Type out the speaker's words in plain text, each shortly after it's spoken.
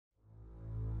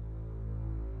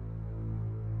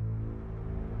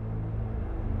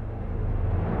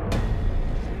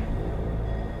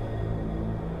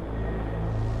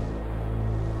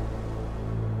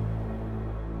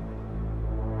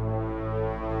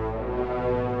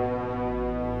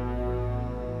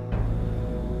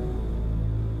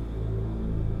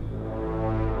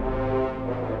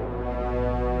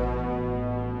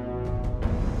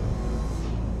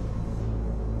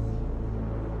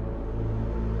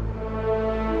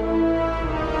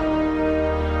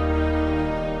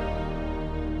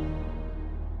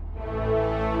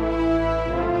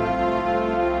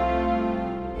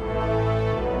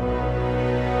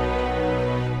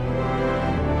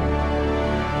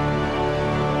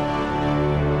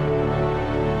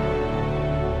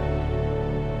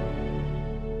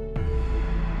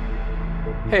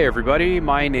Hey everybody,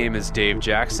 my name is Dave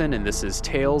Jackson, and this is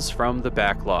Tales from the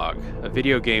Backlog, a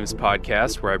video games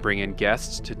podcast where I bring in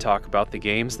guests to talk about the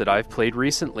games that I've played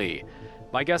recently.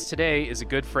 My guest today is a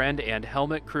good friend and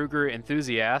Helmut Kruger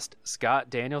enthusiast, Scott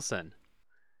Danielson.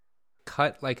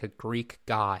 Cut like a Greek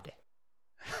god.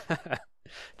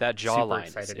 That jawline.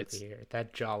 Super excited to be here.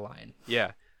 That jawline.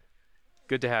 Yeah.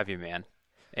 Good to have you, man.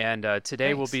 And today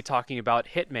Thanks. we'll be talking about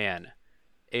Hitman,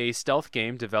 a stealth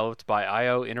game developed by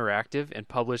IO Interactive and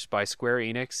published by Square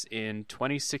Enix in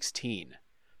 2016.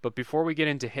 But before we get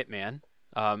into Hitman,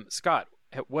 Scott,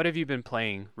 what have you been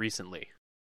playing recently?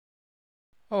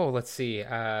 Oh, let's see.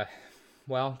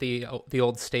 Well, the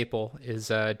old staple is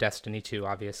Destiny 2,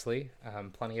 obviously.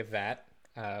 Plenty of that.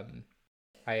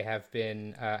 I have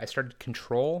been. I started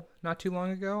Control not too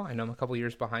long ago. I know I'm a couple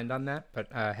years behind on that,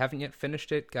 but haven't yet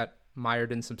finished it. Got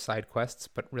mired in some side quests,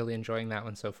 but really enjoying that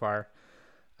one so far.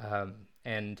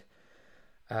 And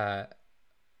a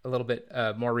little bit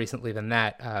more recently than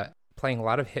that, playing a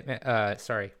lot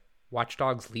of Watch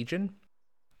Dogs Legion.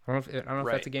 I don't know if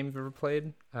that's a game you've ever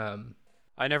played.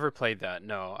 I never played that.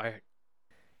 No,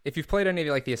 If you've played any of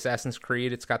like the Assassin's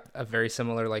Creed, it's got a very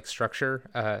similar like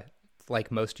structure,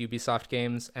 like most Ubisoft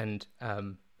games, and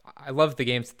I love the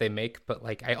games that they make, but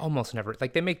like I almost never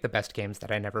like they make the best games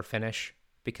that I never finish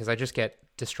because I just get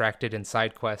distracted in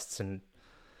side quests, and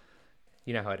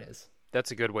you know how it is.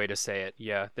 That's a good way to say it.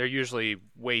 Yeah, they're usually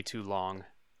way too long.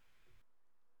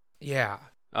 Yeah.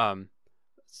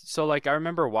 So like I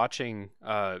remember watching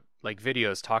like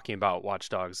videos talking about Watch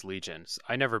Dogs Legion.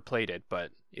 I never played it,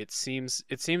 but it seems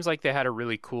like they had a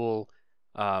really cool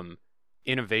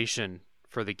innovation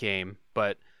for the game,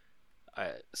 but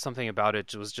something about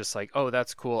it was just like, oh,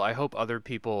 that's cool. I hope other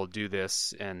people do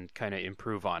this and kind of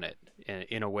improve on it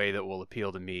in a way that will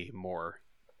appeal to me more.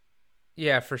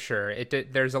 Yeah, for sure.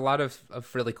 There's a lot of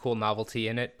really cool novelty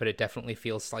in it, but it definitely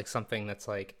feels like something that's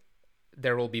like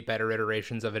there will be better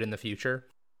iterations of it in the future,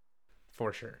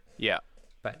 for sure. Yeah.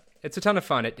 But it's a ton of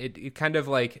fun. It kind of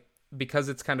like, because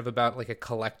it's kind of about like a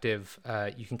collective,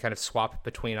 you can kind of swap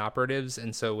between operatives,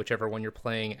 and so whichever one you're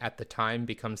playing at the time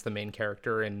becomes the main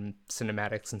character in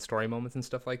cinematics and story moments and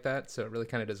stuff like that. So it really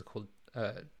kind of does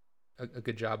a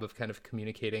good job of kind of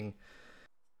communicating,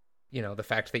 you know, the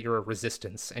fact that you're a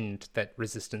resistance and that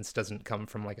resistance doesn't come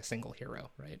from like a single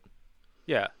hero, right?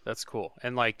 Yeah, that's cool.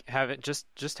 And like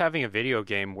just having a video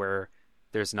game where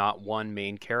there's not one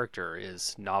main character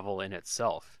is novel in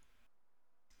itself.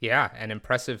 Yeah, and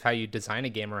impressive how you design a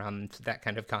game around that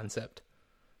kind of concept.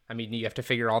 I mean, you have to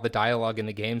figure all the dialogue in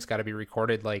the game's got to be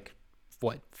recorded like,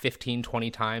 15,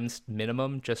 20 times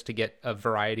minimum just to get a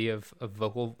variety of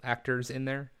vocal actors in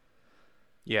there.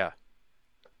 Yeah.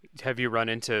 Have you run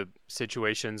into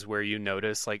situations where you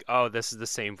notice like, oh, this is the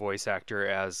same voice actor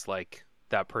as like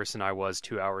that person I was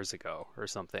 2 hours ago or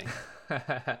something?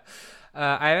 I've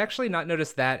actually not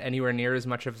noticed that anywhere near as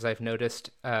much as I've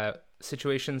noticed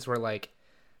situations where like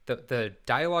the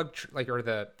dialogue or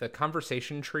the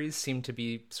conversation trees seem to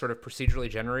be sort of procedurally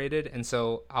generated, and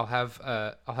so I'll have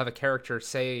a character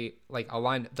say like a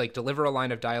line, like deliver a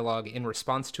line of dialogue in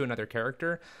response to another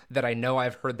character that I know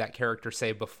I've heard that character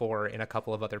say before in a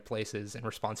couple of other places in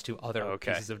response to other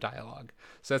pieces of dialogue.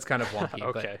 So that's kind of wonky.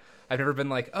 Okay. But I've never been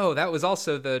like, oh, that was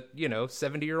also the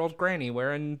 70-year-old granny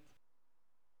wearing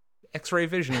X-ray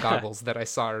vision goggles that I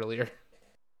saw earlier.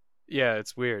 Yeah,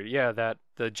 it's weird. Yeah, that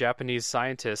the Japanese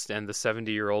scientist and the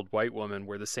 70-year-old white woman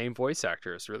were the same voice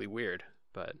actor. It's really weird,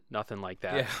 but nothing like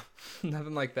that. Yeah,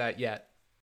 nothing like that yet.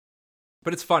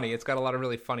 But it's funny. It's got a lot of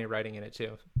really funny writing in it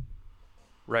too.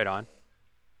 Right on.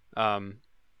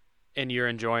 And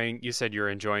you said you're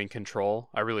enjoying Control.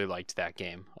 I really liked that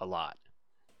game a lot.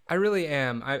 I really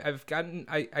am. I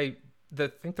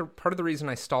think the part of the reason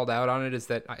I stalled out on it is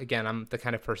that, again, I'm the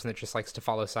kind of person that just likes to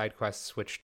follow side quests,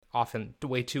 which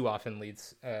way too often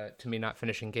leads to me not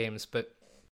finishing games. But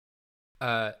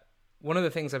one of the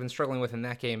things I've been struggling with in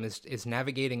that game is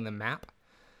navigating the map.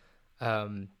 I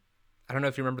don't know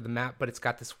if you remember the map, but it's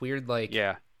got this weird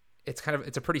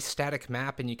it's a pretty static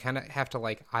map, and you kind of have to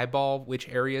like eyeball which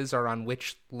areas are on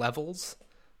which levels.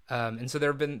 And so there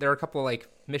are a couple of like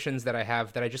missions that I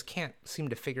have that I just can't seem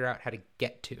to figure out how to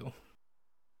get to.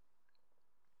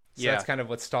 So that's kind of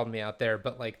what stalled me out there.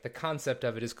 But like the concept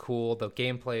of it is cool. The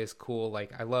gameplay is cool.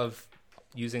 Like I love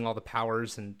using all the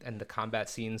powers, and the combat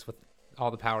scenes with all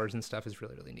the powers and stuff is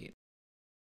really, really neat.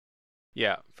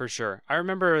 Yeah, for sure. I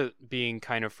remember being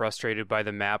kind of frustrated by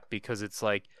the map because it's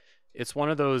one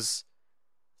of those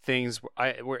things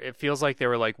where it feels like they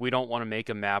were like, we don't want to make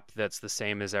a map that's the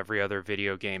same as every other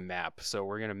video game map, so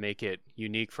we're going to make it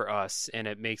unique for us, and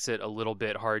it makes it a little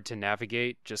bit hard to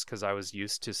navigate just because I was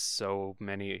used to so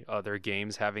many other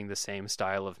games having the same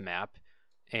style of map.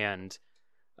 And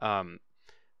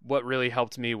what really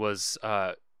helped me was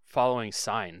following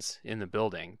signs in the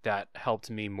building. That helped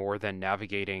me more than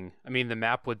navigating. I mean, the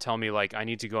map would tell me like I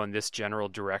need to go in this general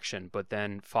direction, but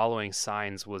then following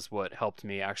signs was what helped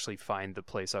me actually find the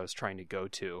place I was trying to go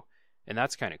to. And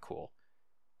that's kind of cool.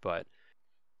 But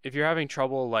if you're having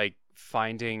trouble like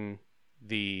finding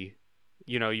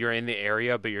you're in the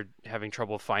area, but you're having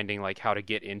trouble finding like how to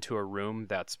get into a room,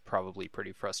 that's probably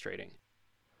pretty frustrating.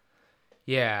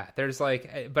 Yeah, there's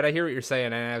like, but I hear what you're saying,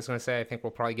 and I was going to say, I think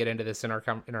we'll probably get into this in our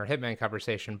Hitman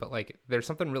conversation, but like, there's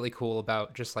something really cool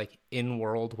about just like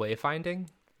in-world wayfinding,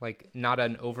 like not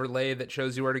an overlay that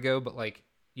shows you where to go, but like,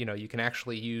 you can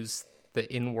actually use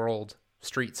the in-world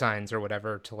street signs or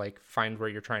whatever to like find where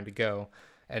you're trying to go,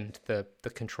 and the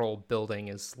control building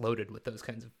is loaded with those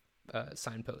kinds of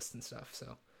signposts and stuff.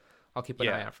 So I'll keep an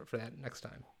eye out for that next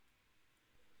time.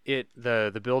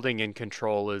 The building in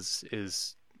Control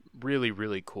is really,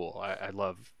 really cool. I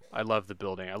love the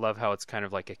building. I love how it's kind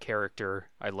of like a character.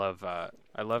 I love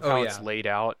how it's laid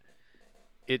out.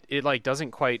 It like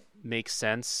doesn't quite make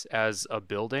sense as a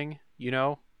building,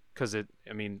 because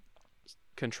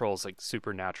Control's like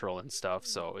supernatural and stuff,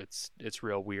 so it's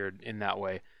real weird in that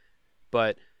way.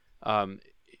 But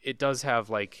it does have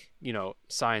like,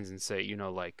 signs and say,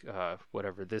 like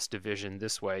whatever, this division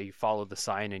this way, you follow the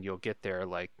sign and you'll get there.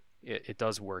 Like it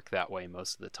does work that way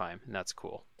most of the time, and that's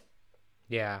cool.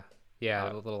 Yeah,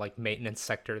 a little like maintenance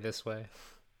sector this way.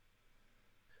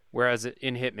 Whereas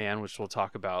in Hitman, which we'll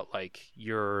talk about, like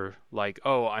you're like,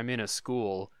 oh, I'm in a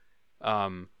school,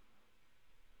 I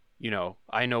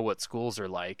know what schools are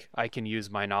like. I can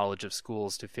use my knowledge of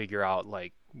schools to figure out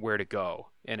like where to go,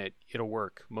 and it'll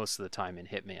work most of the time in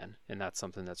Hitman, and that's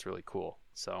something that's really cool.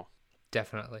 So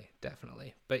definitely.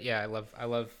 But yeah, I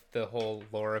love the whole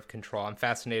lore of Control. I'm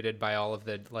fascinated by all of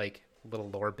the like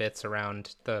little lore bits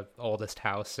around the oldest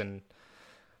house, and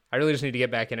I really just need to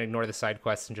get back and ignore the side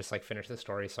quests and just like finish the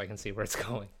story so I can see where it's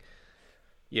going.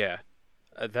 Yeah,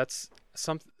 that's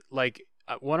something like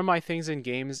one of my things in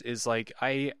games is like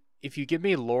if you give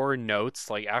me lore notes,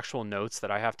 like actual notes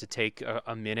that I have to take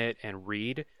a minute and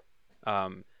read,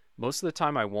 most of the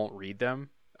time I won't read them.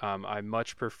 I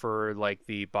much prefer like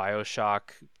the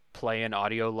BioShock play an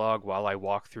audio log while I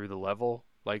walk through the level,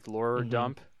 like lore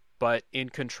dump. But in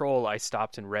Control, I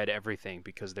stopped and read everything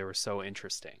because they were so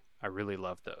interesting. I really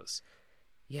loved those.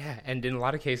 Yeah, and in a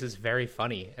lot of cases, very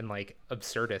funny and like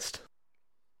absurdist.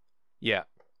 Yeah,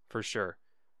 for sure.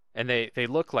 And they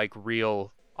look like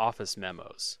real office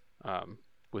memos,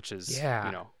 which is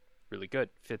really good.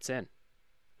 Fits in.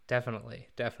 Definitely.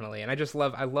 And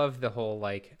I love the whole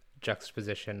like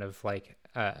juxtaposition of like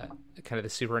kind of the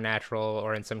supernatural,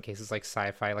 or in some cases like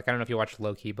sci-fi. Like I don't know if you watched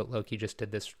Loki, but Loki just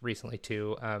did this recently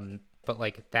too. But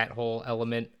like that whole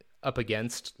element up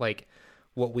against like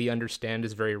what we understand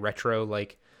is very retro,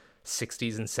 like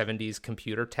 60s and 70s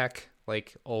computer tech,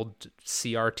 like old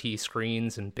CRT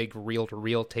screens and big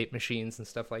reel-to-reel tape machines and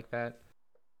stuff like that.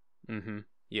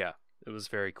 Yeah, it was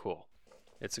very cool.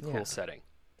 It's a cool setting.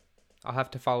 I'll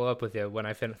have to follow up with you when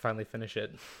I finally finish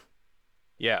it.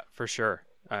 Yeah, for sure.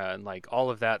 And like all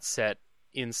of that set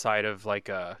inside of like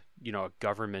a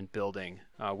government building.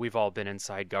 We've all been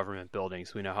inside government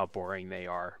buildings. We know how boring they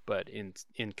are, but in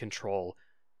Control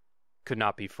could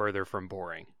not be further from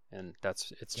boring. And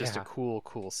it's just a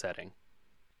cool setting.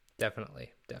 Definitely.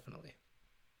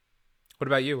 What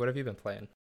about you? What have you been playing?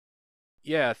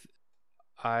 Yeah,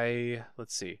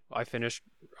 let's see.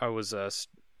 I was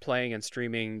playing and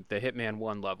streaming the Hitman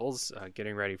 1 levels,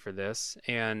 getting ready for this,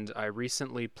 and I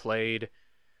recently played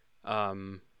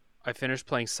I finished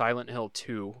playing Silent Hill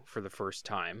 2 for the first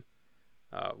time,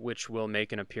 which will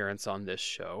make an appearance on this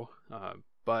show,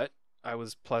 but I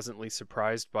was pleasantly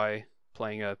surprised by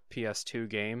playing a PS2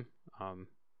 game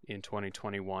in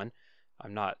 2021.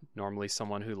 I'm not normally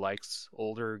someone who likes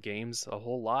older games a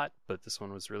whole lot, but this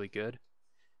one was really good.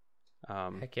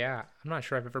 Heck yeah. I'm not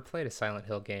sure I've ever played a Silent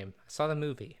Hill game. I saw the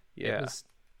movie. Yeah. It was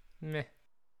meh.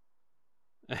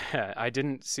 I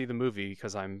didn't see the movie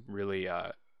because I'm really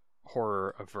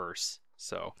horror averse,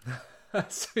 so.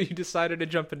 So you decided to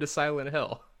jump into Silent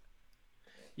Hill.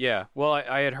 Yeah, well,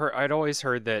 I'd always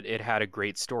heard that it had a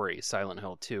great story, Silent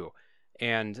Hill 2.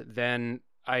 And then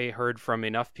I heard from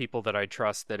enough people that I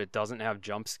trust that it doesn't have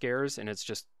jump scares and it's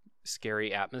just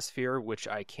scary atmosphere, which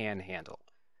I can handle.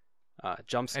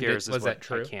 Jump scares is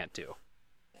what I can't do.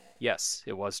 Yes,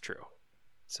 it was true.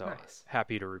 So nice.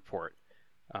 Happy to report.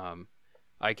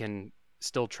 I can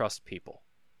still trust people.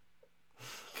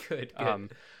 Good.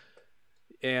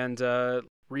 And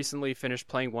recently finished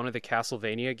playing one of the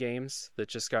Castlevania games that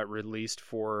just got released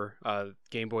for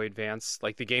Game Boy Advance.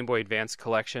 Like the Game Boy Advance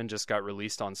collection just got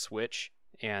released on Switch,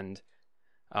 and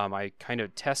I kind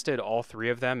of tested all three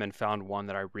of them and found one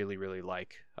that I really, really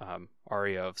like,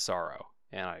 Aria of Sorrow.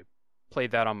 And I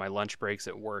played that on my lunch breaks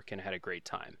at work and had a great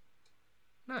time.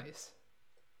 Nice.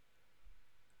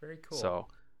 Very cool. So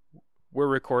we're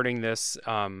recording this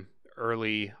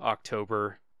early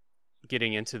October,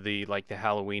 getting into the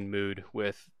Halloween mood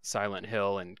with Silent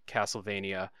Hill and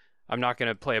Castlevania. I'm not going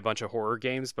to play a bunch of horror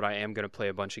games, but I am going to play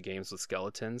a bunch of games with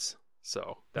skeletons.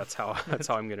 So that's how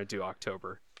I'm going to do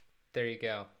October. There you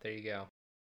go.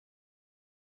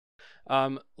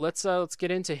 Let's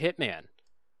get into Hitman.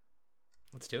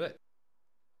 Let's do it.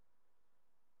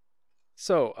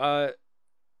 So,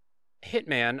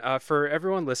 Hitman, for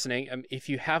everyone listening, if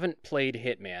you haven't played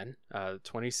Hitman,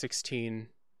 2016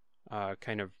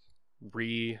 kind of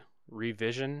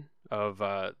revision of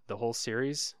the whole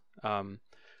series,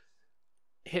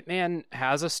 Hitman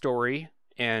has a story,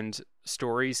 and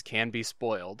stories can be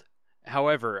spoiled.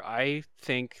 However, I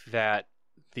think that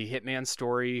the Hitman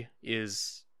story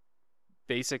is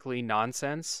basically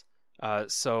nonsense,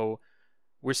 so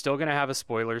we're still going to have a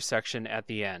spoiler section at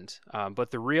the end. But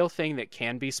the real thing that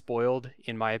can be spoiled,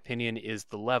 in my opinion, is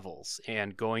the levels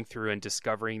and going through and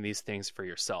discovering these things for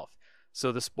yourself.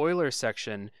 So the spoiler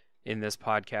section in this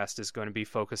podcast is going to be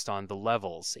focused on the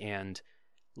levels and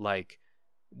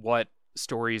what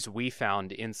stories we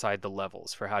found inside the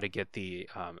levels for how to get the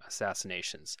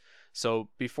assassinations. So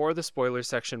before the spoiler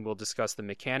section, we'll discuss the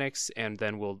mechanics, and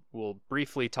then we'll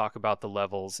briefly talk about the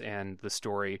levels and the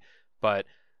story. But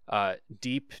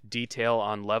deep detail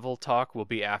on level talk will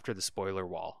be after the spoiler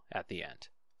wall at the end.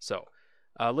 So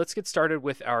let's get started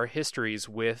with our histories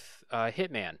with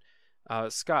Hitman.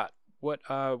 Scott,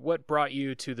 what brought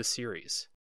you to the series?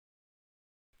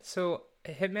 So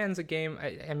Hitman's a game.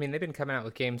 I mean, they've been coming out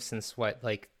with games since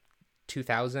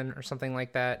 2000 or something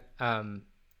like that.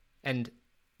 And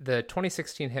the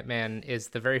 2016 Hitman is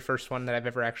the very first one that I've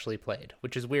ever actually played,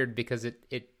 which is weird because it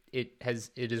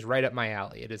is right up my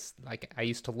alley. It is I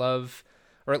used to love,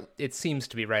 or it seems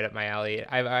to be right up my alley.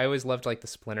 I always loved the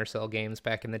Splinter Cell games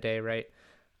back in the day, right?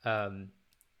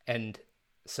 And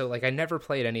so I never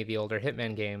played any of the older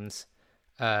Hitman games.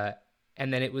 And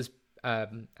then it was I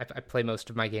play most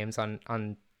of my games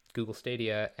on Google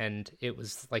Stadia, and it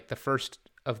was the first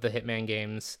of the Hitman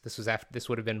games. This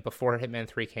would have been before Hitman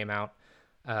 3 came out.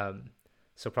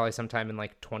 So probably sometime in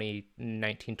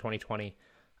 2019, 2020.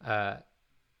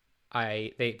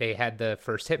 They had the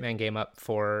first Hitman game up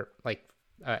for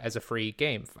as a free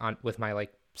game with my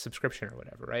subscription or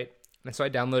whatever, right? And so I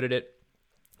downloaded it.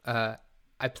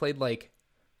 I played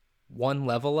one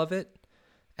level of it,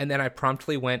 and then I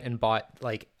promptly went and bought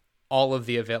all of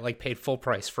the paid full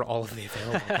price for all of the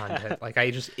available content.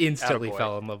 I just instantly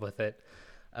fell in love with it.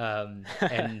 And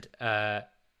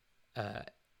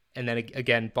then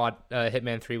again bought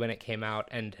Hitman 3 when it came out,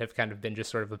 and have kind of been just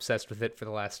sort of obsessed with it for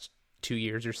the last 2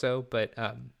 years or so. But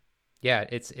yeah,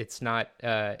 it's not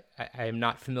I am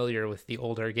not familiar with the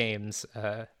older games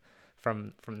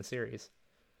from the series.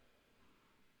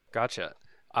 Gotcha.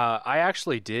 I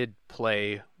actually did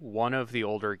play one of the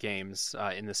older games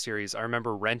in the series. I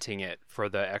remember renting it for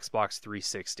the Xbox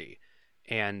 360,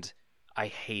 and I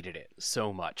hated it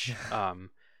so much.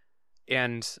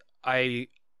 And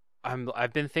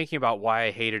I've been thinking about why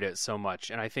I hated it so much,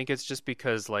 and I think it's just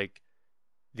because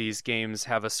these games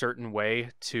have a certain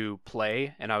way to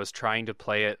play, and I was trying to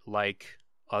play it like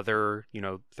other,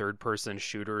 third-person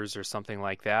shooters or something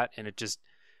like that, and it just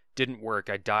didn't work.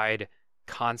 I died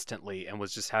constantly and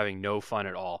was just having no fun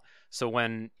at all. So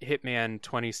when Hitman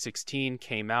 2016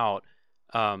 came out,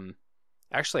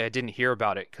 actually I didn't hear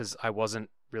about it because I wasn't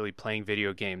really playing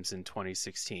video games in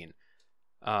 2016.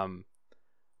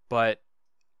 But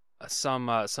some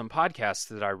podcasts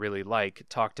that I really like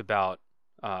talked about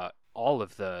all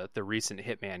of the recent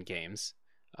Hitman games.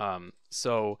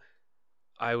 So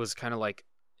I was kind of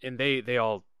and they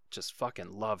all just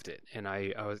fucking loved it, and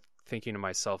I was thinking to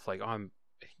myself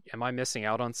am I missing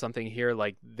out on something here?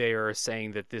 They are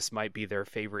saying that this might be their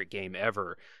favorite game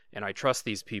ever, and I trust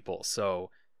these people,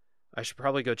 so I should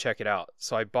probably go check it out.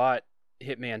 So I bought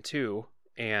Hitman 2,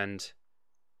 and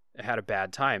I had a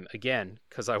bad time again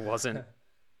because I wasn't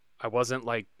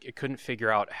I couldn't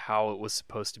figure out how it was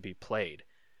supposed to be played.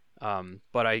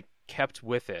 But I kept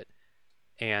with it,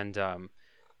 and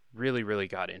really, really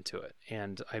got into it.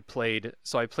 And I played the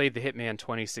Hitman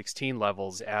 2016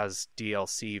 levels as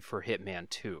DLC for Hitman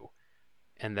 2.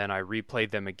 And then I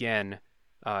replayed them again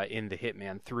in the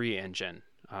Hitman 3 engine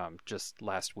just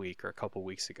last week or a couple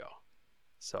weeks ago.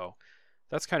 So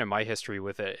that's kind of my history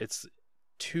with it. It's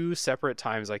 2 separate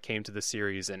times I came to the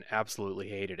series and absolutely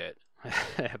hated it.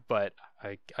 But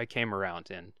I came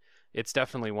around, and it's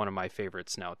definitely one of my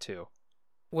favorites now too.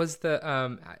 Was the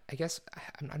I guess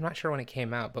I'm not sure when it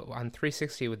came out, but on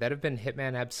 360 would that have been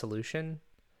Hitman Absolution?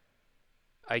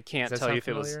 I can't tell you if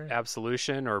familiar? It was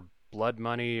Absolution or Blood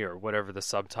Money or whatever the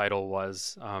subtitle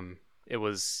was. It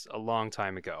was a long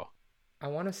time ago. I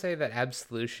want to say that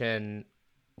Absolution,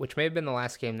 which may have been the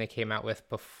last game they came out with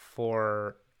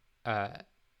before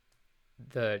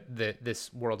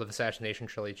this World of Assassination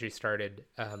trilogy started,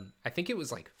 I think it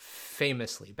was like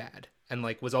famously bad and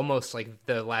like was almost like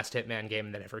the last Hitman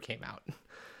game that ever came out.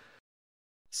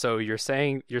 So you're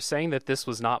saying that this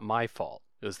was not my fault.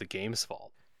 It was the game's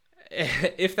fault.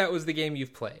 If that was the game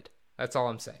you've played, that's all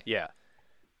I'm saying. Yeah.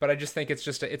 But I just think it's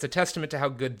a testament to how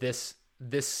good this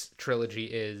trilogy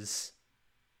is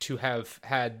to have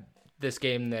had this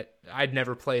game that I'd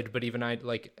never played, but even I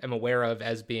like am aware of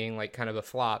as being like kind of a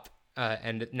flop,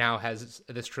 and it now has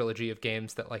this trilogy of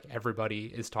games that like everybody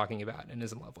is talking about and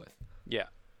is in love with. Yeah.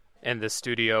 And the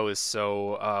studio is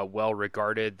so well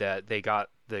regarded that they got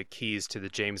the keys to the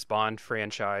James Bond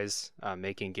franchise,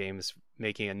 making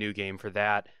a new game for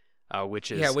that,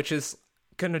 which is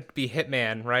gonna be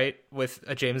Hitman, right? With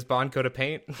a James Bond coat of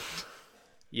paint.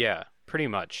 Yeah, pretty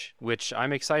much, which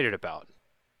I'm excited about.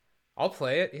 I'll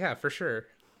play it, yeah, for sure.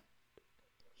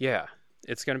 Yeah,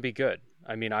 it's gonna be good.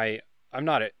 I mean, I'm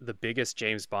not the biggest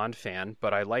James Bond fan,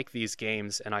 but I like these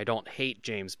games, and I don't hate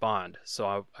James Bond,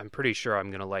 so I'm pretty sure I'm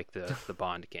gonna like the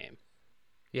Bond game.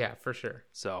 Yeah, for sure.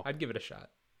 So I'd give it a shot.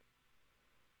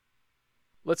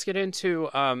 Let's get into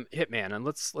Hitman, and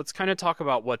let's kind of talk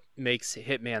about what makes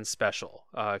Hitman special.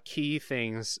 Key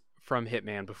things from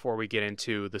Hitman before we get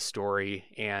into the story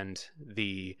and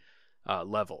the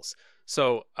levels.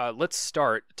 So let's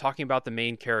start talking about the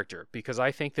main character, because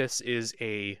I think this is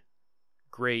a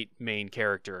great main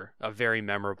character, a very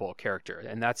memorable character,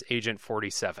 and that's Agent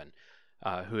 47,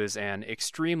 who is an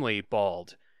extremely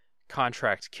bald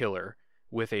contract killer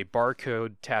with a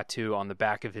barcode tattoo on the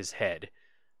back of his head,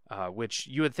 which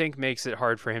you would think makes it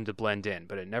hard for him to blend in,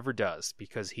 but it never does,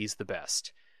 because he's the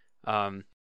best.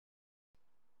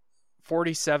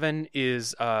 47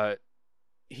 is...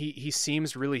 He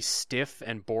seems really stiff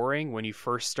and boring when you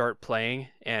first start playing,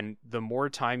 and the more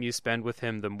time you spend with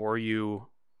him, the more you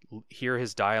hear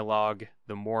his dialogue,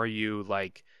 the more you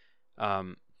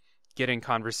get in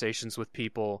conversations with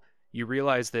people, you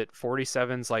realize that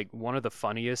 47's like one of the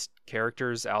funniest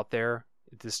characters out there.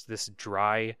 This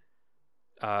dry,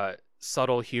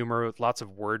 subtle humor with lots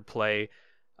of wordplay.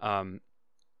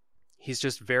 He's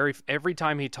just every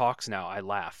time he talks now, I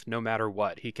laugh, no matter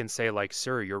what. He can say like,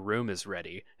 "Sir, your room is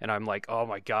ready." And I'm like, "Oh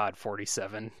my God,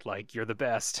 47, like, you're the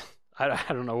best." I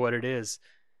don't know what it is.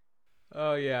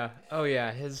 Oh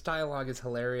yeah. His dialogue is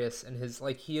hilarious, and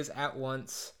he is at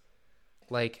once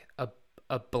like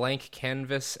a blank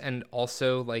canvas and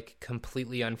also like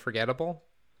completely unforgettable.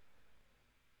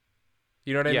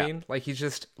 You know what I mean? Like he's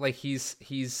just like he's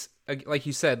like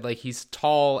you said, like he's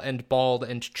tall and bald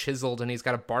and chiseled, and he's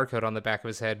got a barcode on the back of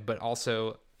his head, but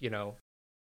also, you know,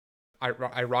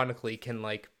 ironically can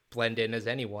like blend in as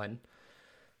anyone.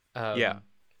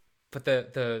 But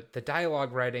the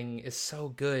dialogue writing is so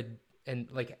good, and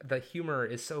like the humor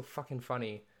is so fucking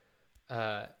funny,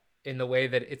 in the way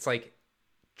that it's like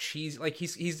cheese. Like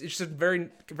it's just very,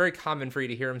 very common for you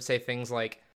to hear him say things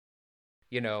like,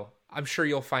 you know, "I'm sure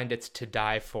you'll find it's to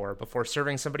die for," before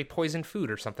serving somebody poisoned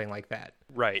food or something like that.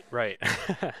 Right.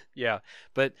 Yeah.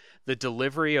 But the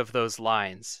delivery of those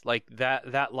lines, like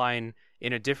that line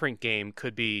in a different game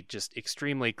could be just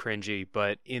extremely cringy,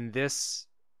 but in this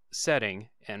setting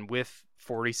and with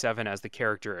 47 as the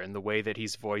character and the way that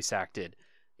he's voice acted,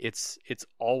 it's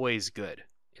always good.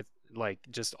 It like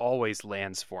just always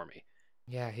lands for me.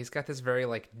 Yeah, he's got this very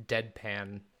like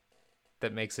deadpan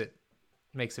that makes it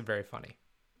very funny.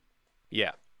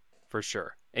 Yeah, for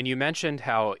sure. And you mentioned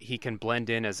how he can blend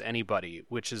in as anybody,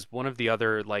 which is one of the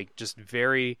other like just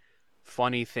very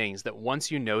funny things that once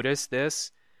you notice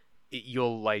this,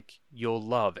 you'll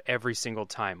love every single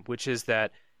time, which is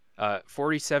that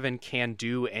 47 can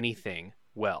do anything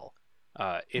well.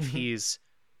 If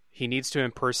he needs to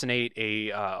impersonate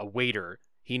a waiter,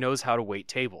 he knows how to wait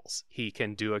tables. He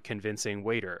can do a convincing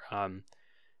waiter.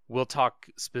 We'll talk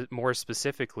more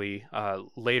specifically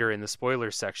later in the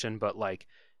spoiler section, but like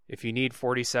if you need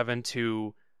 47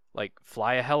 to like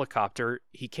fly a helicopter,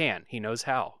 he can. He knows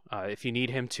how. If you need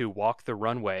him to walk the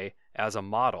runway as a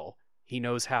model, he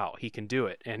knows how. He can do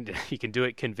it, and he can do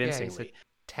it convincingly. Yeah, he's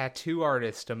a tattoo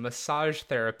artist, a massage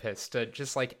therapist,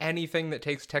 just like anything that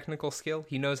takes technical skill,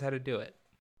 he knows how to do it.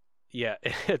 Yeah,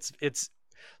 it's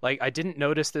like I didn't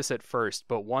notice this at first,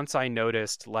 but once I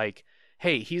noticed, like,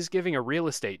 hey, he's giving a real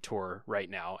estate tour right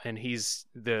now, and he's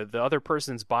the other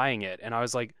person's buying it, and I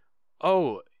was like,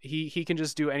 oh, he can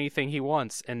just do anything he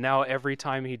wants, and now every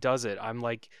time he does it, I'm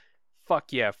like,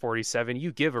 fuck yeah, 47,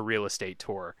 you give a real estate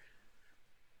tour.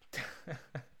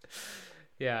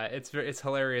 Yeah, it's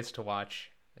hilarious to watch.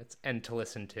 And to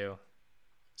listen to.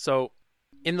 So,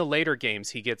 in the later games,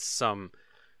 he gets some,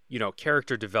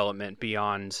 character development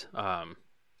beyond,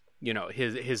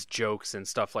 his jokes and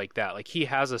stuff like that. Like, he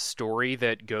has a story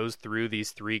that goes through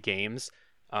these 3 games.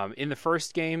 In the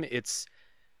first game,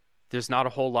 there's not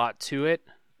a whole lot to it.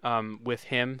 With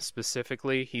him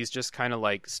specifically, he's just kind of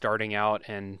like starting out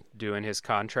and doing his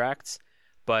contracts,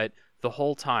 but the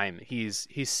whole time he's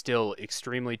still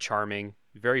extremely charming,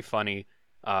 very funny,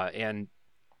 and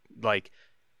like,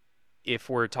 if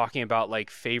we're talking about like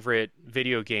favorite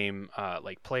video game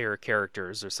like player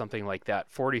characters or something like that,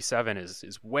 47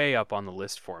 is way up on the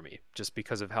list for me, just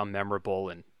because of how memorable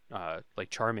and like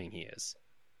charming he is.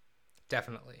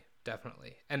 Definitely.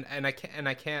 And I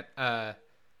can't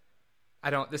I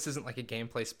don't, this isn't like a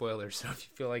gameplay spoiler, so if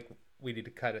you feel like we need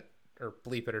to cut it or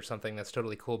bleep it or something, that's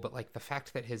totally cool. But like the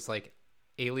fact that his like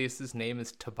alias's name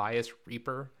is Tobias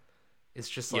Reaper is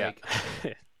just like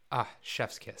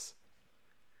chef's kiss.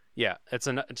 Yeah, it's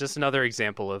just another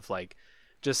example of like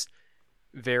just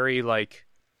very like,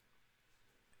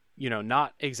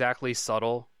 not exactly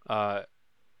subtle,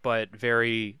 but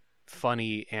very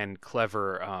funny and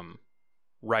clever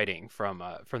writing from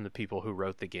the people who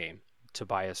wrote the game.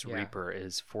 Tobias Reaper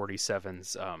is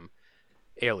 47's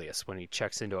alias when he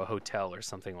checks into a hotel or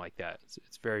something like that.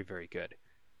 It's very, very good.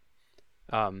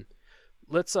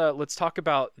 Let's talk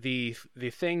about the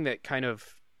thing that kind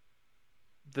of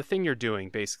the thing you're doing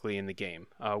basically in the game,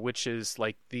 which is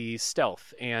like the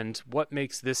stealth, and what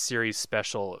makes this series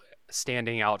special,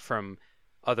 standing out from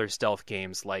other stealth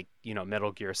games like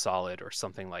Metal Gear Solid or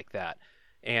something like that.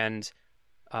 And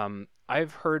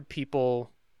I've heard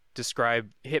people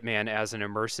describe Hitman as an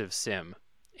immersive sim,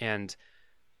 and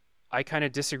I kind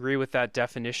of disagree with that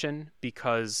definition,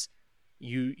 because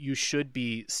you should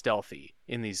be stealthy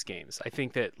in these games. I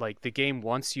think that like the game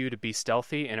wants you to be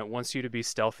stealthy, and it wants you to be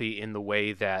stealthy in the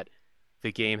way that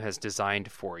the game has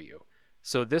designed for you.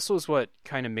 So this was what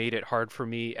kind of made it hard for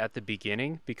me at the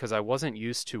beginning, because I wasn't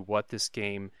used to what this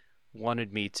game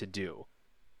wanted me to do.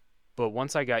 But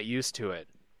once I got used to it,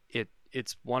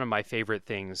 it's one of my favorite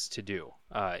things to do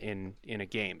in a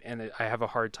game. And I have a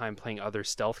hard time playing other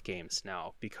stealth games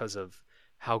now because of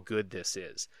how good this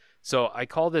is. So I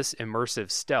call this immersive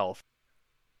stealth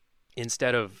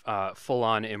instead of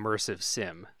full-on immersive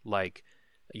sim, like,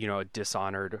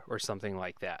 Dishonored or something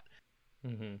like that.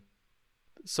 Mm-hmm.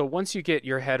 So once you get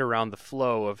your head around the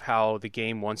flow of how the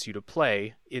game wants you to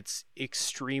play, it's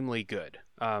extremely good.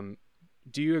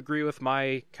 Do you agree with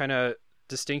my kind of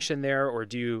distinction there, or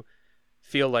do you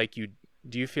feel like you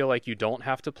don't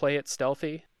have to play it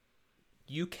stealthy?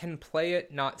 You can play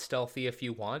it not stealthy if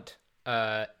you want,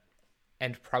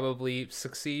 and probably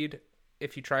succeed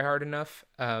if you try hard enough.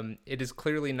 It is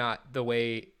clearly not the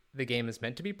way the game is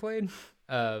meant to be played.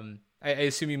 I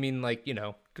assume you mean like,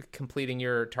 completing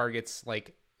your targets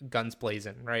like guns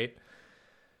blazing, right?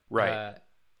 Right.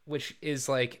 Which is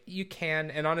like, you can,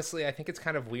 and honestly, I think it's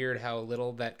kind of weird how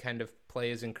little that kind of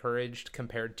play is encouraged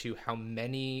compared to how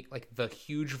many, like the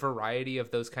huge variety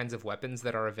of those kinds of weapons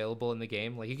that are available in the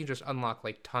game. Like you can just unlock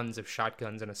like tons of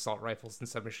shotguns and assault rifles and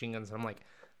submachine guns. And I'm like,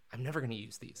 I'm never going to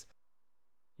use these.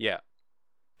 Yeah.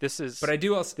 But I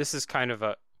do also, this is kind of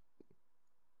a,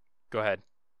 go ahead.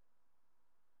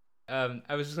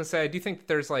 I was just going to say, I do think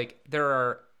there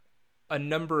are a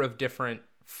number of different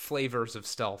flavors of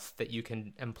stealth that you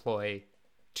can employ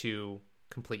to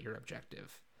complete your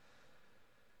objective.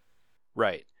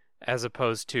 Right. As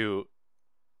opposed to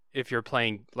if you're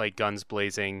playing like guns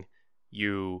blazing,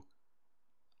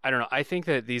 I don't know. I think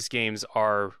that these games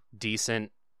are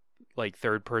decent, like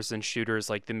third-person shooters.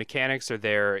 Like the mechanics are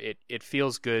there. It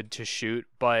feels good to shoot,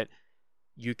 but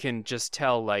you can just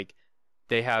tell like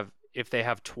if they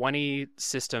have 20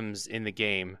 systems in the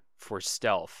game for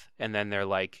stealth, and then they're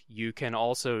like, you can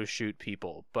also shoot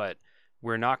people, but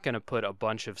we're not going to put a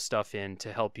bunch of stuff in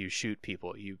to help you shoot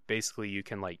people. You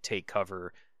can like take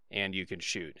cover and you can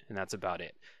shoot, and that's about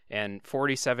it. And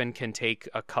 47 can take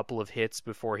a couple of hits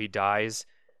before he dies.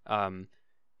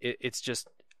 It's just,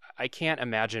 I can't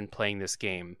imagine playing this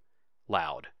game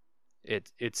loud.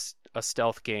 It's a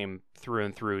stealth game through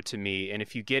and through to me. And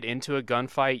if you get into a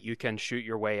gunfight, you can shoot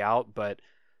your way out, but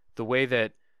the way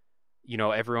that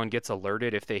everyone gets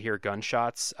alerted if they hear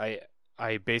gunshots.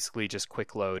 I basically just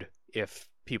quick load if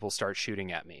people start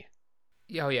shooting at me.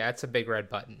 Oh yeah, it's a big red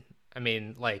button. I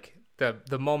mean, like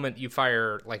the moment you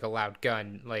fire like a loud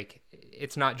gun, like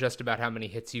it's not just about how many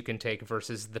hits you can take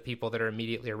versus the people that are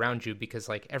immediately around you, because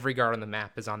like every guard on the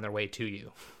map is on their way to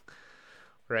you.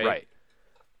 Right.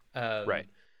 Right.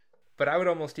 But I would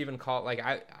almost even call it like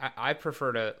I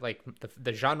prefer to like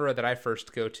the genre that I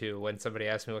first go to when somebody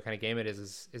asks me what kind of game it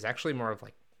is actually more of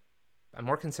like I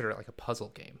more consider it like a puzzle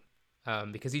game.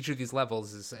 Because each of these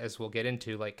levels is, as we'll get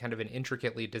into, like kind of an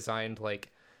intricately designed,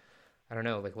 like, I don't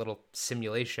know, like little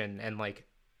simulation, and like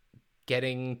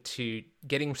getting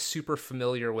super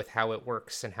familiar with how it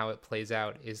works and how it plays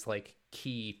out is like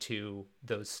key to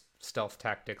those stealth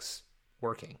tactics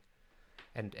working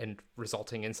and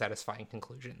resulting in satisfying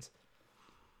conclusions.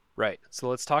 Right. So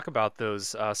let's talk about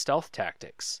those stealth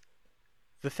tactics.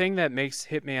 The thing that makes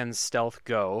Hitman's stealth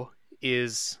go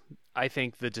is, I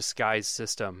think, the disguise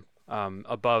system.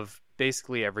 Above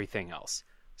basically everything else.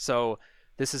 So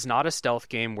this is not a stealth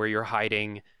game where you're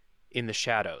hiding in the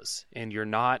shadows and you're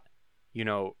not,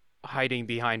 hiding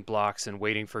behind blocks and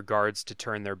waiting for guards to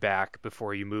turn their back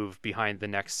before you move behind the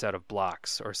next set of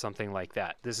blocks or something like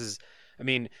that.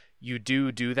 You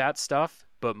do that stuff,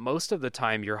 but most of the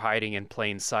time you're hiding in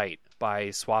plain sight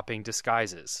by swapping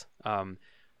disguises.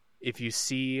 If you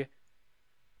see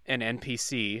an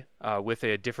NPC with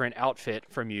a different outfit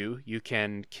from you, you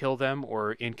can kill them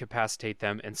or incapacitate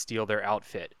them and steal their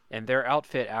outfit. And their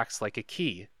outfit acts like a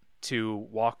key to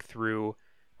walk through,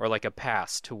 or like a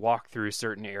pass to walk through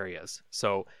certain areas.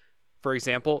 So, for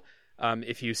example,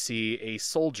 if you see a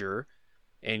soldier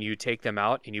and you take them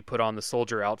out and you put on the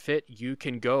soldier outfit, you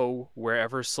can go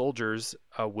wherever soldiers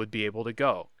would be able to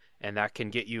go. And that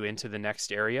can get you into the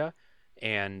next area.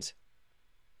 And,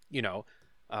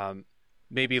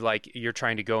 maybe like you're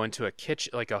trying to go into a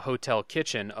kitchen, like a hotel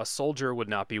kitchen, a soldier would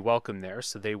not be welcome there,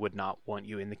 so they would not want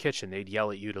you in the kitchen. They'd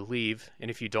yell at you to leave,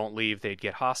 and if you don't leave, they'd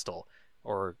get hostile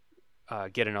or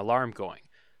get an alarm going.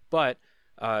 But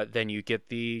then you get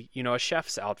a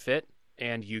chef's outfit,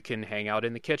 and you can hang out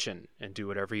in the kitchen and do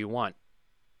whatever you want.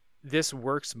 This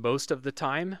works most of the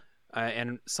time,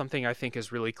 and something I think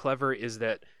is really clever is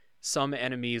that some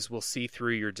enemies will see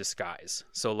through your disguise.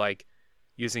 So like,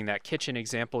 using that kitchen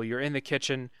example, you're in the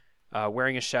kitchen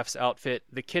wearing a chef's outfit.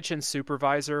 The kitchen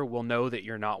supervisor will know that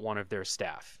you're not one of their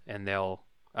staff, and they'll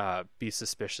be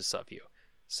suspicious of you.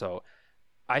 So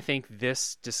I think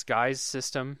this disguise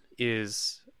system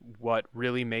is what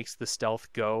really makes the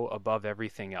stealth go above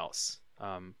everything else.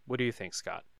 What do you think,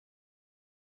 Scott?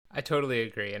 I totally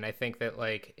agree, and I think that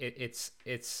like it's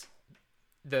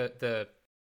the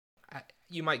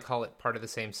you might call it part of the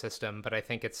same system, but I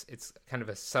think it's kind of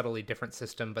a subtly different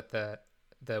system. But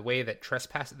the way that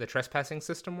the trespassing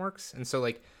system works, and so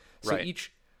right.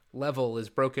 Each level is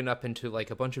broken up into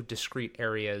like a bunch of discrete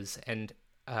areas, and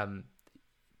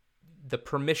the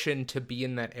permission to be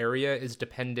in that area is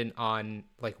dependent on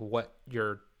like what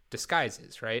your disguise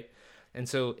is, right? And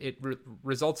so it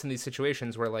results in these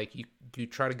situations where like you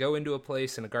try to go into a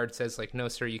place and a guard says like, no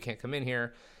sir, you can't come in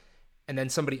here. And then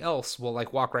somebody else will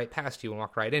like walk right past you and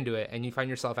walk right into it. And you find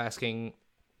yourself asking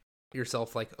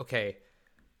yourself like, okay,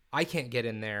 I can't get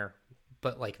in there,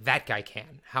 but like that guy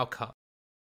can. How come?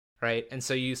 Right? And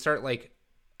so you start like,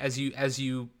 as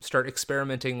you start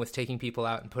experimenting with taking people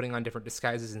out and putting on different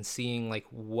disguises and seeing like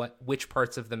which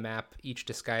parts of the map each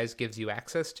disguise gives you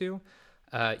access to,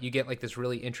 you get like this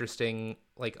really interesting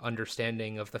like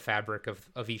understanding of the fabric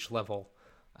of each level.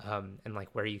 And like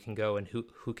where you can go and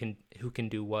who can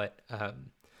do what.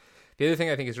 The other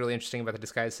thing I think is really interesting about the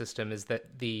disguise system is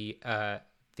that the I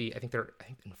think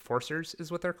enforcers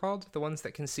is what they're called, the ones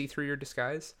that can see through your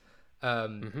disguise.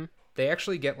 They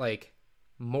actually get like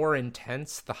more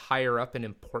intense the higher up in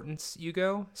importance you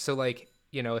go. So like,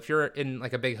 if you're in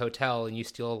like a big hotel and you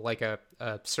steal like a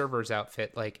server's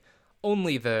outfit, like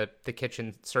only the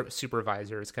kitchen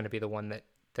supervisor is going to be the one that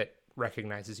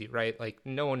recognizes you, right? Like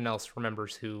no one else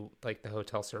remembers who like the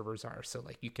hotel servers are, so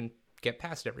like you can get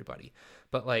past everybody.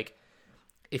 But like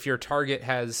if your target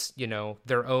has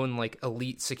their own like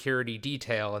elite security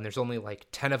detail and there's only like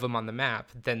 10 of them on the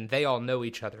map, then they all know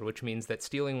each other, which means that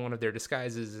stealing one of their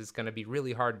disguises is going to be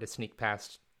really hard to sneak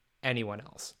past anyone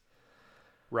else.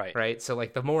 Right, so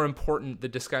like the more important the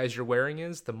disguise you're wearing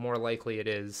is, the more likely it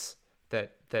is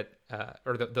that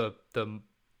or the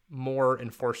more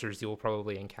enforcers you will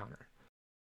probably encounter.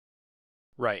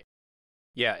 Right.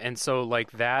 Yeah, and so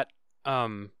like that,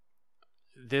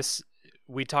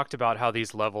 we talked about how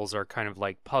these levels are kind of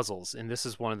like puzzles, and this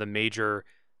is one of the major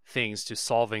things to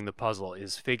solving the puzzle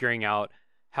is figuring out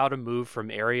how to move from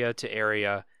area to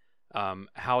area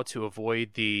how to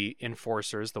avoid the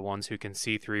enforcers, the ones who can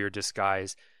see through your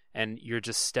disguise, and you're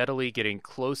just steadily getting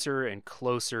closer and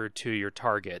closer to your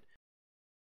target.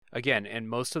 Again, and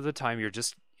most of the time you're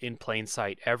just in plain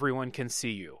sight. Everyone can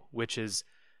see you, which is,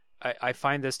 I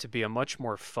find this to be a much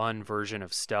more fun version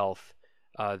of stealth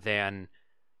than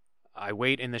I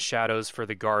wait in the shadows for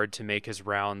the guard to make his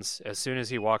rounds. As soon as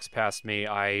he walks past me,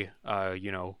 I,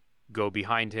 go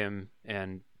behind him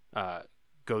and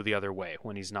go the other way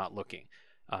when he's not looking.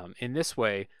 In this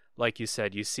way, like you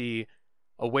said, you see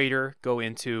a waiter go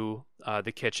into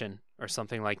the kitchen or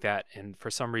something like that, and for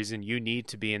some reason you need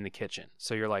to be in the kitchen.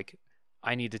 So you're like,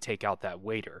 I need to take out that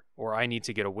waiter, or I need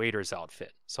to get a waiter's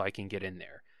outfit so I can get in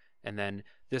there. And then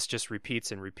this just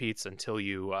repeats and repeats until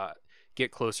you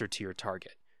get closer to your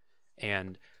target.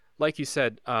 And like you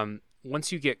said,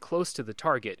 once you get close to the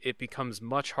target, it becomes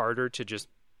much harder to just,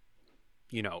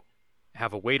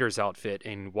 have a waiter's outfit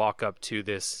and walk up to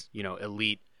this,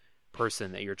 elite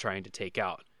person that you're trying to take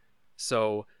out.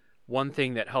 So one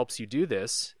thing that helps you do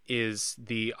this is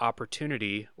the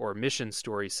opportunity or mission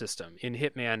story system. In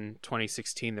Hitman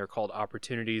 2016, they're called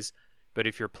opportunities, but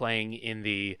if you're playing in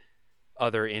the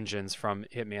other engines from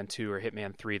Hitman 2 or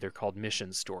Hitman 3, they're called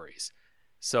mission stories.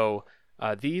 So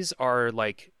these are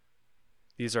like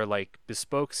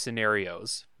bespoke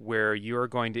scenarios where you're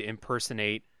going to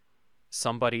impersonate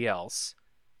somebody else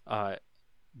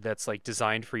that's like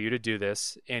designed for you to do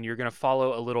this, and you're going to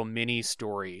follow a little mini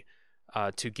story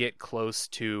to get close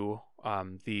to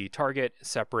the target,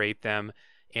 separate them,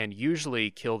 and usually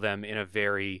kill them in a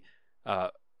very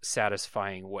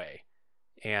satisfying way.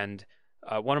 And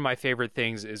one of my favorite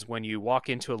things is when you walk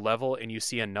into a level and you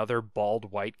see another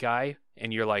bald white guy,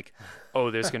 and you're like,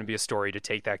 oh, there's going to be a story to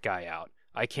take that guy out.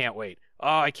 I can't wait.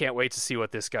 Oh, I can't wait to see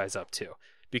what this guy's up to.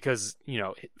 Because,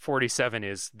 47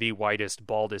 is the whitest,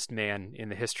 baldest man in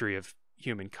the history of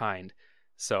humankind.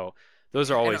 So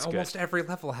those are always good. Almost every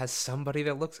level has somebody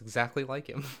that looks exactly like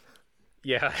him.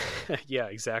 Yeah, yeah,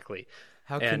 exactly.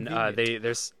 How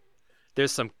convenient.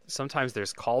 Sometimes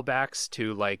there's callbacks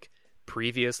to like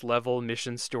previous level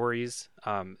mission stories.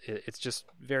 It's just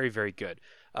very, very good.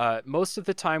 Most of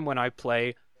the time when I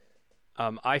play,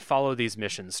 I follow these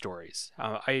mission stories.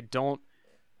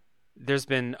 There's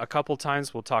been a couple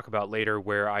times we'll talk about later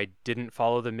where I didn't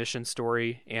follow the mission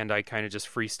story and I kind of just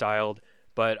freestyled,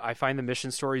 but I find the mission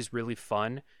stories really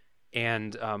fun,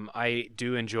 and I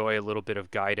do enjoy a little bit of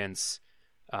guidance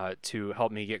to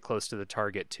help me get close to the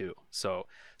target too. So,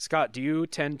 Scott, do you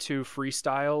tend to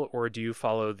freestyle or do you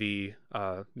follow the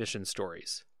mission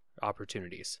stories,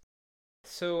 opportunities?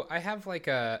 So I have like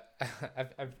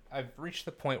I've reached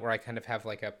the point where I kind of have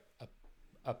like a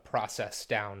process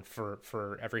down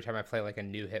for every time I play like a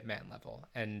new Hitman level.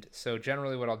 And so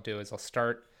generally what I'll do is I'll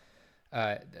start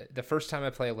the first time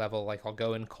I play a level, like I'll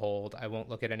go in cold. I won't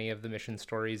look at any of the mission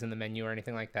stories in the menu or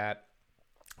anything like that.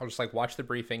 I'll just like watch the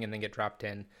briefing and then get dropped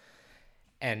in,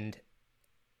 and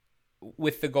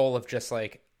with the goal of just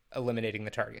like eliminating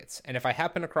the targets. And if I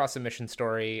happen across a mission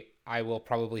story, I will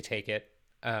probably take it.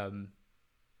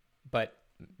 But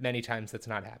many times that's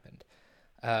not happened.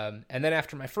 And then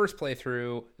after my first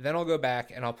playthrough, then I'll go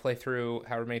back and I'll play through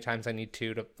however many times I need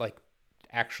to like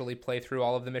actually play through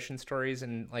all of the mission stories.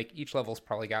 And like each level's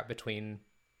probably got between,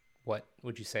 what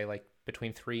would you say, like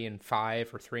between 3 and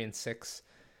 5 or 3 and 6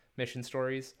 mission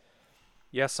stories?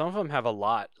 Yeah, some of them have a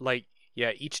lot. Like,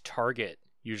 yeah, each target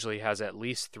usually has at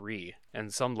least 3,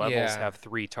 and some levels have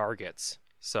 3 targets.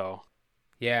 So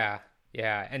yeah,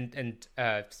 and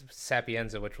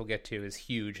Sapienza, which we'll get to, is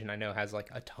huge, and I know has like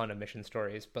a ton of mission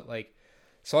stories. But like,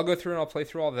 so I'll go through and I'll play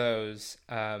through all those,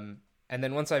 and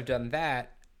then once I've done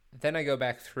that, then I go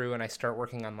back through and I start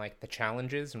working on like the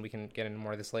challenges, and we can get into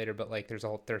more of this later. But like,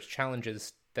 there's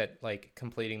challenges that like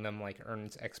completing them like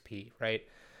earns XP, right?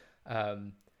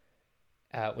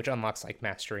 Which unlocks like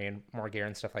mastery and more gear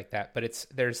and stuff like that. But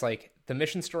there's like, the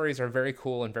mission stories are very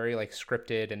cool and very like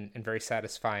scripted and very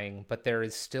satisfying, but there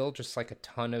is still just like a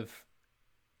ton of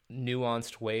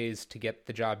nuanced ways to get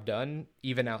the job done,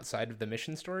 even outside of the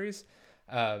mission stories.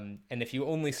 And if you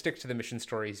only stick to the mission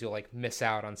stories, you'll like miss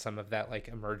out on some of that like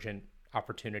emergent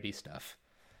opportunity stuff.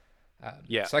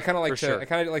 So I kind of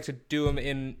like to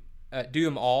do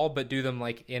them all, but do them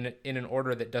like in an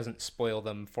order that doesn't spoil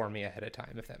them for me ahead of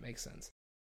time, if that makes sense.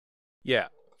 Yeah,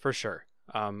 for sure.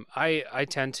 I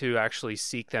tend to actually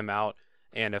seek them out,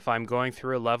 and if I'm going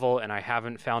through a level and I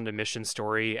haven't found a mission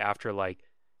story after like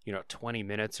 20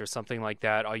 minutes or something like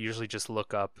that, I'll usually just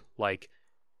look up like,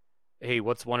 hey,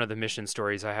 what's one of the mission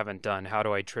stories I haven't done? How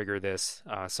do I trigger this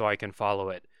so I can follow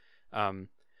it? I'm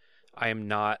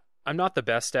not the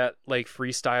best at like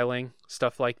freestyling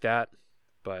stuff like that,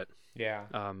 but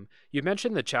Yeah. You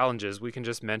mentioned the challenges. We can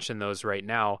just mention those right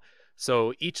now.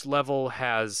 So each level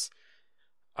has,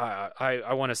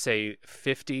 I want to say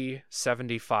 50,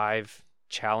 75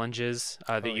 challenges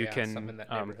that you can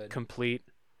complete.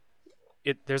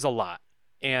 There's a lot.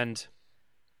 And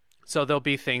so there'll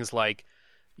be things like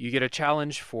you get a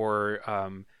challenge for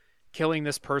killing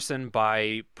this person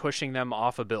by pushing them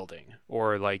off a building,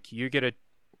 or like you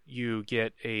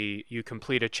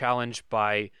complete a challenge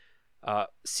by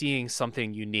seeing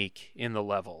something unique in the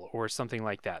level or something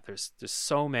like that. There's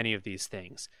so many of these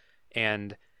things,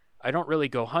 and I don't really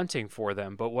go hunting for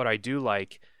them, but what I do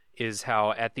like is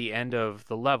how at the end of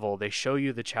the level they show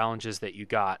you the challenges that you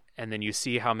got, and then you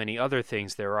see how many other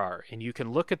things there are, and you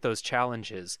can look at those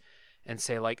challenges and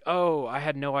say like, oh, I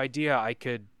had no idea I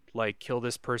could like kill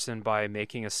this person by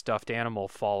making a stuffed animal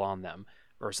fall on them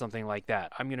or something like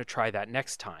that. I'm going to try that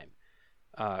next time.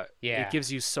 It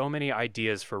gives you so many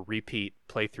ideas for repeat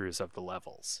playthroughs of the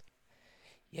levels.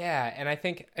 Yeah, and I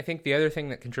think the other thing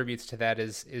that contributes to that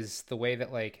is the way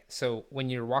that, like, so when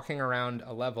you're walking around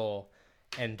a level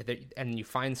and you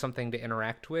find something to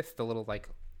interact with, the little like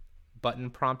button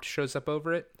prompt shows up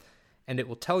over it, and it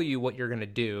will tell you what you're going to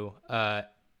do.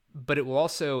 But it will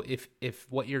also, if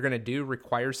what you're going to do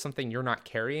requires something you're not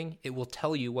carrying, it will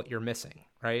tell you what you're missing,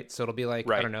 right? So it'll be like,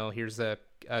 right. I don't know, here's a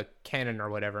cannon or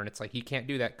whatever, and it's like, you can't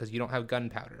do that because you don't have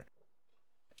gunpowder.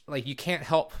 Like, you can't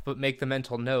help but make the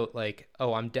mental note, like,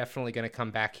 oh, I'm definitely going to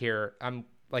come back here. I'm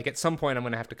like, at some point I'm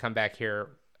going to have to come back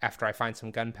here after I find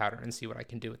some gunpowder and see what I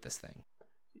can do with this thing.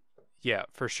 Yeah,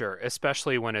 for sure.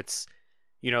 Especially when it's,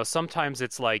 sometimes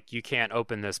it's like, you can't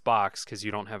open this box because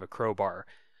you don't have a crowbar.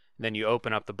 Then you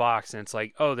open up the box and it's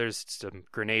like, oh, there's some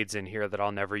grenades in here that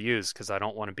I'll never use because I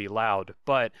don't want to be loud.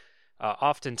 But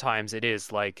oftentimes it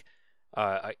is like,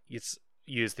 it's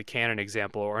use the cannon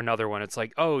example, or another one. It's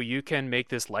like, oh, you can make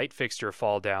this light fixture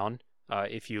fall down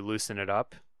if you loosen it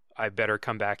up. I better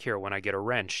come back here when I get a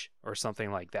wrench or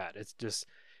something like that. It just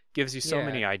gives you so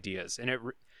many ideas. And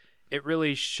it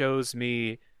really shows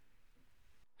me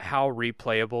how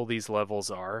replayable these levels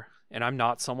are. And I'm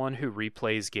not someone who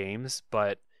replays games,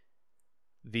 but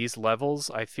these levels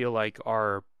I feel like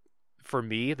are, for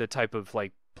me, the type of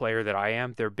like player that I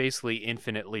am, they're basically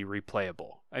infinitely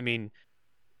replayable. I mean,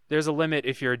 there's a limit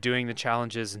if you're doing the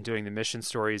challenges and doing the mission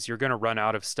stories. You're going to run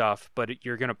out of stuff, but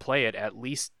you're going to play it at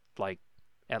least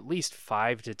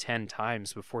 5 to 10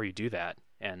 times before you do that.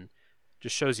 And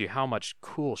just shows you how much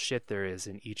cool shit there is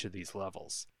in each of these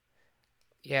levels.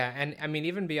 Yeah, and I mean,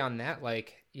 even beyond that,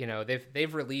 like,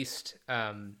 they've released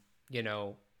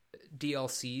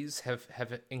DLCs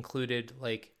have included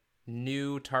like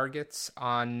new targets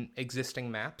on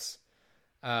existing maps.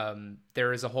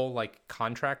 There is a whole like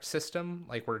contract system,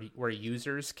 like where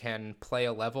users can play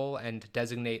a level and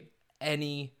designate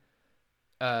any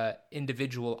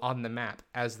individual on the map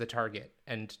as the target,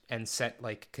 and set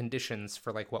like conditions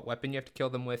for like what weapon you have to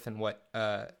kill them with and what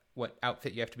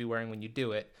outfit you have to be wearing when you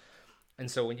do it. And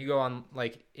so when you go on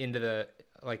like into the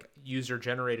like user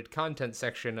generated content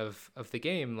section of the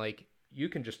game, like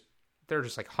there are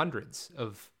just like hundreds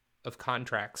of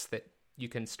contracts that you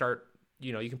can start.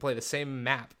 You can play the same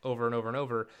map over and over and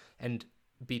over and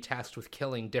be tasked with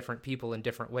killing different people in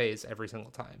different ways every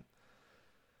single time.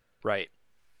 Right.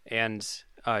 And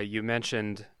you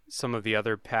mentioned some of the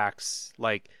other packs,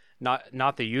 like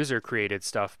not the user created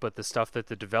stuff, but the stuff that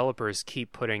the developers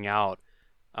keep putting out,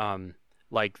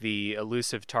 like the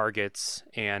elusive targets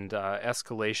and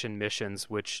escalation missions,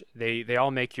 which they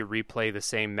all make you replay the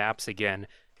same maps again.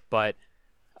 But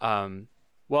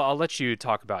well, I'll let you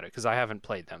talk about it because I haven't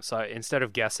played them. So instead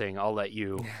of guessing, I'll let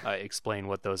you explain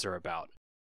what those are about.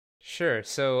 Sure.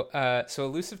 So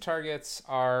elusive targets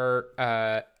are,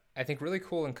 I think, really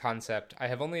cool in concept. I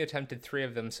have only attempted 3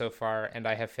 of them so far, and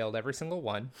I have failed every single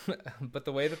one. But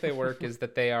the way that they work is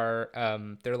that they are,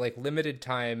 they're like limited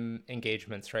time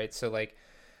engagements, right? So like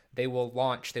they will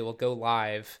go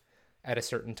live at a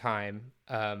certain time,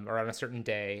 or on a certain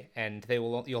day, and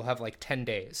you'll have like 10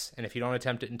 days. And if you don't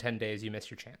attempt it in 10 days, you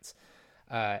miss your chance.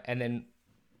 And then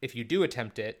if you do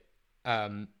attempt it,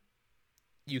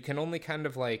 you can only kind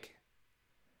of like,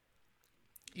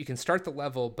 you can start the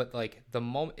level, but like the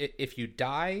moment, if you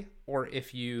die or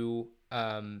if you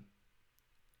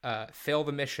fail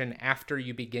the mission after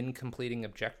you begin completing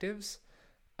objectives,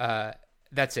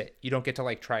 that's it. You don't get to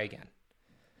like try again.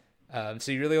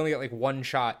 So you really only get like one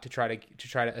shot to try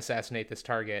to assassinate this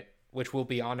target, which will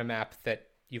be on a map that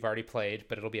you've already played,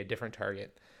 but it'll be a different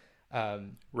target.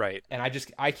 Right. And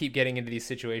I keep getting into these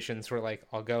situations where like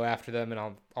I'll go after them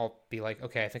and I'll be like,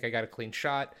 okay, I think I got a clean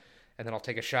shot, and then I'll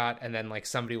take a shot, and then like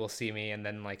somebody will see me, and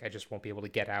then like I just won't be able to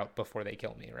get out before they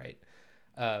kill me, right?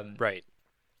 Right.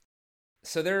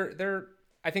 So they're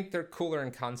I think they're cooler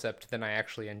in concept than I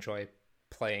actually enjoy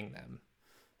playing them.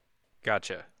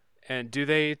 Gotcha. And do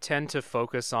they tend to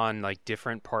focus on like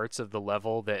different parts of the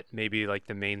level that maybe like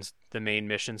the main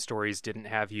mission stories didn't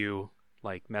have you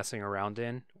like messing around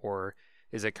in, or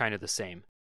is it kind of the same?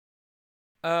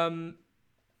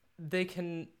 They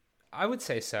can, I would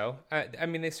say so. I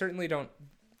mean, they certainly don't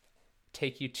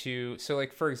take you to, so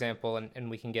like for example, and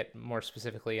we can get more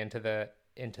specifically into the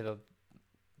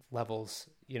levels,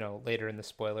 later in the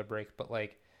spoiler break, but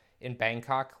like in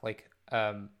Bangkok, like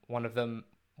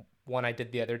one I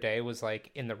did the other day was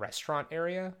like in the restaurant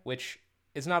area, which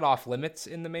is not off limits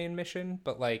in the main mission,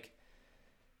 but like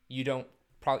you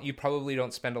probably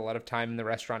don't spend a lot of time in the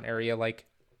restaurant area like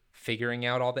figuring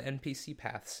out all the NPC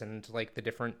paths and like the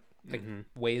different like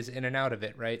ways in and out of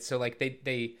it, right? So like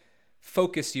they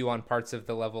focus you on parts of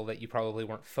the level that you probably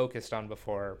weren't focused on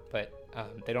before, but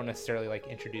they don't necessarily like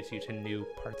introduce you to new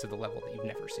parts of the level that you've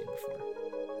never seen before.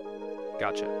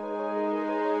 Gotcha.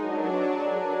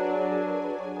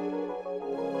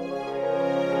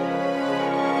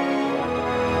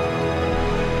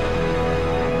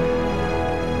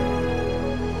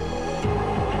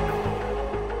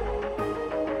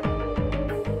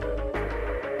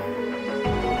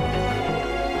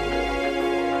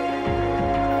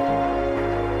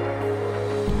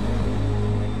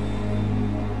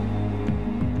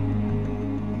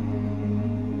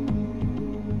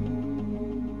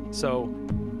 So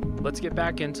let's get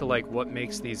back into like what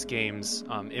makes these games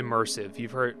immersive.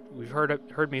 We've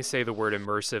heard me say the word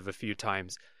immersive a few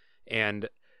times, and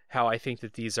how I think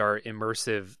that these are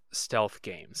immersive stealth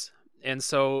games. And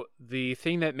so the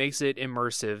thing that makes it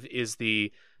immersive is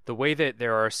the way that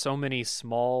there are so many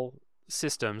small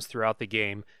systems throughout the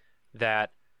game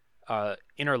that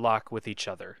interlock with each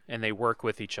other and they work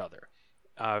with each other.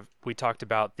 We talked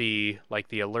about the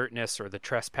alertness or the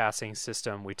trespassing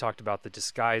system. We talked about the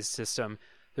disguise system.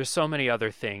 There's so many other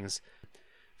things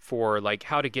for like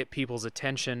how to get people's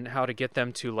attention, how to get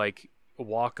them to like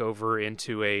walk over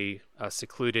into a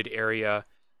secluded area.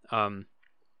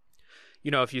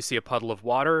 If you see a puddle of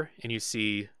water and you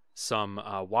see some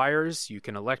wires, you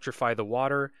can electrify the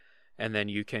water, and then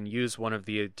you can use one of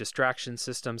the distraction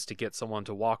systems to get someone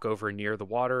to walk over near the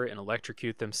water and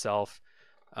electrocute themselves.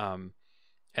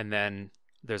 And then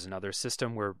there's another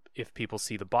system where if people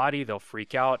see the body, they'll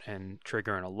freak out and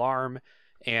trigger an alarm.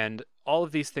 And all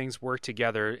of these things work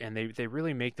together, and they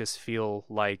really make this feel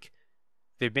like,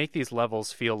 they make these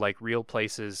levels feel like real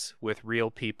places with real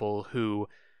people who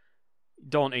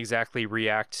don't exactly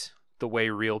react the way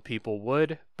real people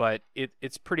would, but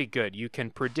it's pretty good. You can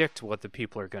predict what the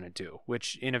people are going to do,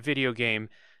 which in a video game,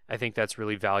 I think that's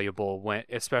really valuable, when,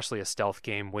 especially a stealth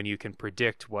game, when you can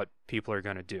predict what people are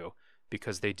going to do,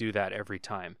 because they do that every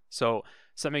time. So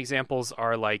some examples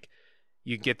are like,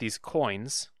 you get these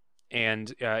coins,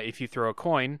 and if you throw a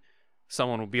coin,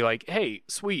 someone will be like, hey,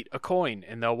 sweet, a coin,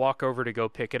 and they'll walk over to go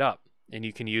pick it up. And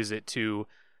you can use it to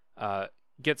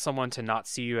get someone to not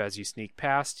see you as you sneak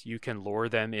past. You can lure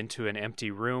them into an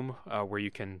empty room where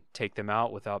you can take them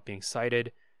out without being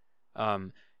sighted.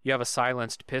 You have a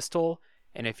silenced pistol,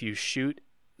 and if you shoot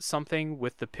something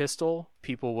with the pistol,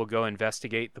 people will go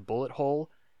investigate the bullet hole,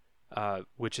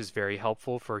 which is very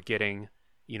helpful for getting,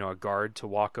 a guard to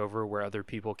walk over where other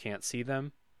people can't see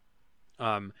them.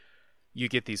 You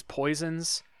get these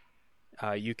poisons.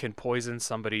 You can poison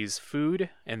somebody's food,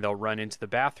 and they'll run into the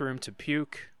bathroom to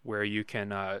puke, where you can,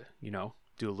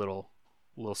 do a little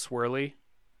swirly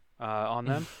on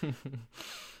them.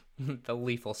 The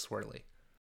lethal swirly.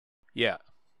 Yeah,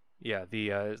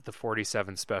 the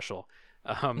 47 special.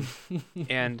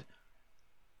 And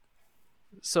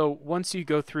so once you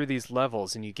go through these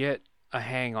levels and you get a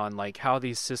hang on like how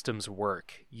these systems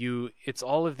work, it's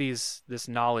all of this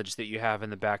knowledge that you have in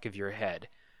the back of your head.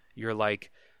 You're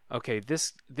like, okay,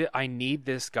 I need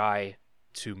this guy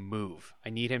to move. I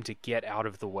need him to get out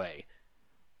of the way.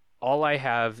 All I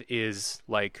have is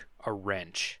like a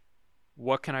wrench.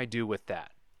 What can I do with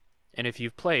that? And if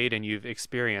you've played and you've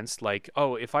experienced like,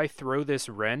 oh, if I throw this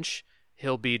wrench,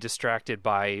 he'll be distracted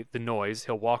by the noise.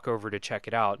 He'll walk over to check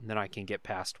it out, and then I can get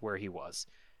past where he was.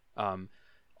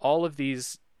 All of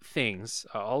these things,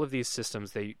 all of these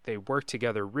systems, they work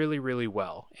together really, really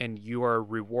well, and you are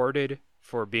rewarded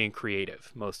for being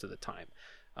creative most of the time.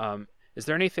 Is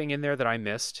there anything in there that I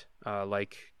missed,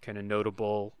 like kind of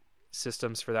notable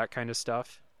systems for that kind of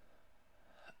stuff?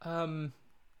 I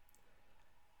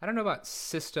don't know about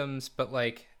systems, but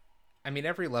like, I mean,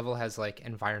 every level has like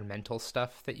environmental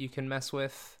stuff that you can mess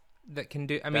with that can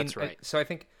do. I mean, that's right. So I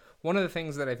think one of the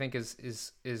things that I think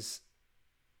is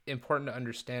important to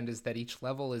understand is that each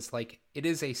level is like, it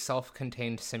is a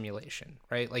self-contained simulation,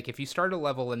 right? Like if you start a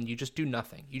level and you just do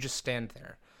nothing, you just stand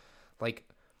there, like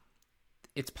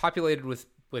it's populated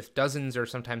with dozens or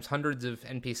sometimes hundreds of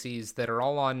NPCs that are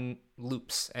all on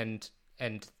loops, and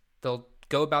they'll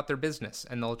go about their business,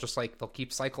 and they'll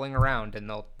keep cycling around, and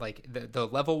they'll like the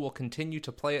level will continue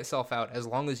to play itself out as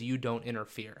long as you don't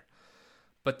interfere.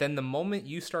 But then the moment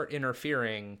you start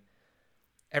interfering,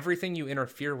 everything you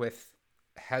interfere with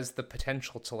has the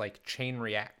potential to like chain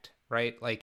react, right?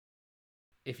 Like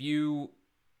if you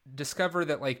discover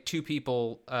that like two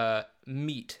people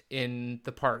meet in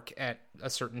the park at a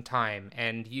certain time,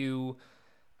 and you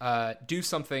do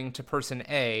something to person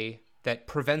A that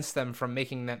prevents them from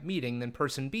making that meeting, then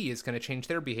person B is going to change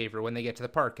their behavior when they get to the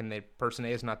park, and the person A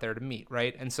is not there to meet,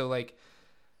 right? And so like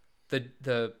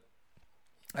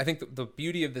I think the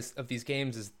beauty of these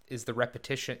games is the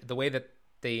repetition, the way that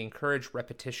they encourage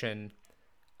repetition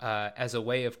as a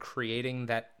way of creating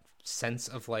that sense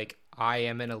of like, I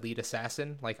am an elite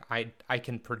assassin. Like I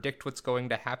can predict what's going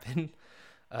to happen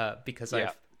because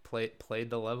I've played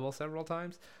the level several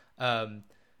times.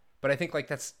 But I think like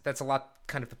that's a lot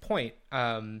kind of the point,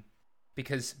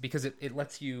 because it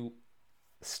lets you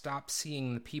stop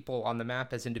seeing the people on the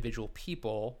map as individual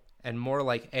people and more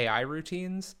like AI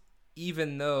routines,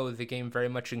 even though the game very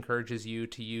much encourages you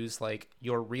to use like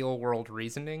your real world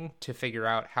reasoning to figure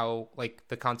out how like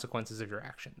the consequences of your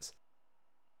actions.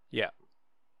 Yeah,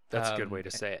 that's a good way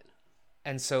to say it.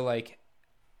 And so like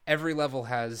every level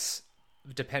has,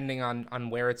 depending on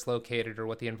where it's located or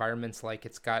what the environment's like,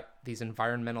 it's got these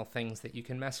environmental things that you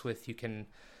can mess with. You can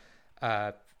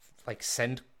like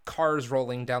send cars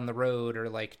rolling down the road, or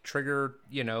like trigger,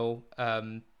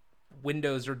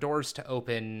 windows or doors to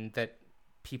open that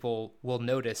people will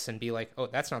notice and be like, oh,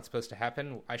 that's not supposed to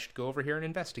happen. I should go over here and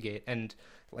investigate. And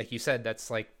like you said,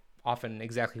 that's like often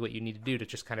exactly what you need to do to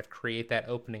just kind of create that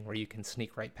opening where you can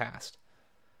sneak right past.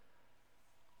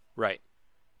 Right.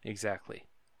 Exactly.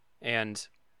 And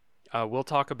we'll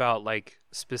talk about like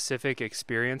specific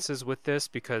experiences with this,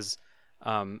 because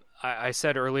I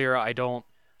said earlier I don't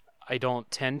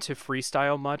tend to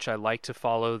freestyle much. I like to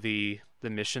follow the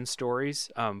mission stories,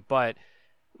 but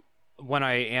when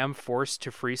I am forced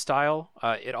to freestyle,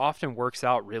 it often works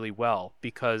out really well,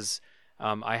 because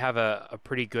I have a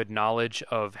pretty good knowledge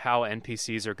of how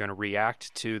NPCs are going to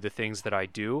react to the things that I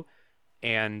do,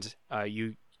 and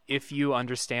if you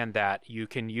understand that, you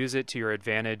can use it to your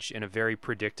advantage in a very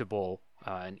predictable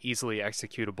and easily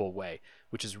executable way,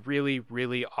 which is really,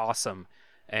 really awesome,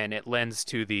 and it lends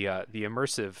to the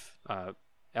immersive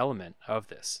element of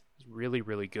this. It's really,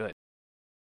 really good.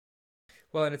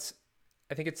 Well, and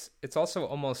I think it's also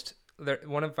almost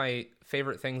one of my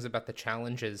favorite things about the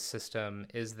challenges system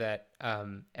is that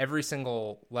every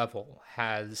single level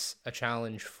has a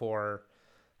challenge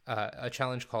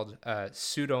called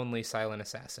Suit Only Silent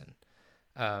Assassin,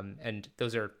 and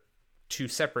those are two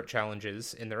separate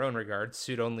challenges in their own regard.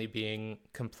 Suit Only being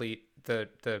complete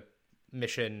the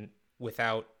mission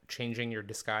without changing your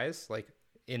disguise, like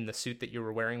in the suit that you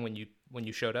were wearing when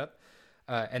you showed up,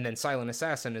 and then Silent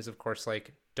Assassin is of course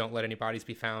like, don't let any bodies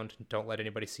be found, don't let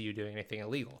anybody see you doing anything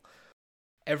illegal.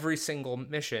 Every single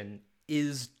mission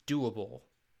is doable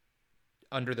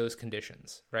under those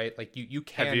conditions, right? Like you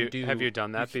can Have you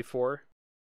done that before?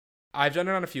 I've done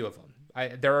it on a few of them.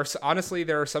 There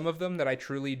are some of them that I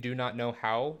truly do not know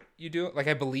how you do it. Like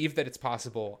I believe that it's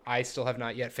possible. I still have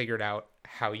not yet figured out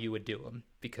how you would do them,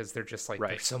 because they're just like,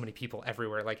 There's so many people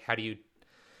everywhere. Like how do you,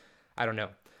 I don't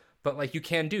know. But like you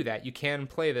can do that. You can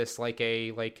play this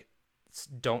like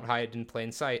don't hide in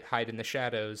plain sight, hide in the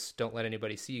shadows, don't let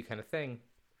anybody see you kind of thing.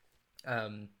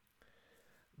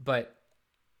 But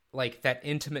like that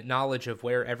intimate knowledge of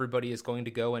where everybody is going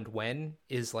to go and when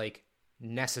is like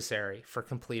necessary for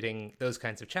completing those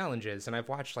kinds of challenges. And I've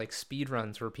watched like speed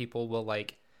runs where people will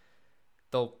like,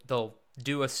 they'll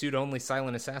do a Suit Only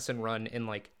Silent Assassin run in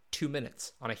like 2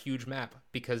 minutes on a huge map,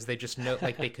 because they just know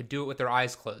like they could do it with their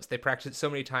eyes closed. They practiced it so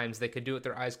many times they could do it with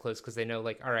their eyes closed, because they know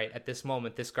like, all right, at this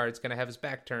moment this guard's going to have his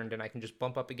back turned and I can just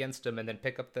bump up against him and then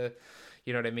pick up the,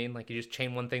 you know what I mean? Like you just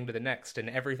chain one thing to the next, and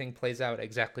everything plays out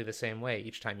exactly the same way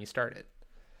each time you start it.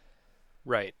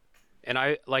 Right. And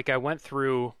I went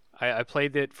through, I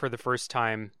played it for the first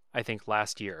time I think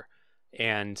last year,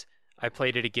 and I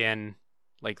played it again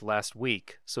like last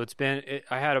week. So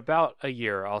I had about a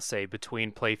year, I'll say,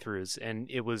 between playthroughs, and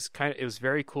it was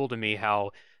very cool to me how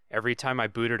every time I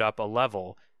booted up a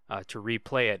level to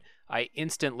replay it, I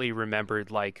instantly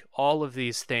remembered like all of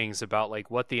these things about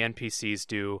like what the NPCs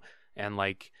do, and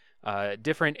like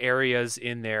different areas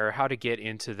in there, how to get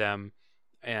into them,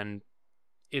 and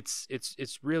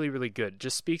it's really, really good.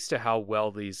 Just speaks to how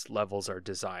well these levels are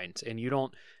designed. And you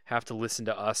don't have to listen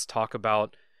to us talk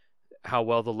about how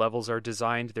well the levels are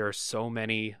designed. There are so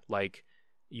many like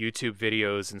YouTube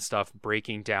videos and stuff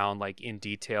breaking down like in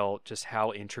detail just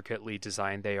how intricately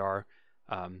designed they are.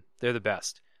 They're the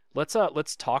best.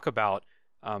 Let's talk about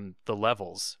the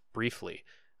levels briefly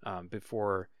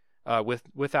before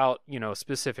without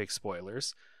specific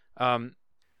spoilers.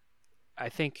 I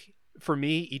think for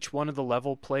me, each one of the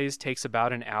level plays takes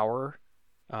about an hour.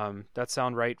 That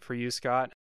sound right for you,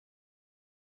 Scott?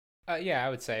 Yeah, I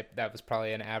would say that was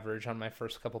probably an average on my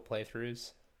first couple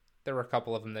playthroughs. There were a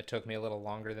couple of them that took me a little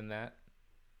longer than that.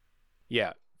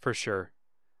 Yeah, for sure.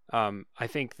 I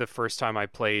think the first time I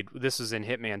played, this was in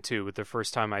Hitman 2, but the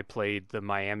first time I played the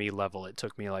Miami level, it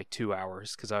took me like 2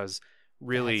 hours because I was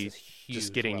really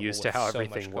just getting used to how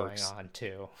everything works. Going on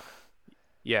too.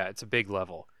 Yeah, it's a big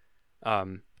level.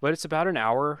 But it's about an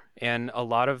hour, and a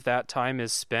lot of that time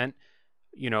is spent,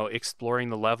 exploring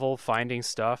the level, finding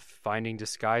stuff, finding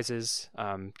disguises,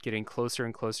 getting closer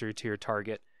and closer to your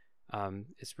target.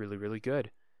 It's really, really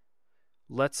good.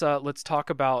 Let's talk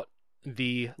about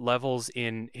the levels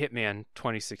in Hitman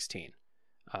 2016,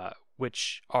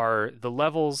 which are the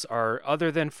levels are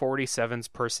other than 47's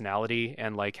personality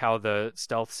and like how the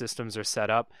stealth systems are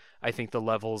set up. I think the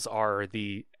levels are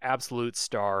the absolute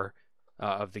star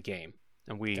of the game,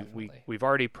 and we've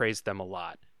already praised them a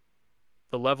lot.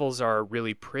 The levels are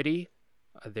really pretty.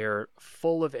 They're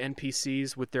full of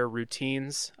NPCs with their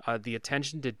routines. The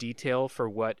attention to detail for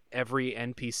what every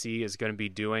NPC is going to be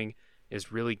doing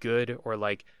is really good, or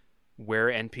like where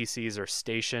NPCs are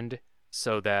stationed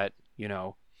so that,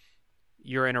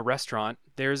 you're in a restaurant,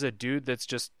 there's a dude that's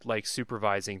just like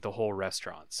supervising the whole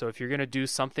restaurant. So if you're going to do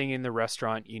something in the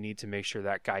restaurant, you need to make sure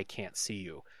that guy can't see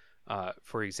you,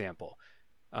 for example.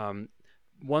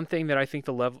 One thing that I think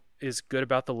the level is good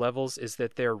about the levels is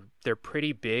that they're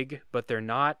pretty big, but they're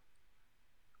not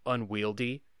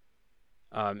unwieldy.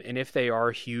 And if they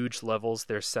are huge levels,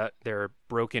 they're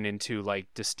broken into like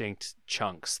distinct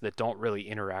chunks that don't really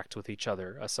interact with each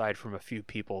other, aside from a few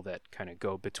people that kind of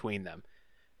go between them.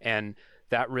 And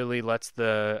that really lets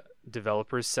the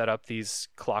developers set up these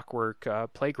clockwork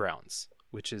playgrounds,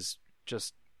 which is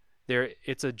just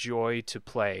it's a joy to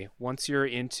play. Once you're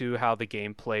into how the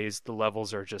game plays, the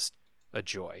levels are just a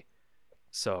joy.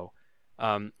 So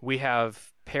we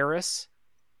have Paris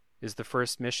is the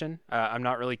first mission. I'm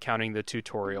not really counting the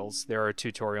tutorials. There are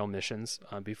tutorial missions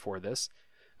before this.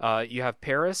 You have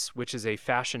Paris, which is a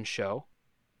fashion show.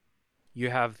 You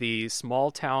have the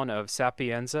small town of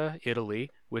Sapienza,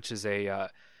 Italy, which is a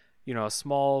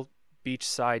small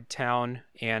beachside town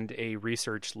and a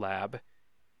research lab.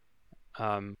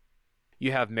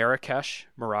 You have Marrakesh,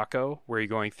 Morocco, where you're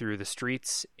going through the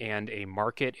streets and a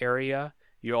market area.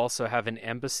 You also have an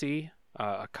embassy,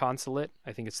 a consulate.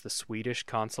 I think it's the Swedish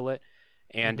consulate,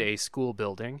 and a school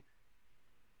building.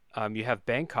 You have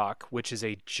Bangkok, which is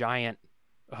a giant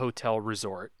hotel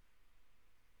resort.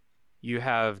 You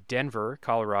have Denver,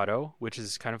 Colorado, which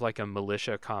is kind of like a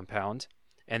militia compound.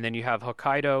 And then you have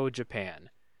Hokkaido,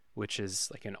 Japan, which is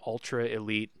like an ultra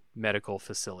elite medical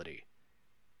facility.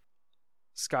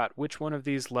 Scott, which one of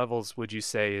these levels would you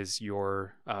say is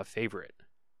your favorite,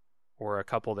 or a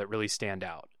couple that really stand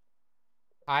out?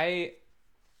 I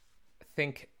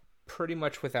think pretty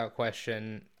much without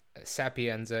question,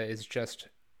 Sapienza is just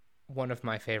one of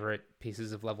my favorite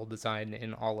pieces of level design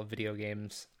in all of video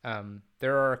games.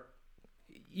 There are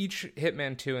each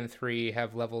Hitman 2 and 3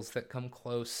 have levels that come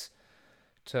close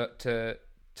to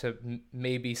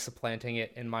maybe supplanting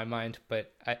it in my mind,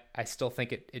 but I still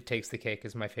think it takes the cake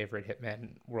as my favorite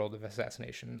Hitman World of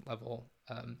Assassination level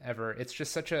ever. It's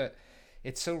just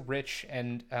it's so rich,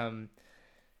 and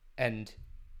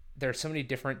there are so many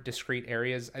different discrete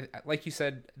areas. Like you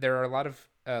said, there are a lot of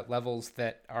levels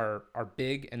that are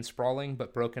big and sprawling,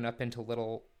 but broken up into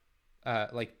little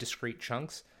like discrete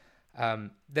chunks.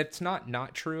 That's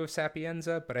not true of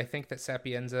Sapienza, but I think that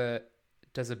Sapienza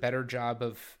does a better job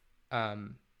of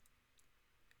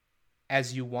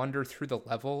as you wander through the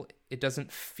level, it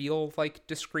doesn't feel like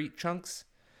discrete chunks.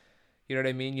 You know what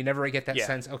I mean? You never get that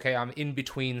sense, okay, I'm in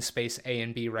between space A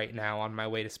and B right now on my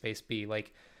way to space B.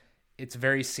 Like, it's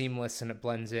very seamless and it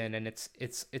blends in, and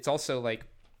it's also like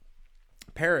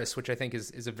Paris, which I think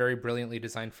is a very brilliantly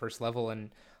designed first level,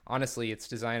 and honestly, its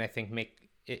design I think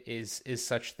is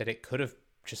such that it could have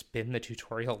just been the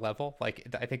tutorial level. Like,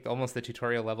 I think almost the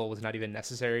tutorial level was not even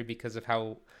necessary because of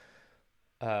how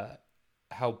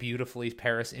beautifully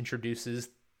Paris introduces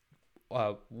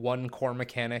one core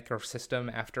mechanic or system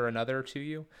after another to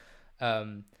you.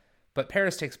 But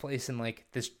Paris takes place in like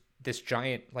this this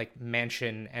giant like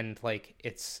mansion and like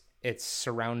its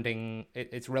surrounding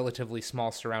its relatively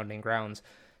small surrounding grounds.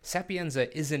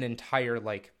 Sapienza is an entire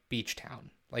like beach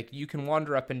town. Like you can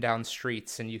wander up and down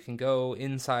streets and you can go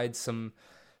inside some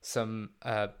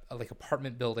like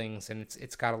apartment buildings, and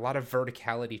it's got a lot of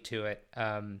verticality to it.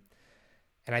 And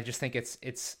I just think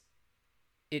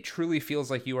it truly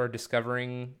feels like you are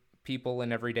discovering people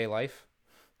in everyday life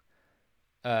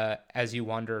as you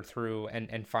wander through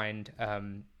and find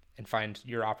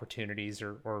your opportunities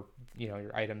or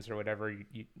your items or whatever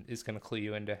is going to clue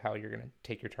you into how you're going to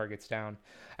take your targets down.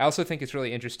 I also think it's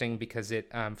really interesting because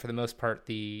it for the most part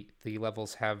the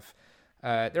levels have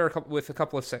there are with a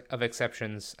couple of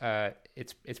exceptions,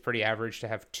 it's pretty average to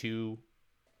have two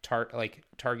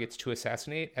targets to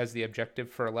assassinate as the objective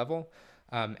for a level.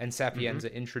 And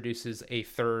Sapienza introduces a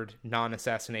third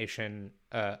non-assassination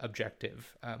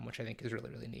objective, which I think is really,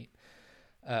 really neat.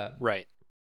 Right.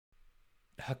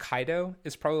 Hokkaido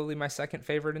is probably my second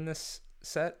favorite in this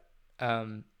set.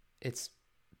 It's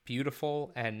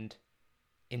beautiful and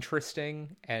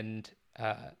interesting and,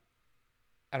 I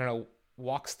don't know,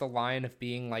 walks the line of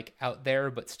being like out there,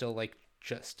 but still like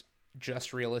just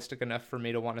realistic enough for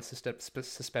me to want to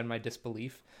suspend my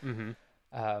disbelief. Mm-hmm.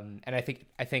 And I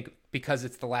think because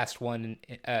it's the last one,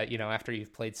 after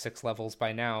you've played 6 levels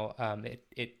by now,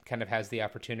 it kind of has the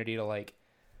opportunity to like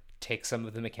take some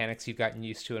of the mechanics you've gotten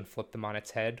used to and flip them on its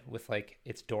head with like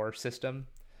its door system,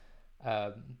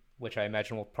 which I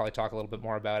imagine we'll probably talk a little bit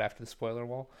more about after the spoiler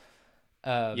wall.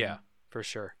 Yeah, for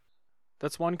sure.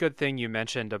 That's one good thing you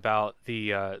mentioned about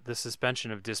the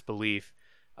suspension of disbelief.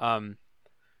 I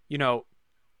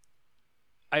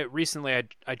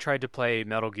tried to play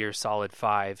Metal Gear Solid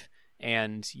 5,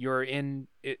 and you're in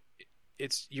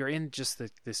just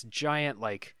this giant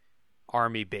like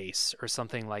army base or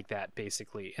something like that,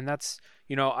 basically. And that's,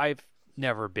 I've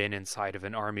never been inside of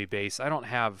an army base. I don't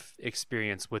have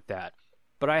experience with that,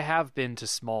 but I have been to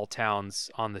small towns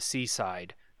on the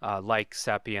seaside, like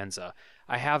Sapienza.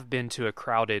 I have been to a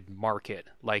crowded market,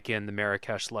 like in the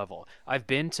Marrakesh level. I've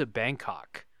been to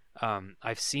Bangkok.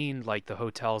 I've seen like the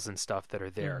hotels and stuff that are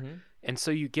there. Mm-hmm. And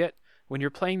so when you're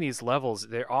playing these levels,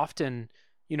 they're often,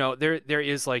 there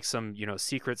is like some,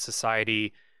 secret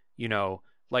society,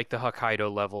 like the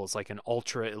Hokkaido level is like an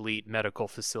ultra elite medical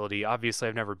facility. Obviously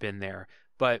I've never been there,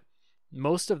 but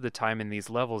most of the time in these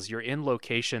levels, you're in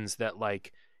locations that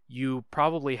like you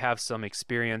probably have some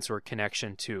experience or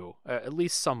connection to, at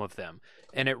least some of them.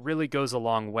 And it really goes a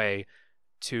long way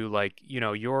to like,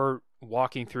 you're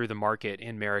walking through the market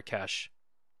in Marrakesh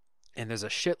and there's a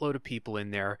shitload of people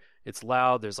in there. It's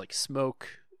loud. There's like smoke.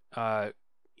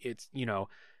 It's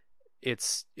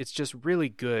just really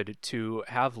good to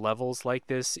have levels like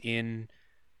this in,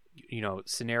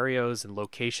 scenarios and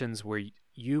locations where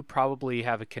you probably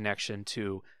have a connection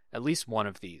to at least one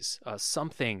of these.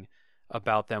 Something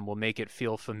about them will make it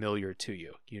feel familiar to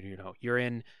you. You're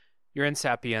in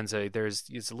Sapienza.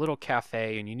 It's a little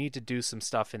cafe and you need to do some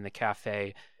stuff in the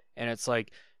cafe. And it's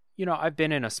like, I've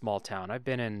been in a small town. I've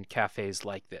been in cafes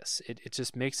like this. It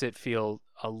just makes it feel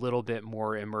a little bit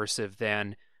more immersive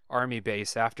than army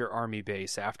base after army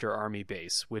base after army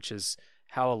base, which is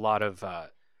how a lot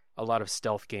of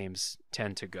stealth games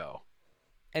tend to go.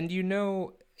 And you've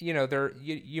never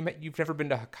been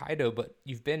to Hokkaido, but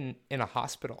you've been in a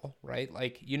hospital, right?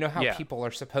 Like how people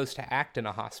are supposed to act in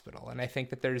a hospital, and I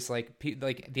think that there's like the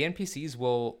NPCs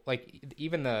will like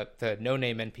even the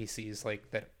no-name NPCs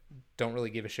like that don't really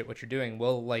give a shit what you're doing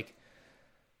will like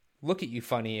look at you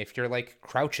funny if you're like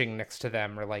crouching next to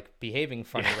them or like behaving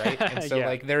funny, right? And so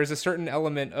like there's a certain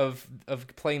element of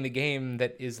playing the game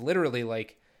that is literally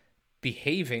like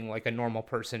behaving like a normal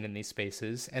person in these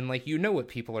spaces, and like what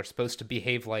people are supposed to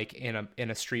behave like in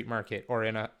a street market or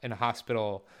in a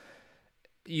hospital.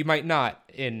 You might not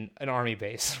in an army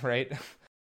base, right?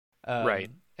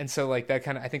 Right. And so like I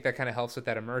think that kind of helps with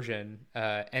that immersion.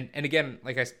 And again,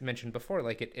 like I mentioned before,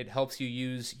 like it helps you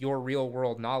use your real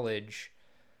world knowledge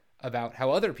about how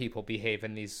other people behave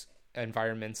in these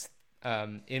environments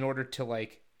in order to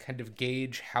like kind of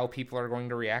gauge how people are going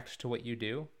to react to what you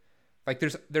do. Like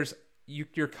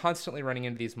you're constantly running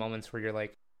into these moments where you're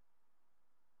like,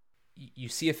 you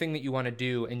see a thing that you want to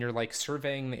do and you're like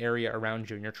surveying the area around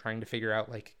you and you're trying to figure out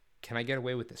like, can I get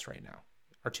away with this right now?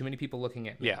 Are too many people looking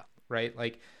at me? Yeah. Right.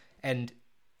 Like, and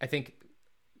I think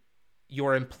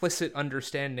your implicit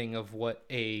understanding of what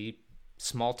a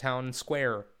small town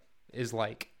square is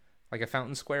like a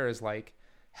fountain square is like,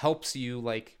 helps you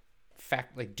like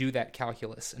do that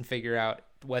calculus and figure out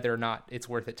whether or not it's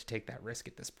worth it to take that risk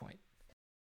at this point.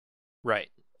 Right.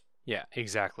 Yeah,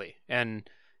 exactly. And,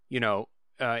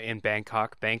 in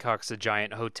Bangkok. Bangkok's a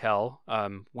giant hotel.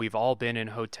 We've all been in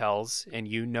hotels, and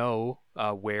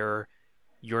where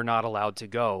you're not allowed to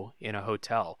go in a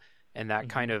hotel. And that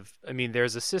kind of, I mean,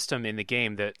 there's a system in the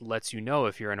game that lets you know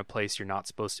if you're in a place you're not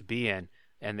supposed to be in,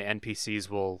 and the NPCs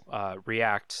will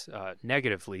react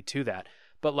negatively to that.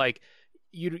 But like,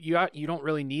 you don't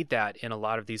really need that in a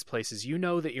lot of these places. You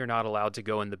know that you're not allowed to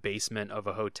go in the basement of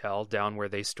a hotel down where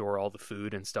they store all the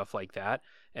food and stuff like that.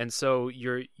 And so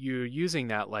you're using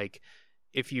that, like,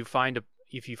 if you find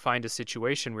a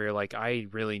situation where you're like, I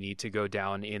really need to go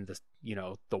down in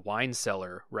the wine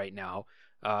cellar right now,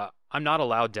 I'm not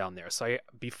allowed down there. So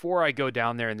before I go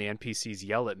down there and the NPCs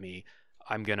yell at me,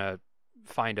 I'm gonna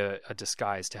find a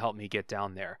disguise to help me get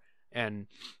down there. And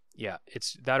yeah,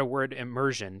 it's that word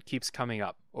immersion keeps coming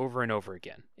up over and over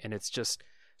again. And it's just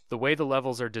the way the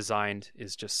levels are designed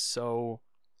is just so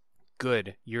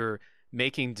good. You're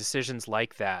making decisions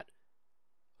like that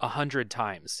 100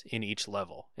 times in each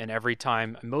level. And every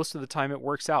time, most of the time, it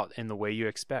works out in the way you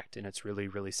expect. And it's really,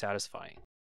 really satisfying.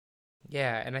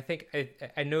 Yeah, and I think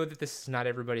I know that this is not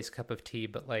everybody's cup of tea,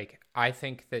 but like I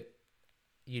think that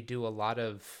you do a lot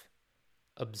of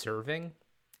observing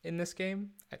in this game.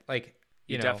 Like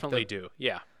you definitely do.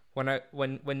 Yeah. When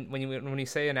you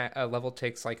say a level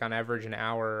takes like on average an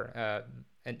hour,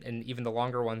 and even the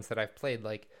longer ones that I've played,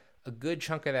 like a good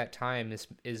chunk of that time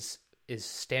is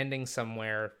standing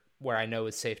somewhere where I know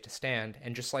is safe to stand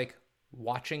and just like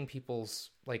watching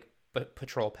people's like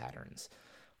patrol patterns,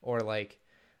 or like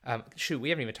we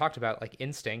haven't even talked about like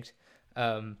instinct,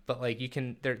 but like you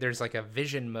can there's like a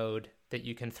vision mode that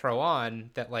you can throw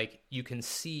on that like you can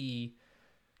see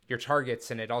your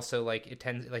targets, and it also like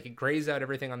it grays out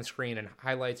everything on the screen and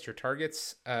highlights your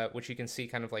targets, which you can see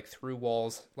kind of like through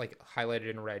walls, like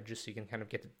highlighted in red, just so you can kind of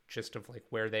get the gist of like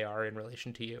where they are in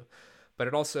relation to you. But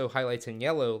it also highlights in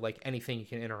yellow like anything you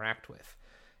can interact with.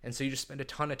 And so you just spend a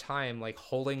ton of time like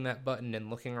holding that button and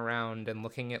looking around and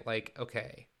looking at like,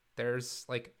 okay, there's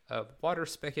like a water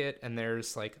spigot and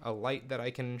there's like a light that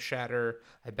I can shatter.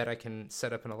 I bet I can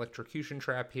set up an electrocution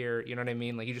trap here. You know what I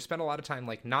mean? Like you just spend a lot of time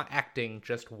like not acting,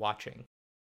 just watching.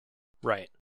 Right.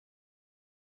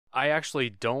 I actually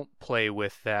don't play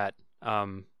with that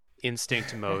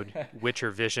instinct mode,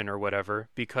 Witcher vision or whatever,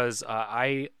 because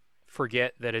I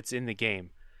forget that it's in the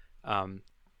game.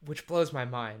 Which blows my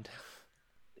mind.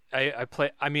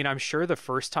 I'm sure the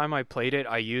first time I played it,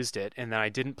 I used it, and then I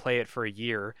didn't play it for a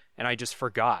year, and I just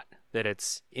forgot that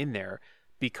it's in there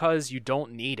because you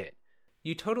don't need it.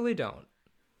 You totally don't.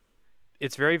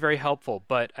 It's very, very helpful,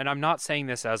 and I'm not saying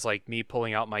this as like me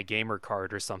pulling out my gamer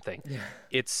card or something. Yeah.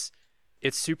 It's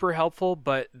super helpful,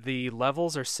 but the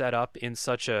levels are set up in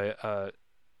such they're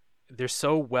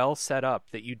so well set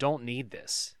up that you don't need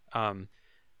this.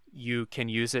 You can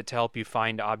use it to help you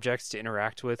find objects to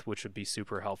interact with, which would be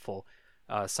super helpful.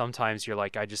 Sometimes you're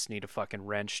like, I just need a fucking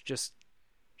wrench. Just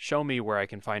show me where I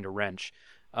can find a wrench.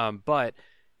 But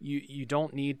you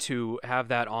don't need to have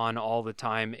that on all the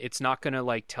time. It's not going to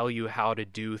like tell you how to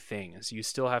do things. You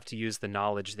still have to use the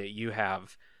knowledge that you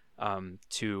have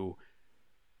to,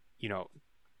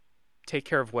 take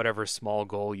care of whatever small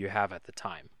goal you have at the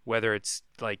time, whether it's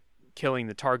like killing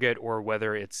the target or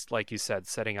whether it's, like you said,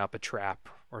 setting up a trap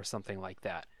or something like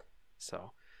that.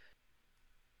 So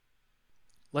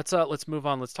let's move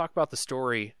on. Let's talk about the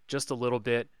story just a little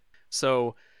bit.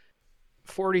 So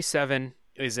 47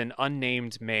 is an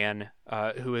unnamed man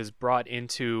who is brought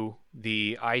into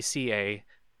the ICA,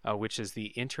 which is the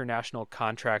International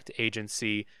Contract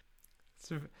Agency.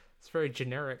 It's very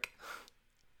generic.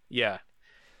 Yeah.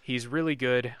 He's really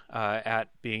good at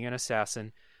being an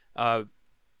assassin.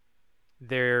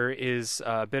 There is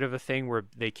a bit of a thing where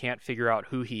they can't figure out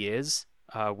who he is,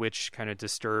 which kind of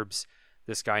disturbs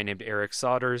this guy named Eric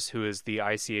Sodders, who is the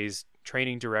ICA's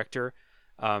training director.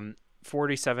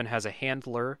 47 has a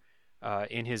handler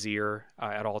in his ear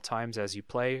at all times as you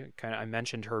play. I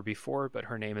mentioned her before, but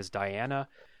her name is Diana.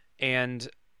 And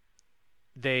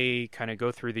they kind of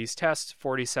go through these tests.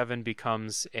 47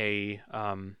 becomes a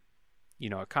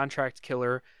contract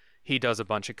killer. He does a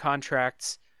bunch of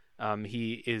contracts.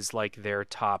 He is like their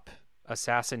top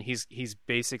assassin. He's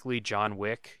basically John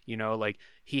Wick, like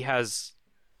he has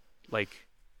like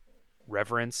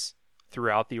reverence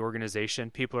throughout the organization.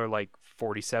 People are like,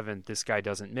 47, this guy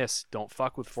doesn't miss. Don't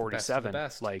fuck with 47.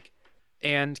 Best. Like,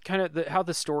 and kind of how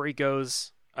the story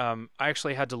goes. I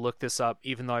actually had to look this up,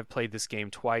 even though I've played this game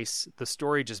twice. The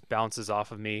story just bounces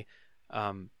off of me.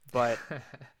 But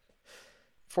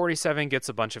 47 gets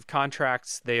a bunch of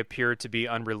contracts. They appear to be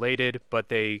unrelated, but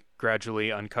they gradually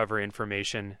uncover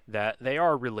information that they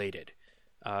are related.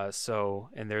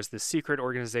 And there's this secret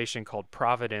organization called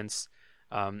Providence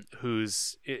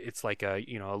it's like a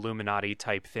Illuminati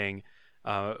type thing,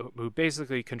 who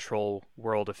basically control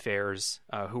world affairs,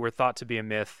 who were thought to be a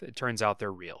myth. It turns out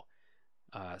they're real.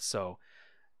 So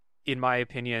in my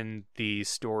opinion, the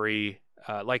story,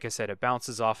 like I said, it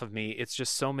bounces off of me. It's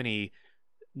just so many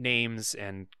names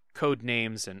and code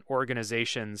names and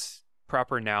organizations,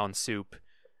 proper noun soup.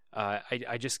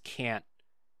 I just can't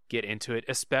get into it,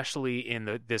 especially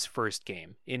in this first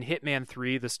game. In Hitman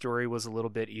 3, the story was a little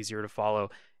bit easier to follow.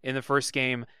 In the first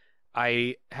game,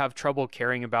 I have trouble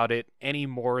caring about it any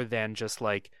more than just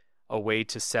like a way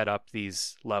to set up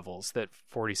these levels that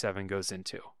 47 goes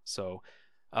into. So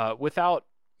without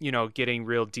getting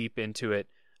real deep into it,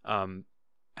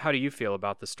 how do you feel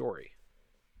about the story?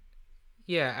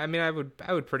 Yeah, I mean, I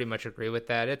would pretty much agree with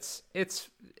that. It's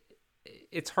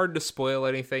hard to spoil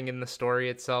anything in the story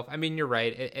itself. I mean, you're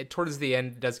right. It towards the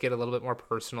end, it does get a little bit more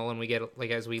personal, and we get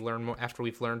like as we learn more after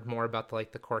we've learned more about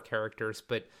the core characters.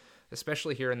 But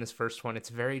especially here in this first one, it's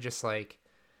very just like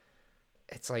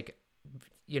it's like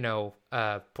your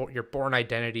Bourne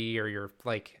Identity, or your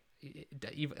like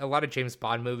a lot of James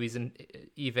Bond movies, and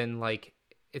even like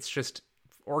it's just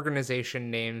organization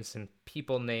names and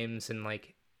people names, and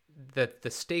like the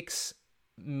stakes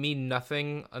mean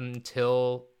nothing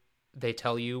until they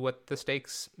tell you what the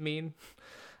stakes mean.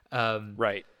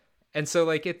 Right. And so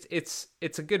like it's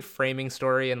a good framing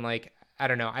story, and like I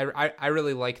don't know, I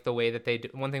really like the way that they do.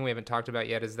 One thing we haven't talked about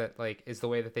yet is that like is the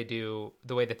way that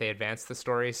they advance the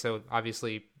story. So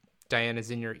obviously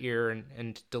Diana's in your ear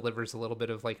and delivers a little bit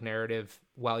of like narrative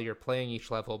while you're playing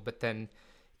each level, but then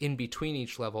in between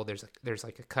each level there's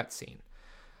like a cutscene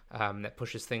that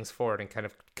pushes things forward and kind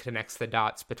of connects the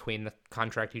dots between the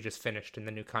contract you just finished and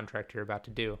the new contract you're about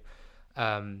to do.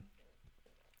 And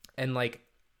like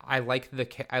I like the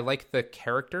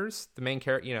characters, the main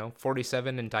character,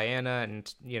 47 and Diana,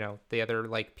 and the other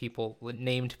like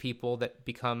named people that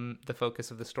become the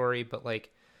focus of the story. But like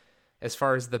as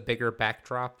far as the bigger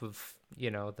backdrop of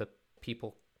the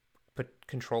people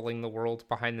controlling the world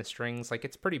behind the strings, like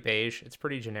it's pretty beige, it's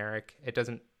pretty generic. It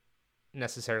doesn't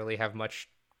necessarily have much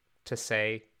to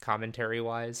say commentary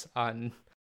wise on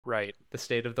the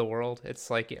state of the world. It's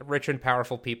like rich and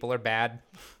powerful people are bad.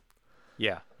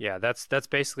 Yeah, that's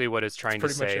basically what it's trying to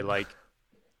say. Like,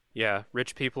 yeah,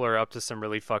 rich people are up to some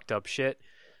really fucked up shit,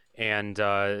 and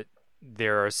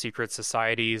there are secret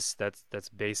societies. That's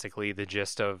basically the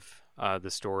gist of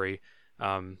the story.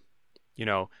 I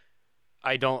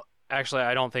don't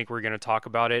think we're going to talk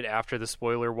about it after the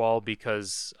spoiler wall,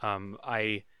 because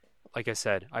like I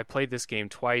said, I played this game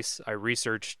twice. I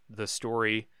researched the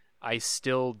story. I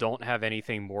still don't have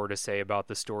anything more to say about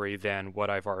the story than what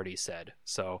I've already said.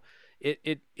 So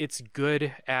it's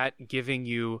good at giving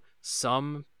you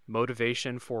some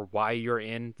motivation for why you're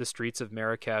in the streets of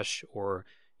Marrakesh, or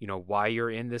why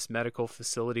you're in this medical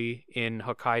facility in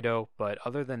Hokkaido. But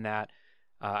other than that,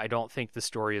 I don't think the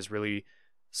story is really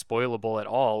spoilable at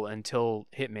all until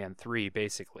Hitman 3,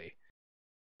 basically.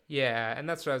 Yeah, and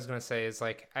that's what I was going to say is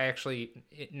like I actually,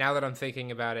 now that I'm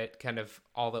thinking about it kind of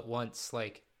all at once,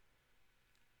 like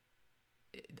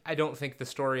I don't think the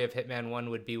story of Hitman 1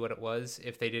 would be what it was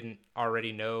if they didn't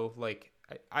already know. Like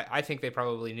I think they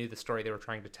probably knew the story they were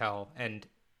trying to tell, and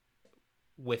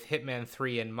with Hitman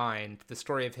 3 in mind, the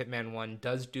story of Hitman 1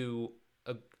 does do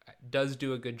a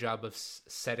good job of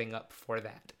setting up for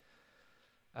that.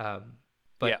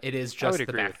 But yeah, it is just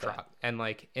the backdrop, and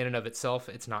like in and of itself,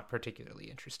 it's not particularly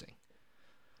interesting.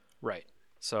 Right.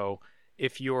 So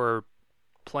if you're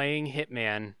playing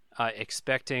Hitman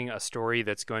expecting a story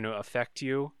that's going to affect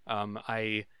you,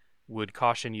 I would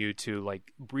caution you to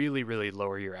like really, really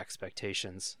lower your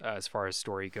expectations as far as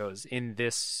story goes in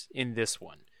this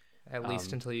one. At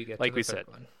least until you get like to the we third said.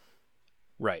 one.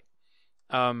 Right.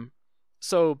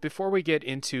 So before we get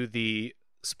into the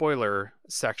spoiler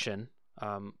section,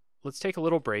 let's take a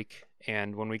little break,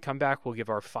 and when we come back, we'll give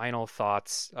our final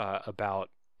thoughts about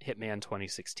Hitman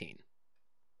 2016.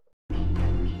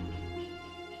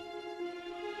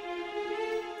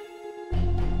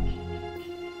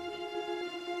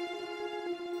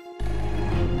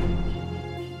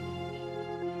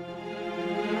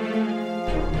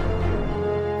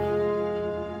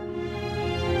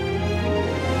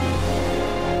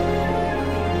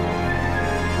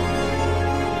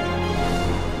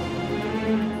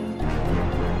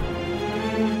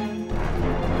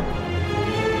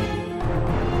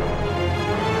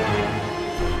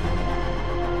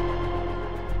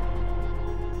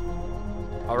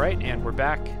 And we're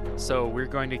back. So we're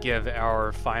going to give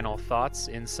our final thoughts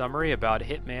in summary about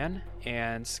Hitman.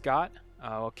 And Scott,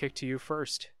 I'll kick to you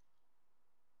first.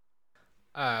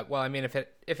 Well, I mean, if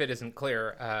it isn't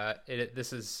clear,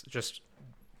 this is just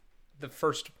the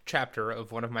first chapter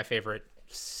of one of my favorite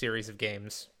series of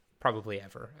games probably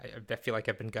ever. I feel like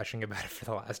I've been gushing about it for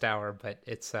the last hour, but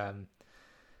it's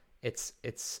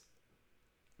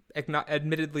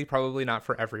admittedly probably not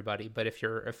for everybody. But if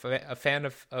you're a fan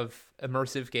of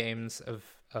immersive games,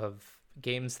 of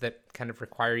games that kind of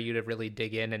require you to really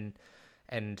dig in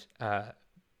and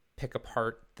pick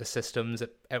apart the systems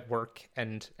at work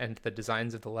and the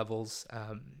designs of the levels,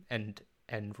 and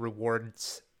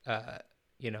rewards a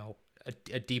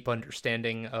deep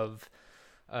understanding of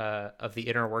the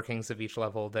inner workings of each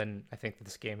level, then I think that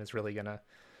this game is really gonna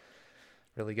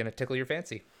tickle your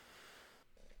fancy.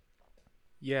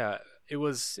 Yeah, it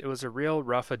was a real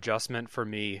rough adjustment for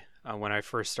me when I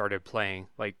first started playing.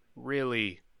 Like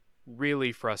really,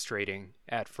 really frustrating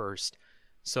at first.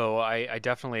 So I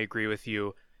definitely agree with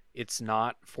you. It's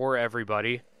not for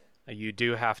everybody. You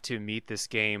do have to meet this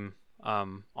game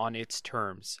on its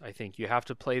terms. I think you have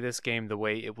to play this game the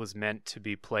way it was meant to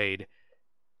be played.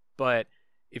 But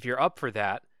if you're up for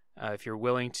that, if you're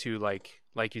willing to like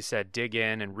you said, dig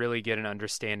in and really get an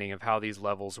understanding of how these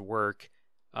levels work,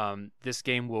 this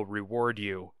game will reward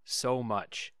you so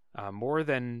much, more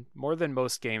than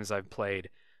most games I've played.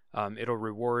 It'll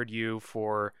reward you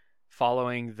for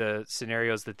following the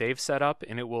scenarios that they've set up,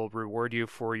 and it will reward you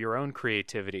for your own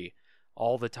creativity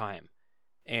all the time.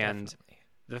 And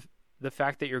Definitely. The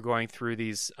fact that you're going through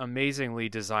these amazingly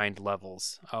designed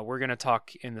levels, we're going to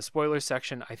talk in the spoiler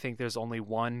section. I think there's only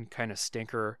one kind of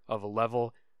stinker of a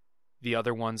level. The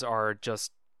other ones are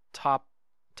just top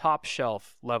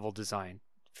shelf level design.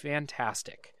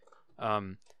 Fantastic.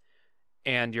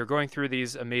 And you're going through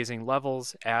these amazing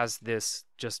levels as this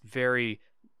just very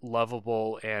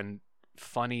lovable and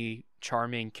funny,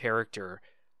 charming character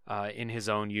in his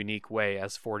own unique way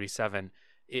as 47.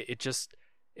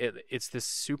 It's this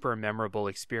super memorable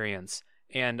experience.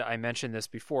 And I mentioned this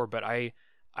before, but I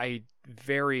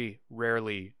very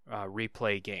rarely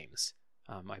replay games.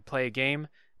 I play a game,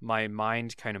 my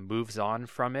mind kind of moves on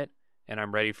from it, and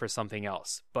I'm ready for something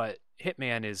else. But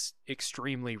Hitman is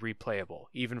extremely replayable,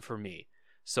 even for me.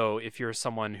 So if you're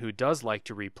someone who does like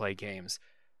to replay games,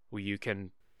 well, you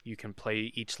can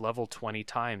play each level 20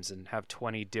 times and have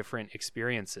 20 different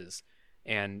experiences,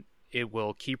 and it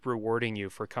will keep rewarding you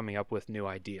for coming up with new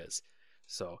ideas.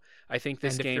 So I think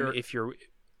this game, if you're...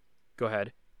 Go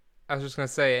ahead. I was just going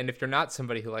to say, and if you're not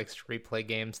somebody who likes to replay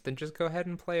games, then just go ahead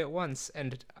and play it once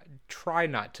and try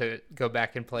not to go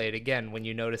back and play it again when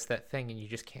you notice that thing and you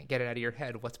just can't get it out of your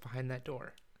head. What's behind that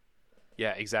door?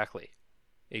 Yeah, exactly.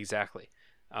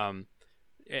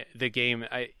 The game,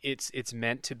 it's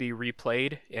meant to be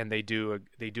replayed, and they do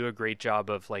a great job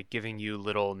of like giving you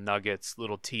little nuggets,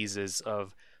 little teases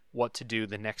of what to do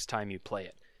the next time you play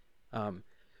it.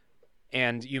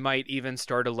 And you might even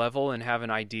start a level and have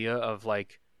an idea of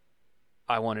like,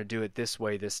 I want to do it this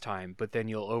way this time, but then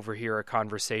you'll overhear a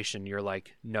conversation. You're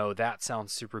like, no, that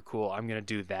sounds super cool. I'm going to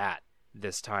do that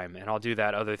this time, and I'll do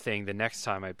that other thing the next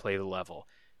time I play the level.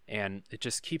 And it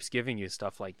just keeps giving you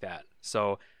stuff like that.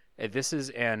 So this is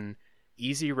an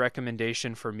easy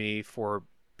recommendation for me for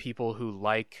people who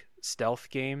like stealth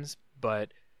games,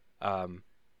 but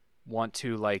want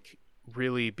to like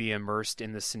really be immersed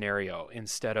in the scenario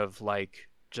instead of like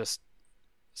just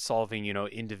solving,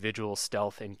 individual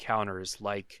stealth encounters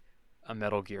like a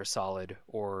Metal Gear Solid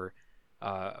or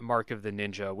Mark of the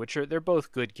Ninja, they're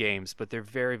both good games, but they're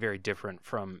very, very different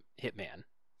from Hitman.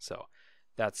 So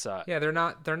that's they're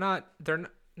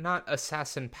not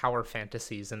assassin power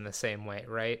fantasies in the same way,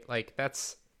 right? Like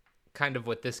that's kind of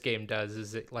what this game does,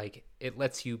 is it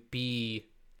lets you be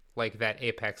like that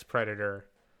apex predator,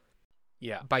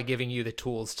 by giving you the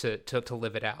tools to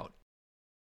live it out.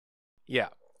 Yeah.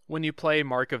 When you play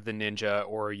Mark of the Ninja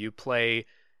or you play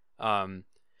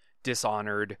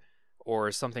Dishonored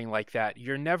or something like that,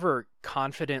 you're never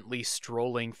confidently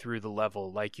strolling through the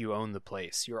level like you own the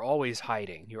place. You're always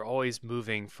hiding. You're always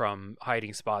moving from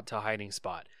hiding spot to hiding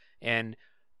spot. And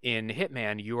in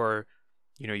Hitman,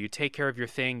 you take care of your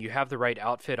thing, you have the right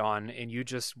outfit on, and you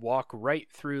just walk right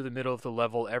through the middle of the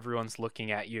level. Everyone's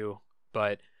looking at you,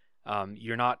 but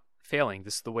you're not failing.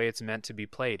 This is the way it's meant to be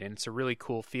played, and it's a really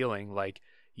cool feeling. Like,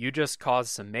 you just caused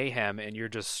some mayhem and you're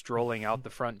just strolling out the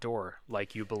front door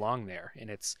like you belong there. And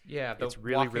it's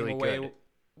really, really good.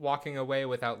 Walking away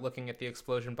without looking at the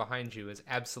explosion behind you is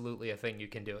absolutely a thing you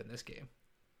can do in this game.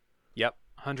 Yep,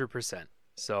 100%.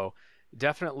 So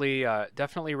definitely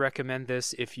recommend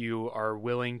this if you are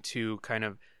willing to kind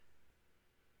of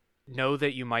know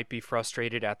that you might be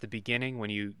frustrated at the beginning when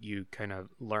you kind of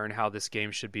learn how this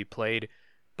game should be played.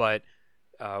 But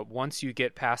once you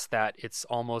get past that, it's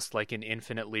almost like an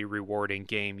infinitely rewarding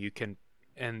game. You can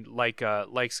And like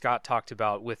Scott talked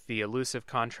about with the elusive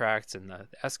contracts and the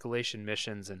escalation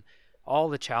missions and all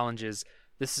the challenges,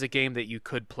 this is a game that you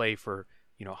could play for,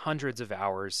 hundreds of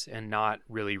hours and not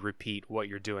really repeat what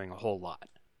you're doing a whole lot.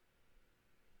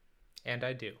 And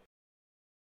I do.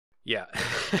 Yeah.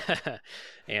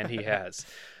 And he has.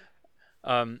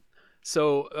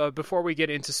 So before we get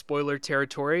into spoiler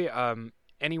territory,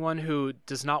 anyone who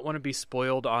does not want to be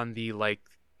spoiled on the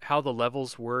how the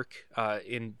levels work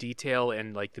in detail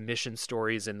and the mission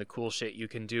stories and the cool shit you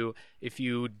can do, if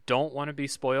you don't want to be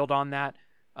spoiled on that,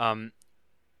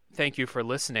 thank you for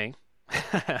listening.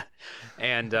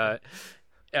 And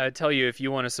tell you, if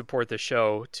you want to support the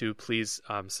show, to please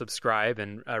subscribe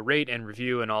and rate and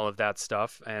review and all of that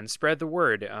stuff, and spread the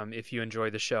word if you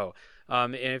enjoy the show.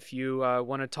 And if you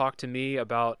want to talk to me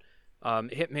about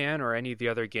Hitman or any of the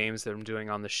other games that I'm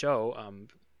doing on the show,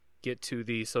 get to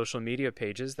the social media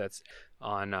pages that's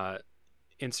on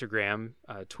Instagram,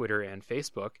 Twitter, and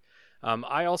Facebook.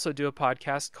 I also do a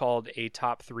podcast called A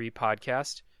Top 3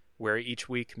 Podcast, where each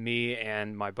week me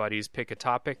and my buddies pick a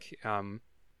topic,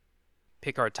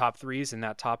 pick our top threes in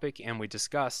that topic, and we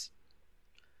discuss.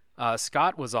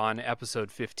 Scott was on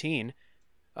episode 15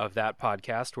 of that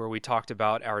podcast, where we talked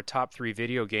about our top 3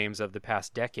 video games of the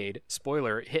past decade.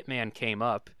 Spoiler, Hitman came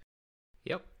up.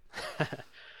 Yep.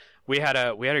 We had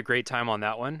a great time on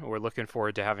that one. We're looking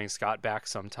forward to having Scott back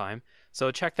sometime.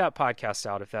 So check that podcast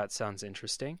out if that sounds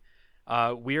interesting.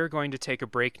 We are going to take a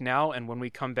break now, and when we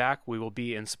come back, we will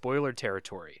be in spoiler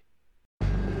territory.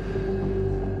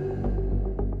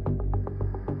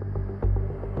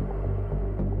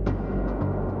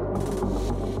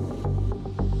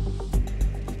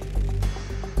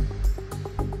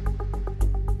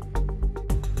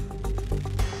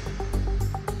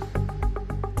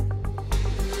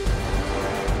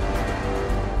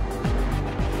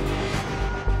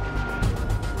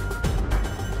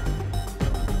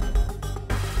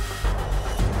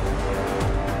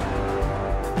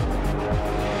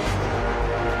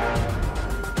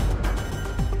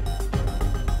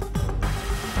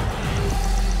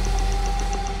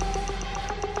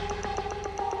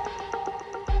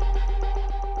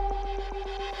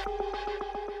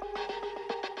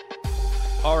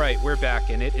 We're back,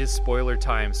 and it is spoiler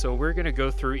time. So we're going to go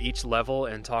through each level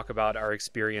and talk about our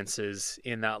experiences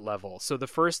in that level. So the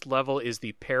first level is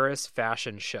the Paris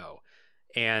Fashion Show.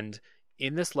 And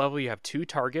in this level, you have 2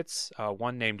 targets,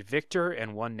 one named Victor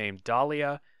and one named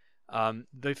Dahlia.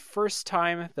 The first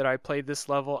time that I played this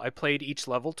level, I played each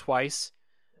level twice.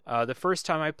 The first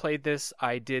time I played this,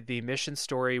 I did the mission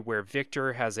story where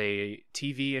Victor has a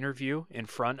TV interview in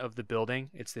front of the building.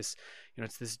 It's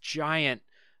this giant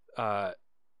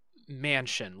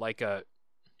mansion, like a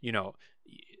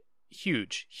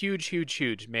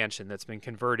huge mansion that's been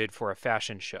converted for a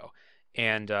fashion show,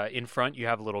 and in front you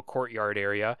have a little courtyard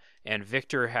area, and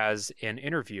Victor has an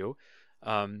interview.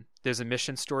 There's a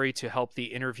mission story to help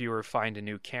the interviewer find a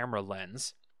new camera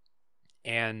lens,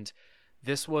 and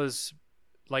this was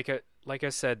like I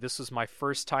said, this was my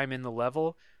first time in the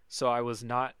level, so I was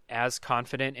not as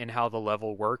confident in how the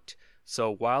level worked.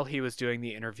 So while he was doing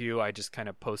the interview, I just kind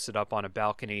of posted up on a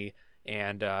balcony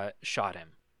and shot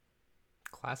him.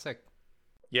 Classic.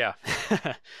 Yeah.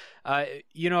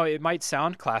 It might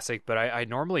sound classic, but I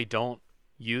normally don't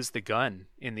use the gun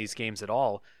in these games at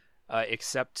all,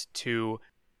 except to,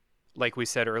 like we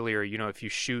said earlier, if you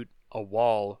shoot a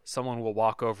wall, someone will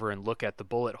walk over and look at the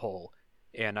bullet hole.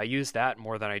 And I use that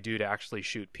more than I do to actually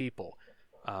shoot people.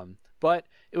 But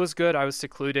it was good. I was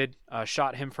secluded,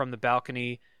 shot him from the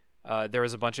balcony. There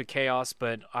was a bunch of chaos,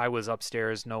 but I was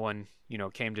upstairs. No one,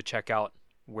 came to check out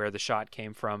where the shot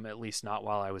came from, at least not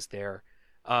while I was there.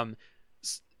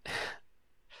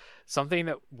 Something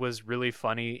that was really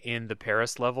funny in the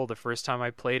Paris level the first time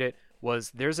I played it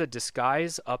was there's a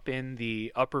disguise up in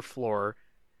the upper floor,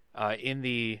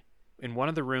 in one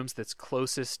of the rooms that's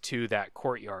closest to that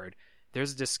courtyard.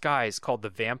 There's a disguise called the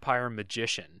Vampire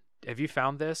Magician. Have you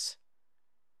found this?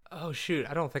 Oh shoot,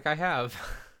 I don't think I have.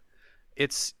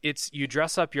 It's you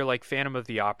dress up, you're like Phantom of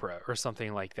the Opera or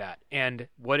something like that, and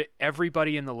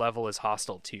everybody in the level is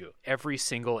hostile to you. Every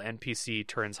single NPC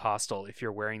turns hostile if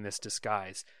you're wearing this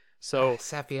disguise. So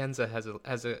Sapienza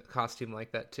has a costume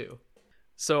like that too.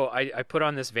 So I put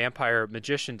on this Vampire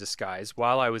Magician disguise.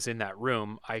 While I was in that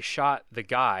room, I shot the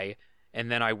guy, and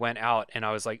then I went out and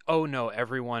I was like, oh no,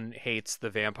 everyone hates the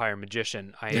Vampire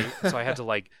Magician. So I had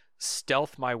to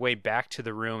stealth my way back to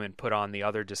the room and put on the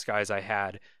other disguise I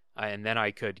had. And then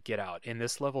I could get out. And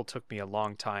this level took me a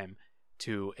long time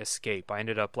to escape. I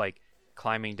ended up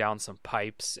climbing down some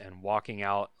pipes and walking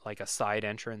out a side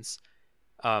entrance.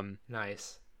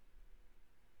 Nice.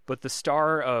 But the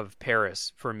star of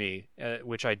Paris for me,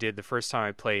 which I did the first time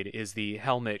I played, is the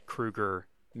Helmut Kruger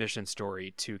mission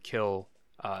story to kill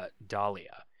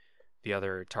Dahlia, the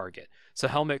other target. So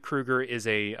Helmut Kruger is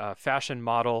a fashion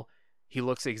model. He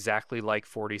looks exactly like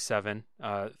 47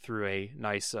 through a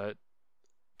nice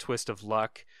twist of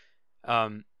luck.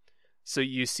 So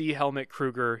you see Helmut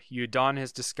Kruger, you don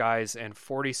his disguise, and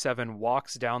 47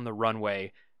 walks down the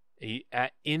runway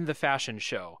in the fashion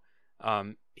show.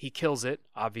 He kills it,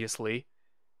 obviously,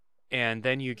 and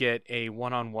then you get a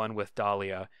one-on-one with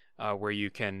Dahlia where you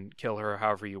can kill her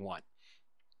however you want.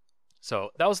 So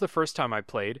that was the first time I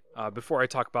played. Before I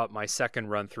talk about my second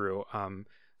run-through,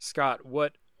 Scott,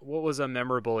 what was a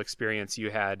memorable experience you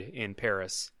had in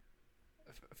Paris?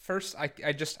 First,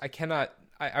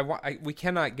 we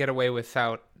cannot get away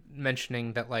without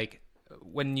mentioning that, like,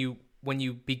 when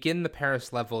you begin the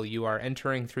Paris level, you are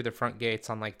entering through the front gates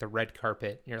on like the red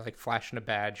carpet. You're like flashing a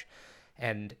badge,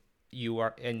 and you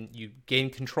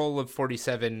gain control of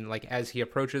 47 like as he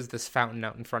approaches this fountain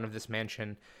out in front of this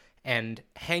mansion, and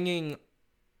hanging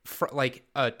like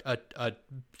a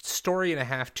story and a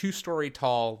half, 2-story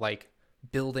tall like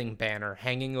building banner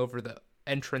hanging over the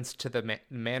entrance to the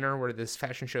manor where this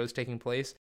fashion show is taking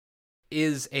place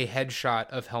is a headshot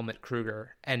of Helmut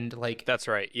Kruger. And like, that's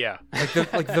right. Yeah.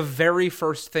 like the very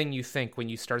first thing you think when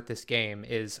you start this game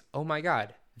is, oh my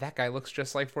God, that guy looks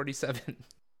just like 47.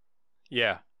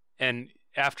 Yeah. And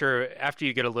after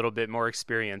you get a little bit more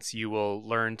experience, you will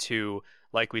learn to,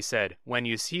 like we said, when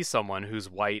you see someone who's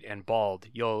white and bald,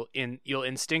 you'll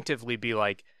instinctively be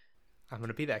like, I'm going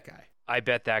to be that guy. I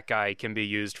bet that guy can be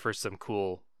used for some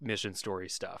cool mission story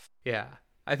stuff. Yeah.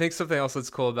 I think something else that's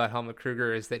cool about Helmut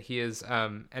Kruger is that he is,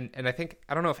 and I think,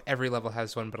 I don't know if every level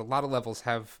has one, but a lot of levels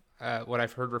have what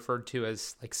I've heard referred to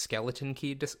as like skeleton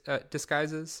key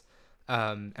disguises.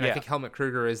 I think Helmut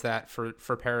Kruger is that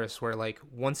for Paris, where like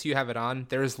once you have it on,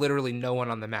 there is literally no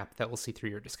one on the map that will see through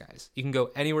your disguise. You can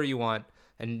go anywhere you want,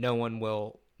 and no one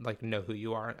will like know who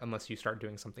you are unless you start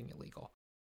doing something illegal.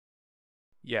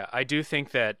 Yeah, I do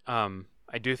think that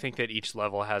each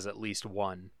level has at least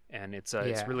one. And it's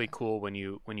really cool when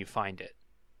you find it.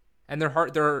 And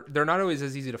they're not always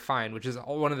as easy to find, which is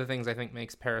one of the things I think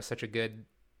makes Paris such a good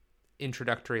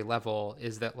introductory level,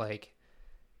 is that like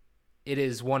it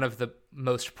is one of the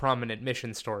most prominent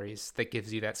mission stories that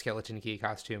gives you that skeleton key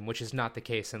costume, which is not the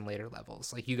case in later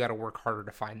levels. Like you got to work harder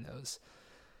to find those.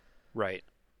 Right.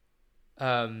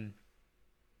 I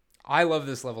love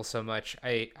this level so much.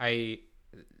 The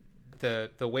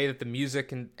way that the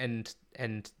music and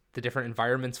the different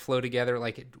environments flow together,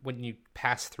 like when you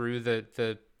pass through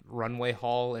the runway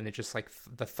hall and it's just like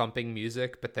the thumping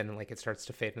music, but then like it starts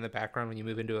to fade in the background when you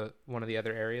move into one of the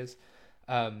other areas.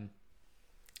 I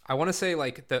want to say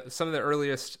like some of the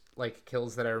earliest like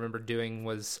kills that I remember doing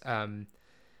was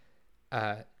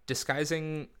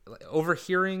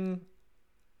overhearing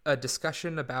a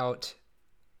discussion about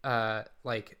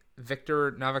like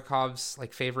Viktor Novikov's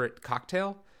like favorite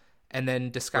cocktail, and then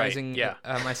disguising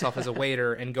myself as a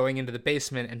waiter and going into the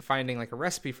basement and finding like a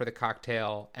recipe for the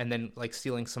cocktail, and then like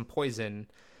stealing some poison.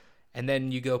 And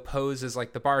then you go pose as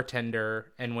like the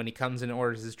bartender, and when he comes in and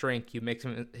orders his drink, you make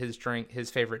him his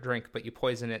favorite drink, but you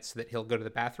poison it so that he'll go to the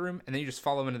bathroom, and then you just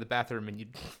follow him into the bathroom and you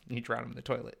drown him in the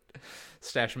toilet,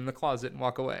 stash him in the closet, and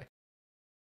walk away.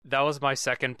 That was my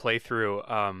second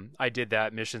playthrough. I did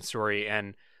that mission story,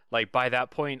 and like by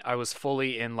that point I was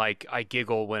fully in, like, I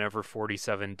giggle whenever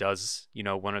 47 does,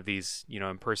 one of these,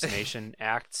 impersonation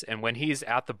acts. And when he's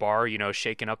at the bar,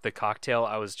 shaking up the cocktail,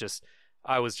 I was just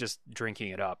drinking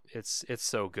it up. It's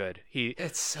so good. He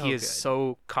is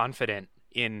so confident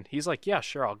he's like, yeah,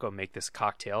 sure, I'll go make this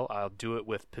cocktail. I'll do it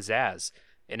with pizzazz.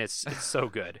 And it's so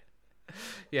good.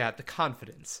 Yeah, the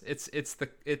confidence.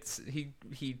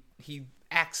 He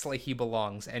acts like he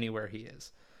belongs anywhere he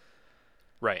is.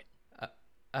 Right.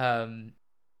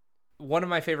 One of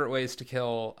my favorite ways to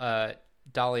kill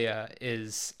Dahlia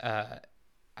is I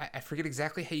forget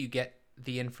exactly how you get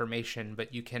the information,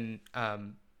 but you can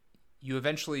you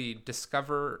eventually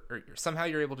discover, or somehow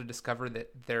you're able to discover,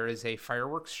 that there is a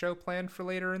fireworks show planned for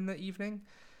later in the evening,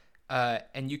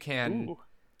 and you can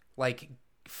like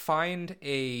find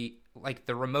the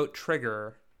remote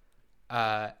trigger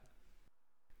to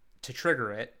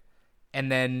trigger it,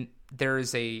 and then there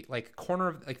is a like corner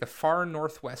of like the far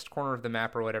northwest corner of the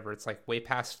map or whatever. It's like way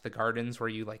past the gardens where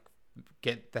you like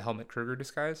get the Helmut Kruger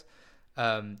disguise.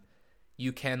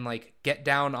 You can like get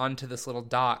down onto this little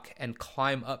dock and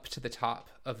climb up to the top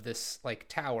of this like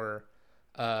tower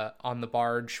on the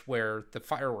barge where the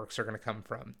fireworks are going to come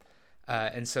from.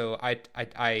 And so I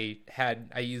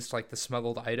used like the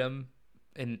smuggled item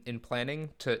in planning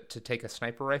to take a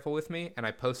sniper rifle with me, and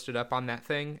I posted up on that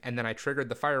thing, and then I triggered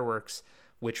the fireworks,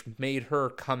 which made her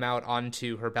come out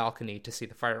onto her balcony to see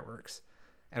the fireworks,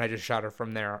 and I just shot her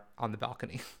from there on the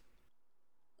balcony.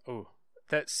 Oh,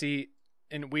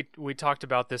 and we talked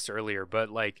about this earlier, but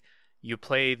like you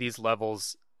play these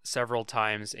levels several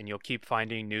times and you'll keep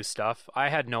finding new stuff. I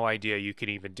had no idea you could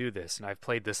even do this, and I've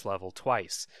played this level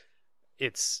twice.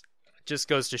 It's just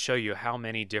goes to show you how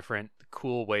many different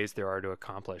cool ways there are to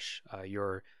accomplish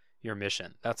your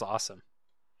mission. That's awesome.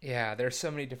 Yeah, there's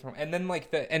so many different, and then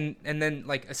like and then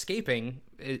like escaping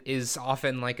is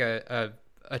often like a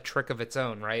trick of its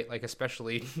own, right? Like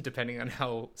especially depending on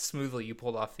how smoothly you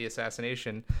pulled off the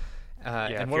assassination.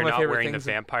 And and if one you're of my not favorite wearing things,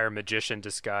 the vampire magician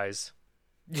disguise.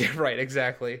 Yeah, right,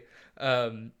 exactly.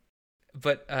 But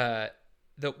one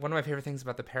of my favorite things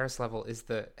about the Paris level is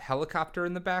the helicopter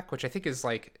in the back, which I think is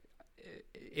like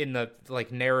in the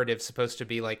like narrative supposed to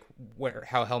be like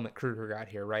how Helmut Kruger got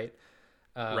here, right?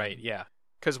 Right, yeah.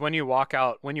 Because when you walk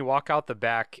out the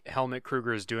back, Helmut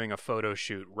Kruger is doing a photo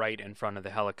shoot right in front of the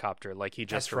helicopter, like he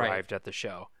just arrived at the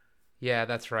show. Yeah,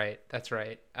 that's right.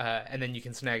 And then you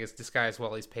can snag his disguise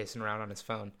while he's pacing around on his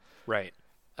phone. Right.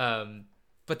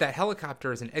 But that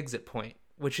helicopter is an exit point,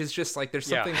 which is just like there's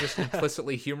something just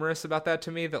implicitly humorous about that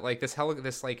to me. That like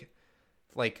this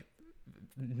like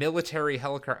military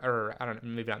helicopter, or I don't know,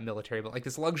 maybe not military, but like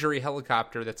this luxury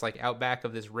helicopter that's like out back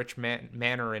of this rich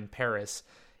manor in Paris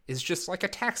is just like a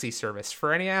taxi service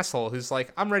for any asshole who's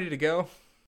like, I'm ready to go.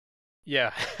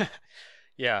 Yeah.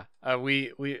 Yeah.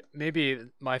 We maybe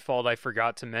my fault. I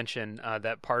forgot to mention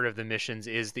that part of the missions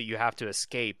is that you have to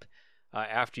escape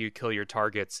after you kill your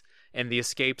targets. And the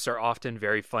escapes are often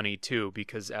very funny too,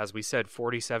 because as we said,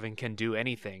 47 can do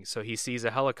anything. So he sees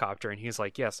a helicopter and he's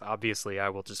like, yes, obviously I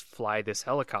will just fly this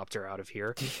helicopter out of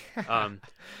here.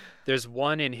 There's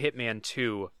one in Hitman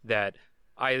 2 that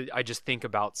I just think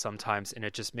about sometimes, and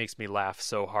it just makes me laugh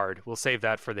so hard. We'll save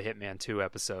that for the Hitman 2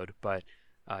 episode, but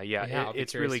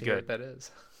it's really good. That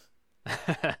is.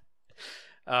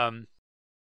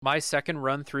 My second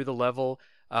run through the level,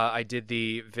 I did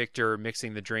the Victor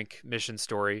mixing the drink mission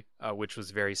story, which was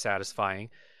very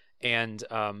satisfying. And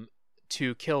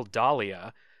to kill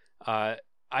Dahlia,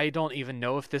 I don't even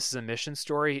know if this is a mission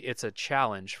story. It's a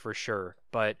challenge for sure,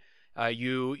 but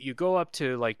you go up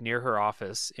to like near her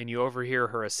office and you overhear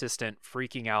her assistant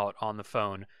freaking out on the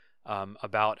phone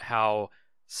about how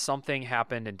something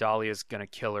happened and Dahlia's gonna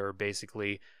kill her,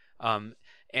 basically.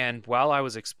 And while I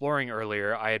was exploring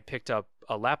earlier, I had picked up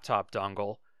a laptop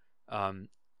dongle.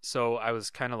 So I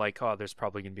was kind of like, oh, there's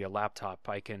probably gonna be a laptop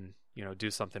I can,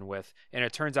 do something with. And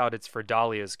it turns out it's for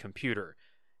Dahlia's computer.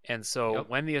 And so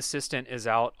when the assistant is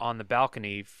out on the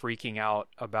balcony freaking out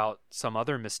about some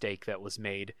other mistake that was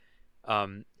made,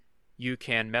 you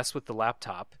can mess with the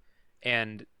laptop,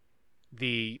 and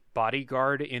the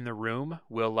bodyguard in the room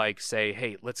will like say,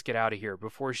 hey, let's get out of here.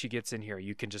 Before she gets in here,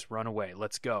 you can just run away.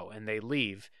 Let's go. And they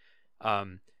leave.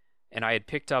 And I had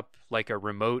picked up like a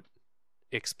remote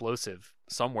explosive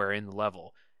somewhere in the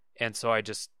level. And so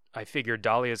I figured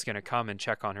Dahlia's going to come and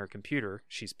check on her computer.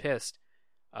 She's pissed.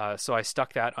 So I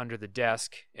stuck that under the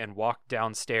desk and walked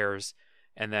downstairs.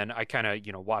 And then I kind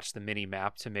of, watched the mini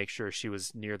map to make sure she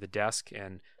was near the desk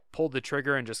and pulled the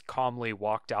trigger and just calmly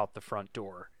walked out the front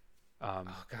door. Oh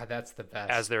God, that's the best.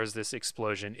 As there's this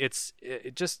explosion, it's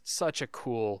just such a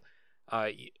cool,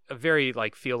 a very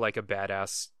like feel like a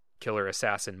badass killer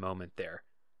assassin moment there.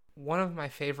 One of my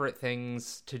favorite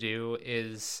things to do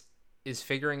is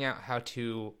figuring out how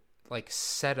to like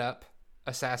set up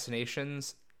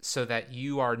assassinations so that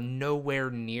you are nowhere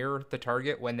near the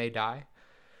target when they die.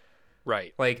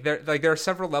 Right. Like there are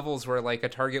several levels where like a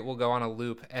target will go on a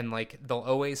loop and like they'll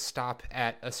always stop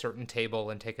at a certain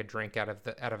table and take a drink out of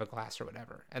a glass or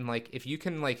whatever. And like if you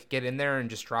can like get in there and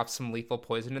just drop some lethal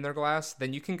poison in their glass,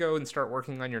 then you can go and start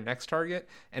working on your next target,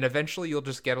 and eventually you'll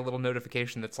just get a little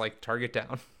notification that's like target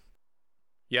down.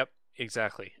 Yep,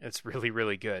 exactly. It's really,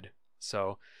 really good.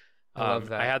 So I love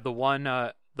that. I had the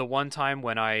one time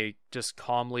when I just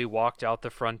calmly walked out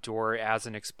the front door as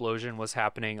an explosion was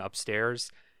happening upstairs.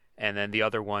 And then the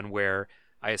other one where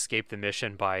I escaped the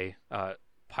mission by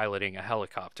piloting a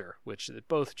helicopter, which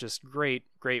both just great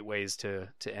ways to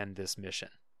end this mission.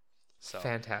 So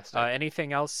fantastic.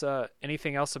 Anything else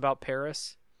about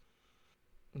Paris?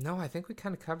 No, I think we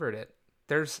kind of covered it.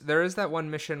 There is that one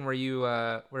mission where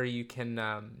you can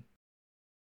I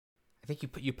think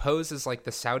you pose as like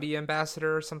the Saudi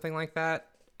ambassador or something like that,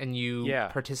 and you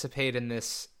participate in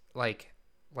this like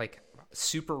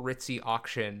super ritzy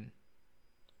auction.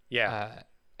 Yeah.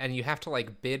 And you have to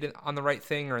like bid on the right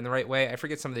thing or in the right way. I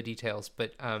forget some of the details,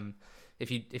 but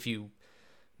if you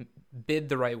bid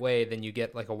the right way, then you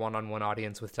get like a one-on-one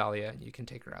audience with Talia, and you can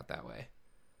take her out that way.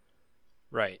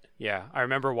 Right. Yeah. I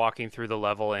remember walking through the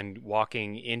level and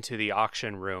walking into the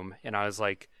auction room, and I was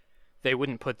like, they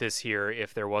wouldn't put this here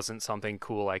if there wasn't something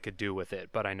cool I could do with it,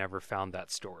 but I never found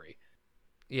that story.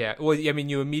 Yeah. Well, I mean,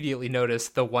 you immediately notice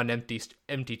the one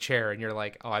empty chair, and you're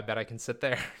like, oh, I bet I can sit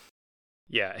there.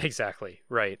 Yeah, exactly.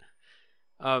 Right.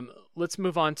 Let's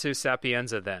move on to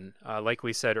Sapienza then. Like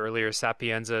we said earlier,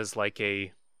 Sapienza is like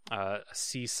a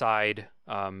seaside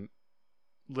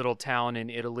little town in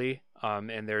Italy,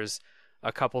 and there's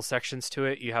a couple sections to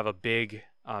it. You have a big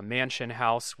mansion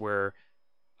house where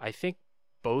I think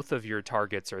both of your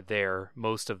targets are there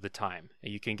most of the time.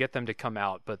 You can get them to come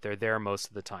out, but they're there most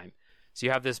of the time. So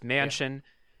you have this mansion,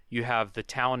 you have the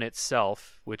town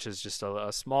itself, which is just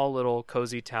a small little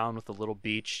cozy town with a little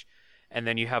beach, and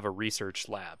then you have a research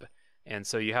lab. And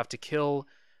so you have to kill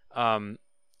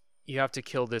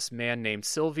this man named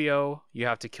Silvio, you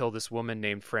have to kill this woman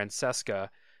named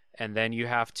Francesca, and then you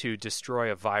have to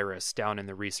destroy a virus down in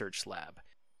the research lab.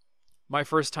 My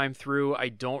first time through, I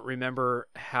don't remember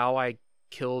how I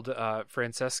killed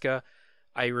Francesca.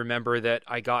 I remember that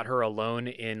I got her alone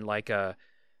in like a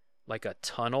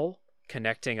tunnel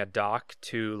connecting a dock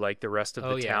to like the rest of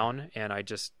the town, and I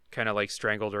just kind of like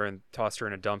strangled her and tossed her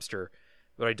in a dumpster,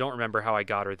 but I don't remember how I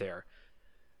got her there.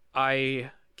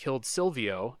 I killed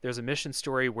Silvio. There's a mission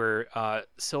story where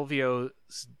Silvio,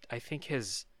 I think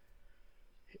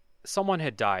someone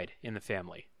had died in the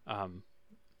family. Do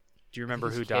you remember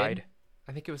who died?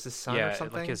 I think it was his son or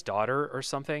something. Like his daughter or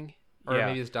something. Or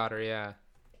maybe his daughter, yeah.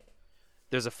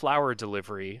 There's a flower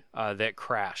delivery that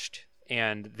crashed,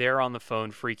 and they're on the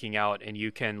phone freaking out, and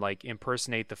you can like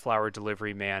impersonate the flower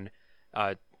delivery man,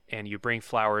 and you bring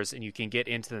flowers, and you can get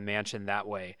into the mansion that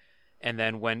way. And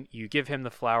then when you give him the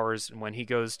flowers, and when he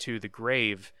goes to the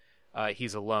grave,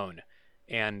 he's alone.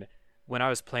 And when I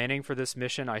was planning for this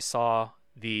mission, I saw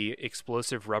the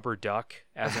explosive rubber duck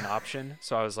as an option.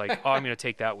 So I was like, oh, I'm going to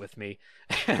take that with me.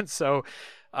 And so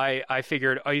I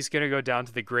figured, oh, he's going to go down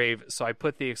to the grave. So I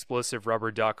put the explosive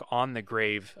rubber duck on the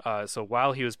grave. So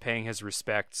while he was paying his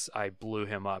respects, I blew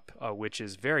him up, which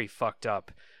is very fucked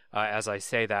up as I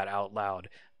say that out loud.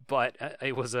 But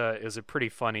it was a pretty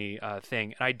funny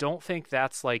thing. And I don't think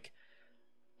that's like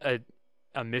a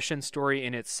mission story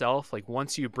in itself. Like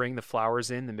once you bring the flowers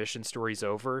in, the mission story's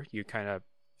over. You kind of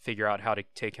figure out how to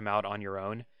take him out on your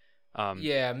own.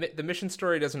 The mission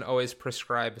story doesn't always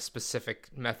prescribe a specific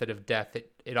method of death.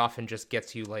 It often just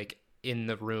gets you like in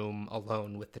the room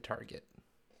alone with the target.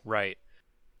 Right.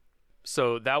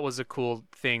 So that was a cool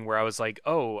thing where I was like,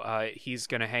 he's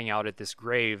going to hang out at this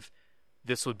grave.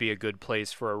 This would be a good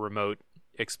place for a remote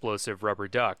explosive rubber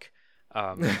duck.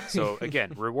 So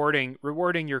again, rewarding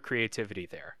your creativity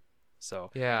there. So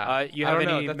yeah, you have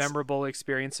any memorable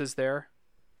experiences there?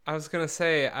 I was gonna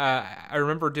say, I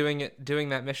remember doing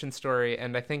that mission story,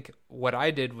 and I think what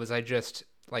I did was I just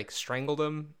like strangled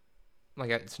him,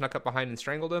 like I snuck up behind and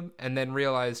strangled him, and then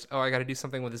realized, I got to do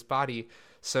something with his body.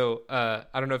 So I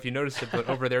don't know if you noticed it, but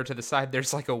over there to the side,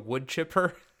 there's like a wood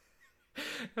chipper,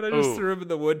 and I just threw him in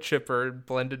the wood chipper and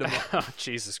blended him up. Oh,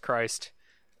 Jesus Christ!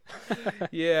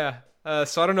 Yeah.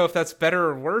 So I don't know if that's better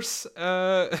or worse,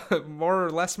 more or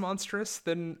less monstrous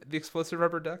than the explosive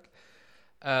rubber duck.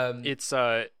 It's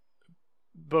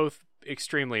both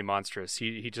extremely monstrous.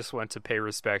 He just went to pay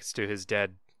respects to his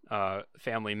dead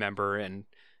family member, and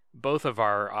both of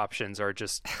our options are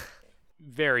just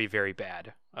very, very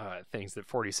bad things that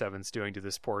 47's doing to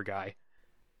this poor guy.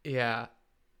 Yeah.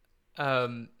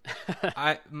 Some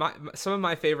of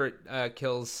my favorite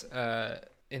kills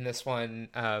in this one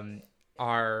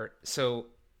are, so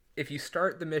if you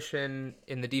start the mission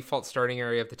in the default starting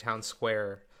area of the town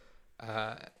square,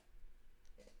 a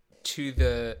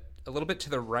little bit to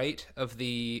the right of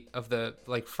the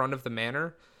like front of the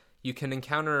manor, you can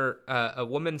encounter a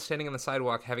woman standing on the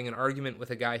sidewalk having an argument with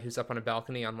a guy who's up on a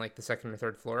balcony on like the second or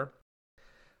third floor.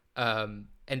 And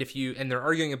they're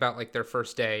arguing about like their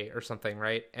first day or something,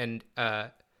 right? And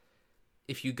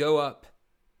if you go up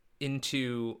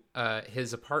into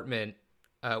his apartment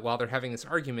while they're having this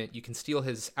argument, you can steal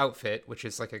his outfit, which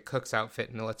is like a cook's outfit,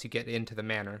 and it lets you get into the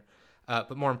manor.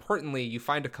 But more importantly, you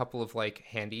find a couple of like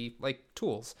handy like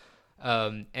tools.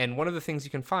 And one of the things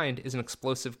you can find is an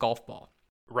explosive golf ball.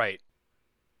 Right.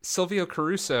 Silvio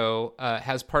Caruso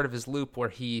has part of his loop where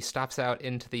he stops out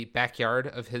into the backyard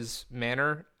of his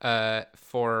manor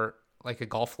for like a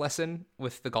golf lesson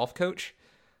with the golf coach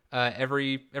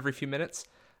every few minutes.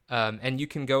 And you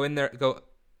can go in there,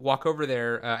 walk over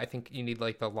there. I think you need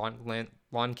like the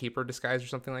lawn keeper disguise or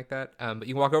something like that. But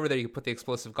you can walk over there, you can put the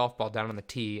explosive golf ball down on the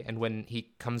tee, and when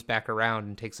he comes back around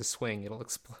and takes a swing, it'll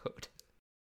explode.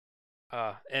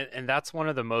 And that's one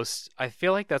of the most, I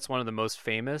feel like that's one of the most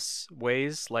famous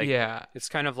ways. Like, yeah, it's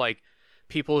kind of like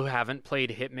people who haven't played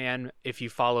Hitman, if you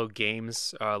follow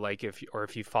games,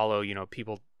 if you follow,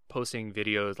 people posting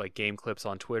videos like game clips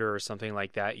on Twitter or something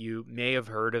like that, you may have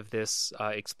heard of this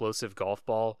explosive golf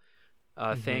ball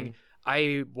thing.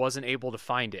 I wasn't able to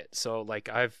find it, so like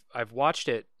I've watched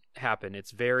it happen.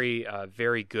 It's very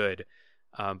very good,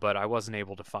 but I wasn't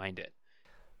able to find it.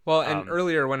 Well, and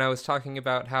earlier when I was talking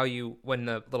about how when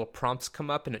the little prompts come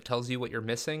up and it tells you what you're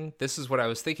missing, this is what I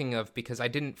was thinking of, because I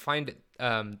didn't find it.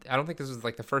 I don't think this was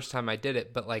like the first time I did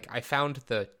it, but like I found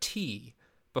the tee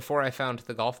before I found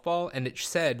the golf ball, and it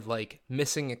said like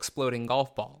missing exploding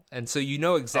golf ball, and so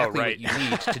exactly what you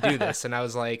need to do this. And I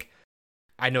was like,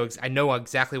 I know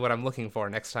exactly what I'm looking for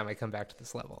next time I come back to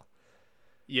this level.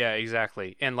 Yeah,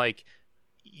 exactly. And like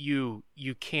you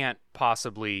can't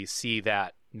possibly see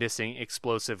that missing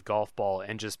explosive golf ball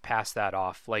and just pass that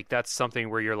off. Like that's something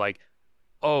where you're like,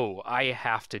 oh, I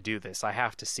have to do this. I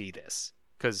have to see this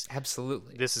because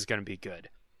absolutely this is going to be good.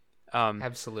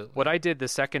 Absolutely. What I did the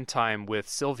second time with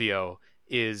Silvio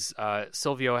is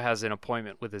Silvio has an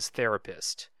appointment with his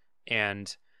therapist,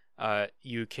 and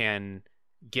you can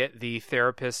get the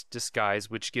therapist disguise,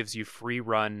 which gives you free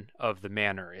run of the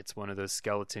manor. It's one of those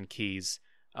skeleton keys.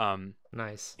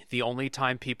 Nice. The only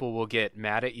time people will get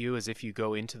mad at you is if you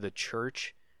go into the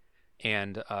church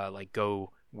and like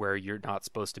go where you're not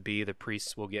supposed to be. The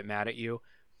priests will get mad at you,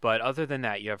 but other than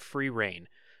that, you have free reign.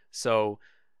 So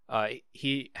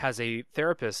he has a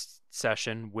therapist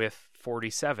session with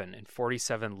 47, and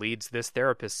 47 leads this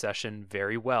therapist session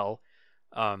very well,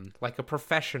 like a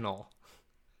professional.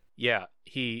 Yeah,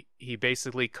 he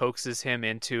basically coaxes him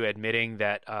into admitting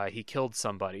that he killed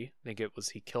somebody. I think it was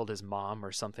he killed his mom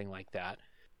or something like that.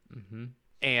 Mm-hmm.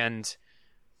 And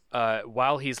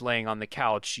while he's laying on the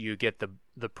couch, you get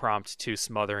the prompt to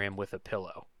smother him with a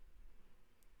pillow.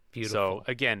 Beautiful. So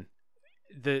again,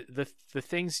 the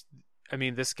things. I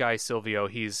mean, this guy Silvio,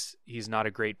 he's not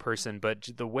a great person, but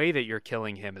the way that you're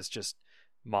killing him is just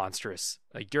monstrous.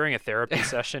 Like during a therapy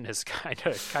session is kind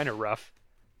of rough.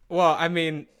 Well, I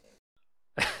mean.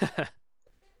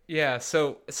 Yeah,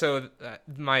 so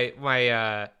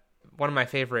my one of my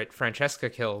favorite Francesca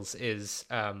kills is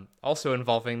also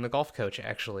involving the golf coach.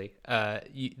 Actually,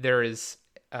 there is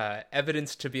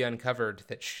evidence to be uncovered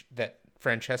that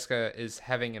Francesca is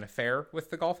having an affair with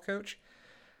the golf coach.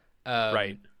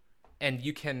 Right, and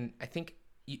I think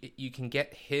you can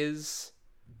get his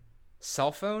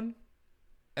cell phone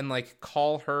and like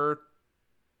call her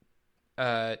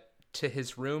to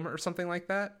his room or something like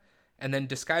that, and then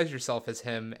disguise yourself as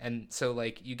him. And so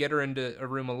like you get her into a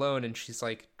room alone and she's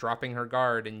like dropping her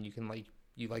guard, and you can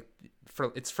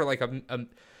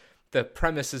the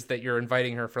premise is that you're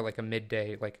inviting her for like a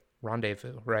midday like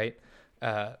rendezvous, right?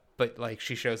 But like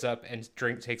she shows up and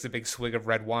takes a big swig of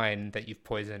red wine that you've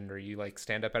poisoned, or you like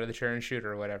stand up out of the chair and shoot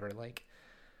her or whatever. Like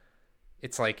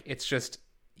it's just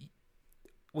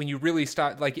when you really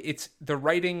stop, like it's the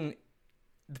writing.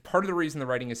 Part of the reason the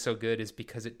writing is so good is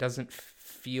because it doesn't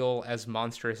feel as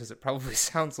monstrous as it probably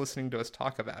sounds listening to us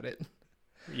talk about it.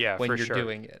 Yeah, when for you're sure.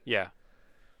 doing it. Yeah.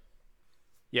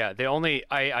 The only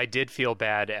I did feel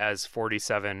bad as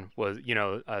 47 was,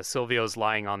 Silvio's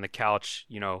lying on the couch,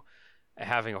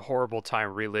 having a horrible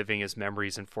time reliving his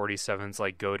memories, and 47's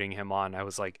like goading him on. I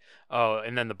was like, oh,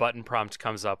 and then the button prompt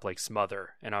comes up like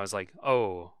smother, and I was like,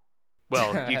 oh,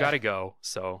 well, you got to go.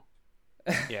 So,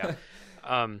 yeah.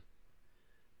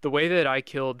 The way that I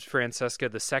killed Francesca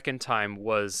the second time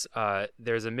was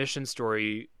there's a mission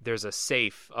story. There's a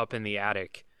safe up in the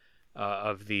attic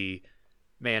of the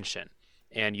mansion,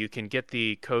 and you can get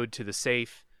the code to the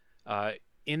safe.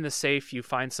 In the safe, you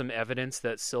find some evidence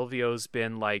that Silvio's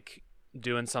been like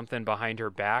doing something behind her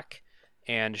back,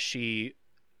 and she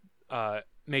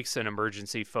makes an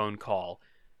emergency phone call.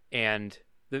 And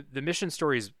the mission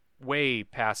story is way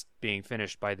past being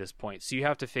finished by this point, so you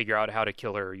have to figure out how to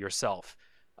kill her yourself.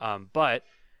 But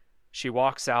she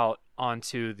walks out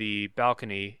onto the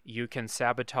balcony. You can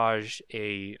sabotage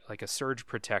a surge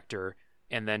protector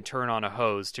and then turn on a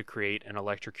hose to create an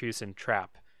electrocution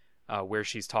trap where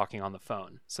she's talking on the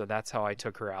phone. So that's how I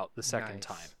took her out the second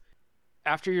time.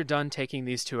 After you're done taking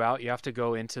these two out, you have to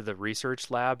go into the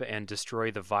research lab and destroy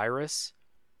the virus.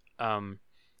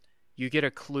 You get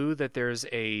a clue that there's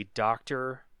a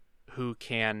doctor who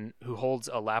holds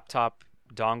a laptop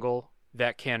dongle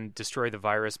that can destroy the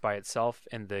virus by itself,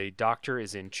 and the doctor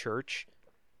is in church.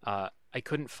 I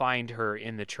couldn't find her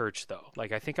in the church, though.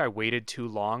 Like, I think I waited too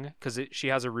long, because she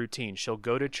has a routine. She'll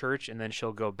go to church, and then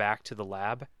she'll go back to the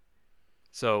lab.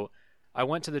 So I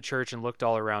went to the church and looked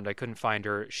all around. I couldn't find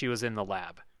her. She was in the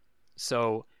lab.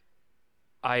 So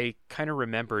I kind of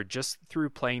remembered, just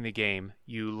through playing the game,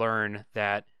 you learn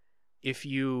that if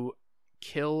you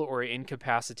kill or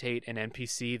incapacitate an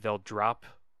NPC, they'll drop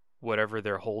whatever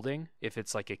they're holding, if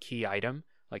it's like a key item,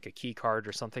 like a key card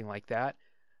or something like that.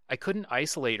 I couldn't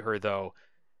isolate her, though,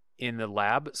 in the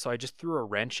lab, so I just threw a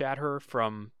wrench at her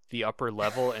from the upper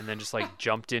level and then just like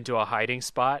jumped into a hiding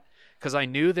spot, because I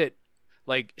knew that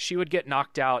like she would get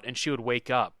knocked out and she would wake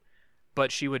up,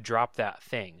 but she would drop that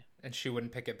thing. And she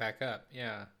wouldn't pick it back up.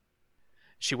 Yeah.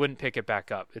 She wouldn't pick it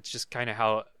back up. It's just kind of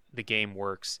how the game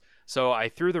works. So I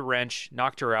threw the wrench,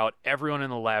 knocked her out. Everyone in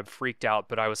the lab freaked out,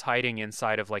 but I was hiding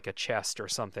inside of like a chest or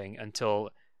something until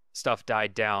stuff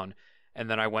died down. And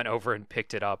then I went over and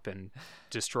picked it up and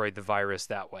destroyed the virus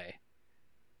that way.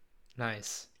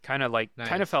 Nice. Kind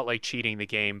of felt like cheating the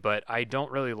game, but I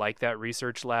don't really like that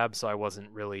research lab, so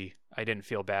I didn't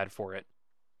feel bad for it.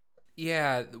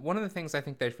 Yeah, one of the things I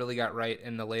think they've really got right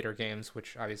in the later games,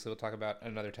 which obviously we'll talk about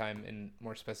another time in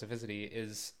more specificity,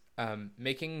 is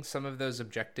making some of those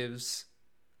objectives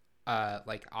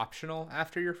like optional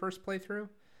after your first playthrough.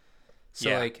 So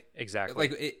yeah, like exactly.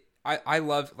 Like I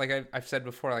love, like I've said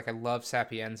before, like I love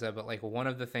Sapienza, but like one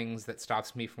of the things that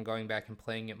stops me from going back and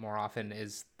playing it more often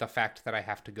is the fact that I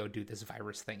have to go do this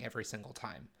virus thing every single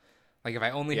time. Like if I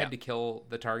only had to kill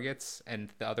the targets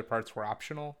and the other parts were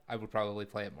optional, I would probably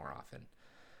play it more often.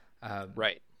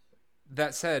 Right.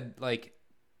 That said, like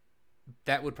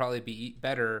that would probably be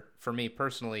better for me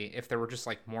personally if there were just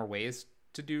like more ways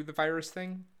to do the virus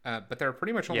thing, but there are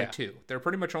pretty much only two. They're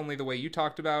pretty much only the way you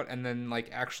talked about, and then like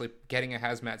actually getting a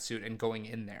hazmat suit and going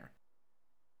in there.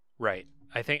 Right.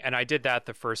 I think, and I did that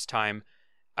the first time.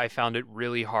 I found it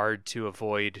really hard to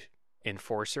avoid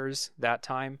enforcers that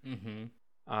time.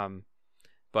 Mm-hmm.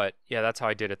 But yeah, that's how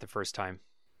I did it the first time.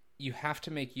 You have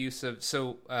to make use of,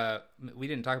 so we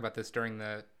didn't talk about this during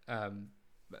the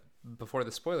before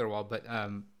the spoiler wall, but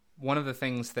one of the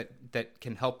things that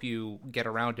can help you get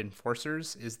around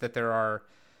enforcers is that there are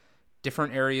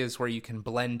different areas where you can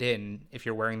blend in if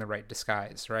you're wearing the right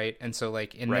disguise, right? And so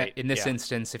like in this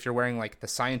instance, if you're wearing like the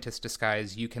scientist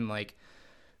disguise, you can like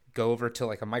go over to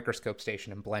like a microscope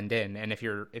station and blend in. And if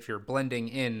you're blending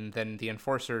in, then the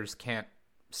enforcers can't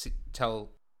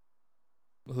tell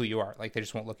who you are. Like they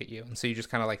just won't look at you. And so you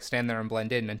just kind of like stand there and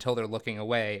blend in until they're looking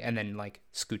away and then like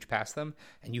scooch past them.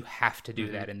 And you have to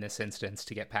do that in this instance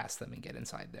to get past them and get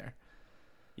inside there.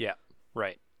 Yeah,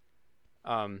 right.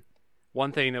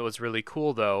 One thing that was really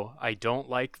cool though, I don't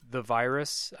like the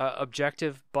virus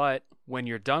objective, but when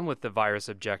you're done with the virus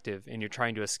objective and you're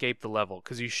trying to escape the level,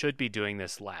 because you should be doing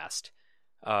this last,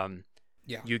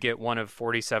 you get one of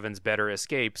 47's better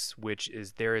escapes, which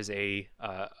is there is a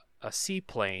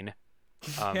seaplane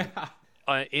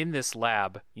in this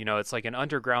lab. You know, it's like an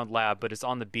underground lab, but it's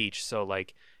on the beach, so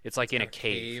like it's like in a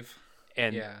cave.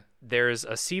 And there's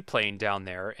a seaplane down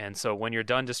there, and so when you're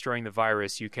done destroying the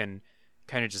virus, you can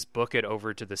kind of just book it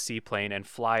over to the seaplane and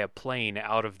fly a plane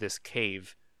out of this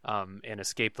cave and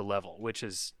escape the level, which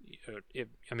is, you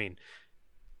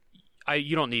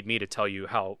don't need me to tell you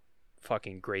how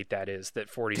fucking great that is, that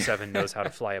 47 knows how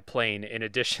to fly a plane in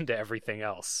addition to everything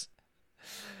else.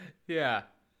 Yeah.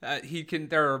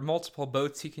 There are multiple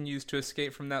boats he can use to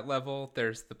escape from that level.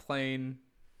 There's the plane.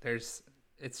 It's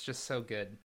just so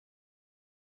good.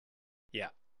 Yeah.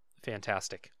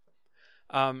 Fantastic.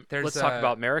 Let's talk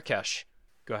about Marrakesh.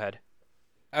 Go ahead.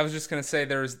 I was just going to say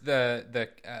there's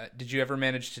did you ever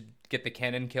manage to get the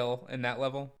cannon kill in that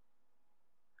level?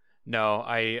 No,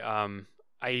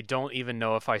 I don't even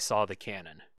know if I saw the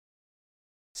cannon.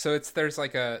 So there's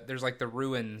like the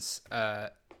ruins,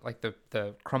 like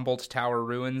the crumbled tower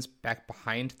ruins back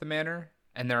behind the manor,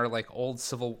 and there are like old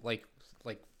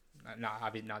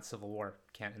not Civil War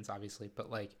cannons obviously,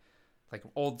 but like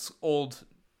old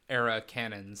era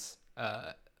cannons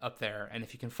up there. And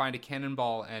if you can find a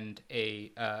cannonball and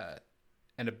a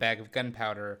bag of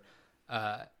gunpowder,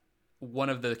 one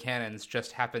of the cannons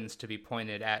just happens to be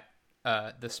pointed at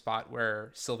the spot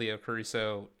where Silvio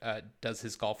Caruso does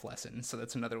his golf lesson. So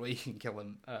that's another way you can kill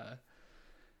him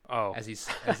as he's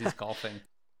golfing.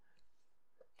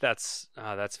 That's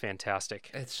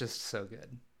fantastic. It's just so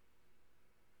good.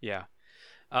 Yeah.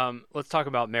 Let's talk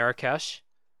about Marrakesh.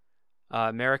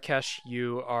 Marrakesh,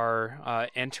 you are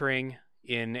entering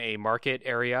in a market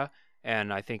area,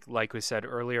 and I think, like we said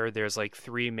earlier, there's like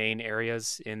three main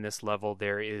areas in this level.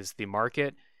 There is the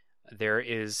market, there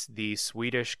is the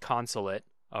Swedish consulate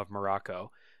of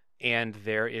Morocco, and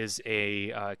there is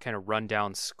a kind of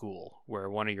rundown school where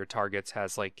one of your targets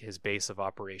has like his base of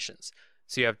operations.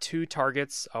 So you have two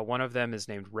targets. One of them is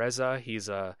named Reza. He's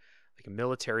a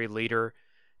military leader,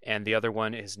 and the other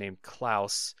one is named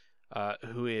Klaus,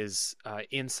 who is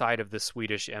inside of the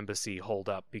Swedish embassy holed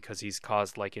up because he's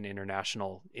caused like an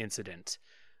international incident.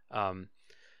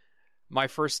 My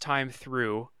first time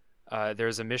through,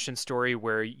 there's a mission story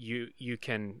where you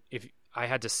can, if I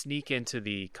had to sneak into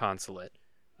the consulate,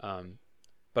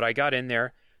 but I got in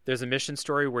there. There's a mission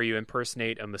story where you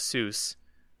impersonate a masseuse,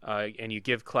 and you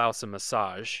give Klaus a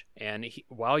massage, and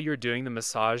while you're doing the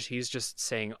massage, he's just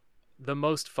saying the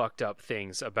most fucked up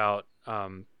things about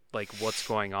like what's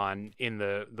going on in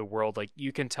the world. Like,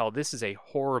 you can tell this is a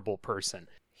horrible person.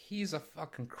 He's a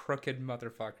fucking crooked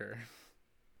motherfucker.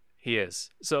 He is.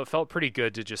 So it felt pretty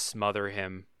good to just smother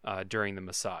him during the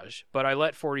massage. But I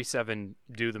let 47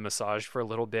 do the massage for a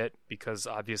little bit because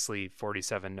obviously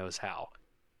 47 knows how.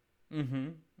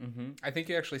 I think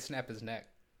you actually snap his neck.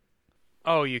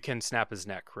 Oh, you can snap his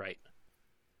neck, right.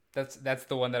 That's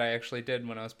the one that I actually did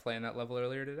when I was playing that level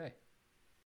earlier today.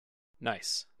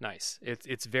 Nice.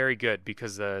 It's very good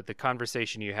because the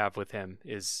conversation you have with him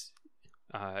is...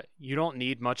 you don't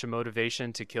need much of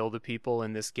motivation to kill the people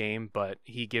in this game, but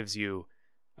he gives you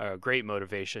a great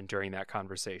motivation during that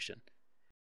conversation.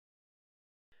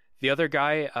 The other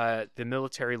guy, the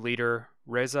military leader,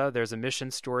 Reza, there's a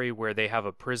mission story where they have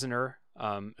a prisoner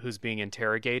who's being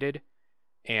interrogated,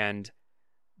 and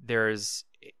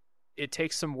it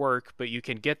takes some work, but you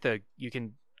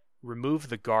can remove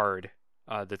the guard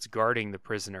that's guarding the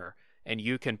prisoner, and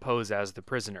you can pose as the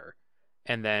prisoner.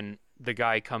 And then the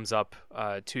guy comes up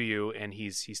to you, and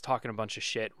he's talking a bunch of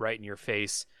shit right in your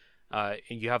face. And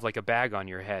you have like a bag on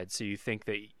your head, so he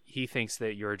thinks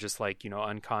that you're just like,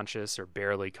 unconscious or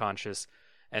barely conscious,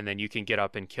 and then you can get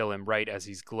up and kill him right as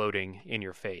he's gloating in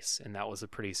your face. And that was a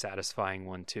pretty satisfying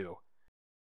one too.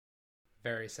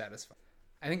 Very satisfying.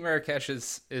 I think Marrakesh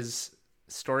is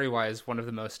story-wise one of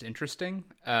the most interesting.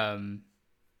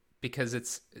 Because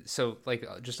it's so like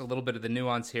just a little bit of the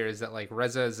nuance here is that like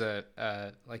Reza is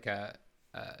a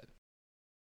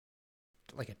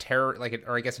terror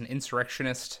or I guess an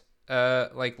insurrectionist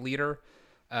like leader,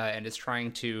 and is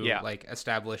trying to like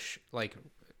establish like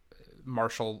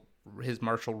his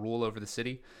martial rule over the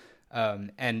city,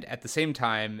 and at the same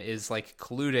time is like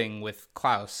colluding with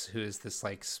Klaus, who is this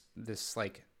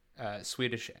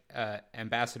Swedish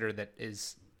ambassador that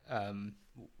is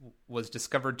was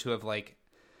discovered to have like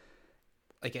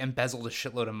embezzled a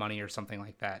shitload of money or something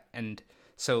like that. And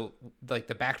so like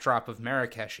the backdrop of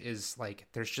Marrakesh is like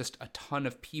there's just a ton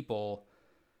of people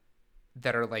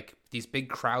that are like these big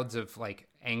crowds of like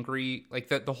angry, like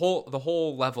the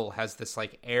whole level has this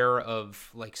like air of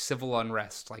like civil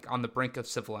unrest, like on the brink of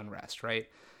civil unrest, right?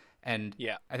 And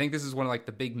I think this is one of like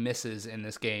the big misses in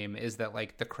this game is that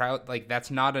like the crowd, like that's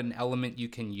not an element you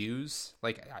can use.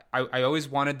 Like I always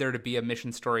wanted there to be a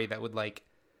mission story that would like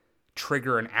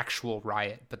trigger an actual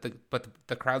riot, but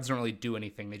the crowds don't really do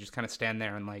anything. They just kind of stand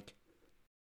there and like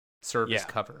serve as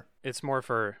cover. It's more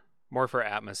for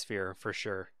atmosphere for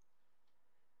sure.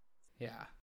 Yeah.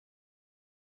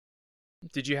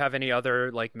 Did you have any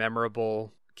other like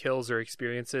memorable kills or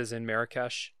experiences in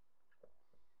Marrakesh?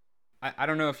 I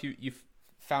don't know if you've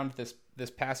found this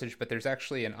passage, but there's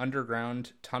actually an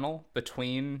underground tunnel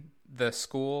between the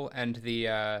school and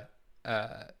the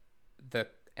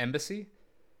embassy.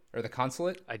 Or the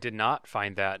consulate. I did not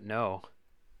find that, no.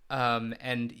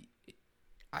 And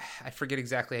I forget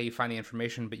exactly how you find the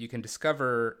information, but you can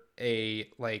discover an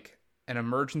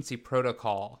emergency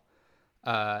protocol,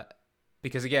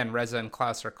 because again, Reza and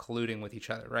Klaus are colluding with each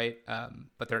other, right?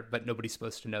 But nobody's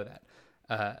supposed to know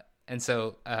that. And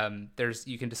so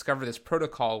you can discover this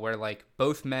protocol where like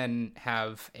both men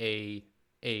have a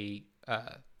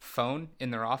phone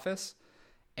in their office,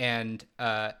 and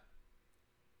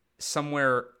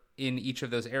somewhere in each of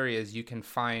those areas, you can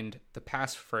find the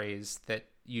passphrase that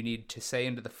you need to say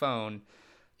into the phone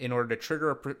in order to trigger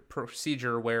a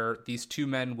procedure where these two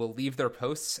men will leave their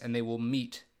posts and they will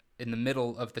meet in the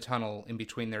middle of the tunnel in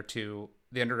between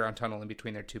the underground tunnel in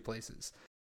between their two places.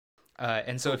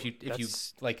 And so if you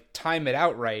like time it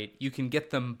out right, you can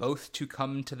get them both to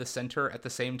come to the center at the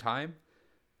same time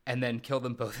and then kill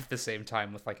them both at the same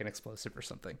time with like an explosive or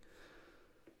something.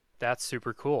 That's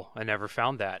super cool. I never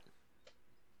found that.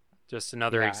 Just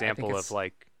another example of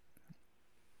like,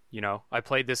 I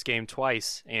played this game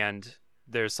twice and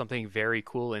there's something very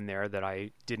cool in there that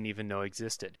I didn't even know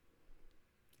existed.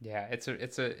 Yeah, it's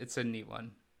a neat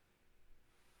one.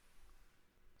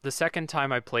 The second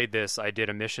time I played this, I did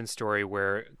a mission story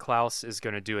where Klaus is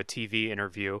going to do a TV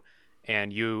interview,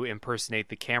 and you impersonate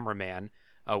the cameraman,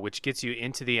 which gets you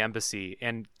into the embassy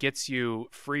and gets you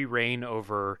free reign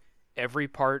over every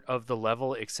part of the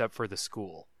level except for the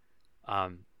school.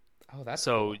 That's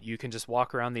so cool. You can just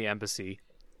walk around the embassy.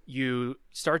 You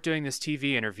start doing this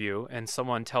TV interview, and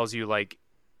someone tells you, like,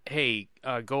 hey,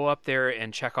 go up there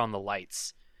and check on the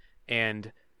lights.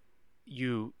 And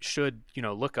you should,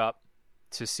 look up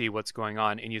to see what's going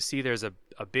on. And you see there's a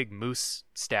big moose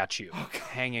statue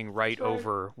hanging right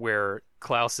over where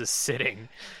Klaus is sitting.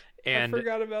 And, I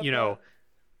forgot about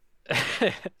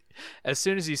that. As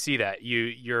soon as you see that,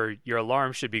 your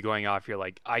alarm should be going off. You're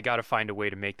like, I got to find a way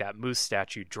to make that moose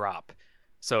statue drop.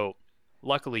 So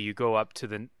luckily you go up to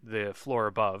the floor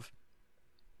above,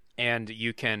 and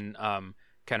you can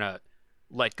kind of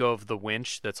let go of the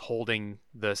winch that's holding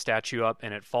the statue up,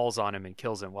 and it falls on him and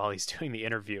kills him while he's doing the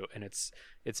interview. And it's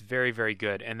very, very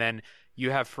good. And then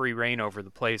you have free reign over the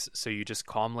place, so you just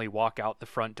calmly walk out the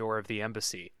front door of the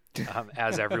embassy.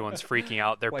 As everyone's freaking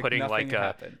out, they're like putting like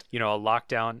a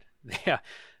lockdown. Yeah,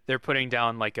 they're putting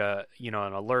down like an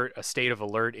alert, a state of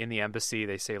alert in the embassy.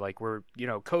 They say like, we're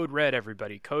code red,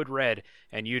 everybody, code red,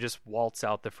 and you just waltz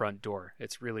out the front door.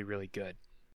 It's really, really good.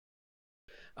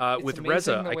 With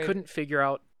Reza, I couldn't figure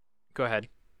out. Go ahead.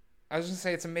 I was gonna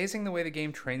say, it's amazing the way the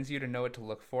game trains you to know what to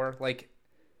look for. Like,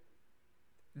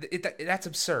 that's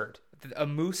absurd. A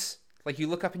moose, like, you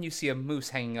look up and you see a moose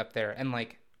hanging up there, and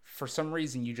like, for some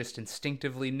reason you just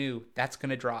instinctively knew that's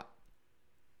gonna drop.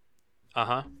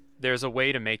 There's a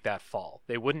way to make that fall.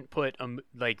 They wouldn't put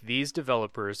these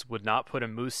developers would not put a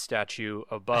moose statue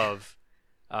above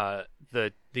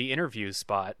the interview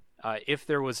spot if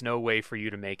there was no way for you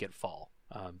to make it fall.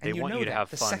 They want you to have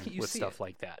fun with stuff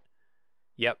like that.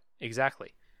 Yep,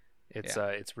 exactly.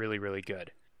 It's really, really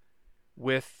good.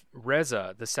 With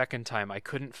Reza, the second time, I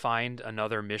couldn't find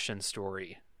another mission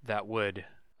story that would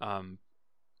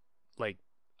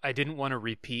I didn't want to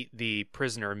repeat the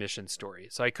prisoner mission story,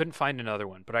 so I couldn't find another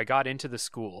one. But I got into the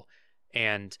school,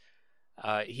 and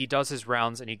he does his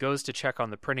rounds, and he goes to check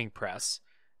on the printing press,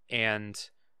 and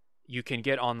you can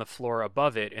get on the floor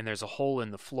above it, and there's a hole in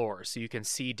the floor, so you can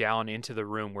see down into the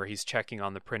room where he's checking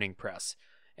on the printing press.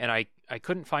 And I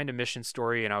couldn't find a mission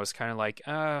story, and I was kind of like,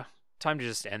 time to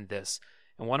just end this.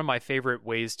 And one of my favorite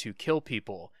ways to kill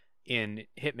people in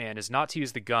Hitman is not to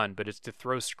use the gun, but it's to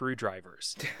throw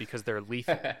screwdrivers because they're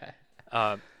lethal.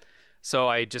 So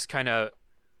I just kind of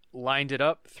lined it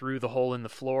up through the hole in the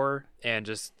floor and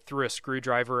just threw a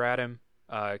screwdriver at him,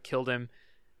 killed him,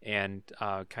 and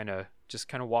kind of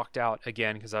walked out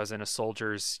again because I was in a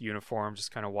soldier's uniform,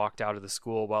 just kind of walked out of the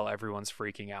school while everyone's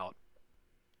freaking out.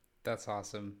 That's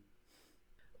awesome.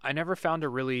 I never found a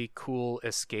really cool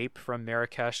escape from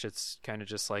Marrakesh. It's kind of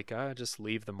just like, just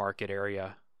leave the market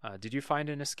area. Did you find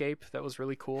an escape that was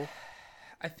really cool?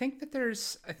 I think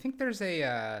it's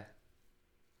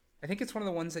one of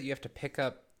the ones that you have to pick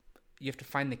up. You have to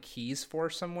find the keys for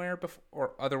somewhere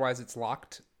or otherwise it's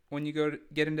locked when you go to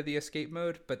get into the escape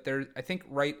mode. But I think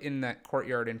right in that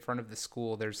courtyard in front of the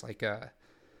school, there's like a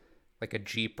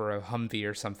Jeep or a Humvee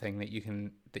or something that you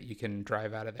can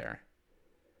drive out of there.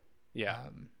 Yeah.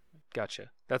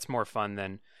 Gotcha. That's more fun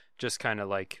than just kind of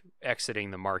like exiting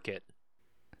the market.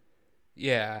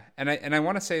 Yeah, and I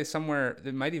want to say somewhere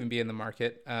that might even be in the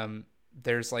market.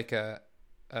 There's like a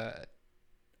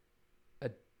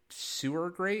sewer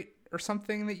grate or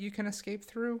something that you can escape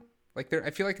through. Like I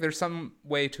feel like there's some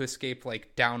way to escape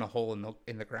like down a hole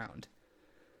in the ground,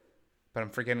 but I'm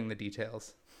forgetting the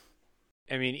details.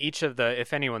 I mean,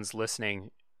 if anyone's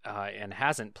listening and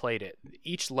hasn't played it,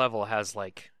 each level has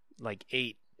like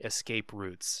 8 escape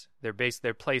routes.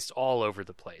 They're placed all over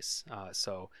the place.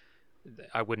 So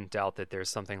I wouldn't doubt that there's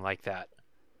something like that.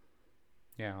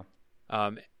 Yeah.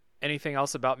 Anything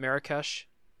else about Marrakesh?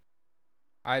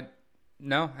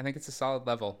 No, I think it's a solid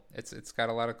level. It's got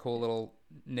a lot of cool little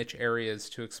niche areas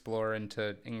to explore and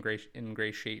to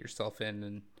ingratiate yourself in,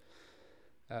 and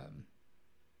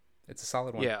it's a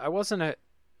solid one. Yeah, I wasn't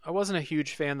a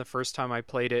huge fan the first time I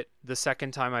played it. The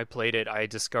second time I played it, I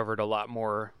discovered a lot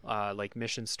more like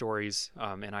mission stories,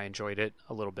 and I enjoyed it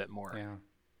a little bit more. Yeah,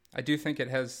 I do think it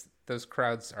has. Those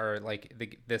crowds are like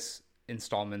this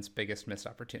installment's biggest missed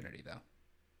opportunity, though.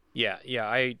 Yeah,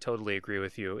 I totally agree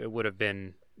with you. It would have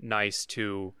been nice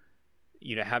to,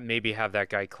 maybe have that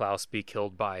guy Klaus be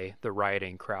killed by the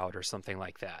rioting crowd or something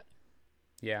like that.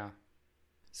 Yeah.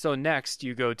 So next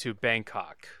you go to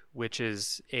Bangkok, which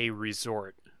is a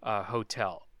resort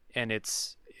hotel, and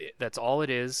that's all it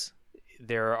is.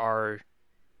 There are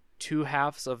 2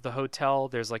 halves of the hotel.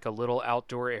 There's like a little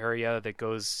outdoor area that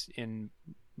goes in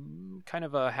kind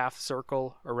of a half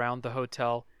circle around the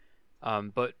hotel,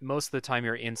 but most of the time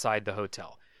you're inside the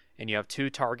hotel. and you have two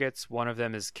targets. One of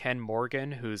them is Ken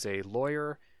Morgan, who's a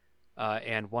lawyer,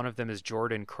 and one of them is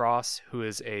Jordan Cross, who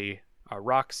is a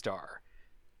rock star.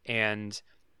 And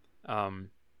Ken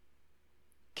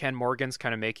Morgan's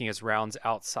kind of making his rounds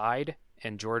outside,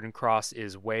 and Jordan Cross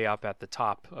is way up at the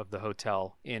top of the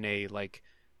hotel in a like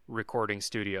recording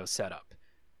studio setup.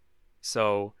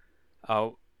 So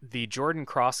the Jordan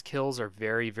Cross kills are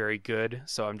very, very good.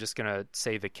 So I'm just going to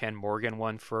say the Ken Morgan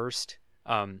one first.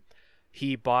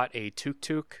 He bought a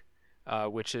tuk-tuk,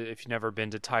 which if you've never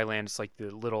been to Thailand, it's like the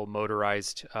little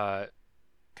motorized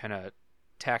kind of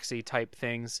taxi type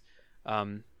things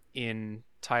in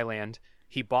Thailand.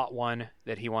 He bought one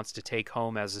that he wants to take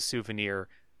home as a souvenir,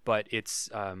 but it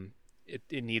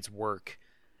needs work.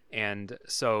 And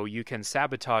so you can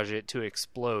sabotage it to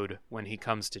explode when he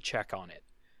comes to check on it.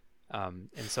 And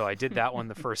so I did that one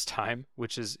the first time,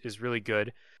 which is really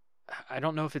good. I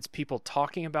don't know if it's people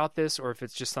talking about this or if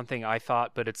it's just something I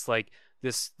thought, but it's like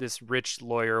this rich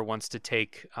lawyer wants to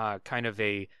take kind of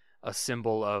a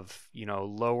symbol of,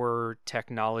 lower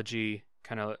technology,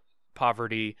 kind of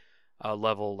poverty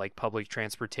level, like public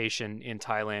transportation in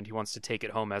Thailand. He wants to take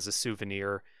it home as a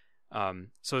souvenir.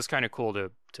 So it's kind of cool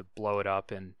to blow it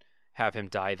up and have him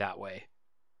die that way.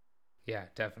 Yeah,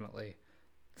 definitely.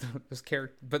 These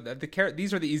are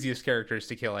the easiest characters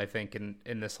to kill, I think,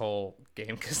 in this whole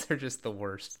game, because they're just the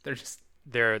worst.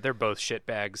 They're both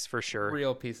shitbags for sure.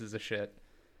 Real pieces of shit.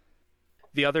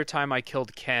 The other time I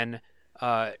killed Ken,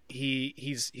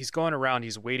 he's going around,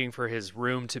 he's waiting for his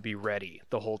room to be ready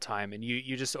the whole time, and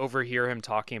you just overhear him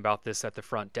talking about this at the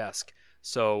front desk.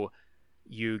 So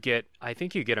I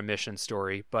think you get a mission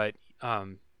story, but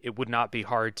it would not be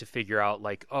hard to figure out,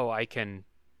 like, oh, I can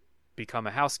become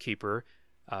a housekeeper,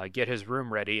 get his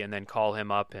room ready, and then call him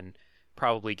up and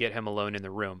probably get him alone in the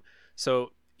room.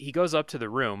 So he goes up to the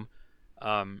room.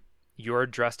 You're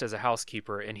dressed as a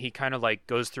housekeeper, and he kind of like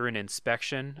goes through an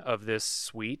inspection of this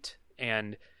suite,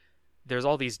 and there's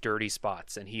all these dirty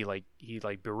spots, and he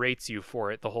berates you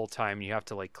for it the whole time. You have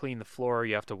to like clean the floor,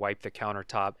 you have to wipe the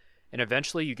countertop, and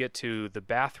eventually you get to the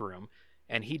bathroom,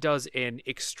 and he does an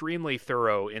extremely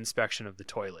thorough inspection of the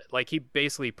toilet. Like, he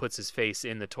basically puts his face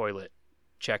in the toilet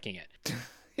checking it.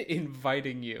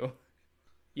 Inviting you.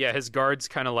 Yeah, his guard's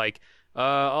kind of like,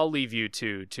 I'll leave you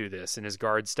to this, and his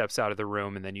guard steps out of the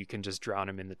room, and then you can just drown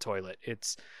him in the toilet.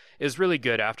 It's really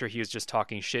good after he was just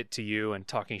talking shit to you and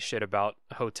talking shit about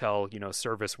hotel,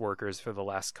 service workers for the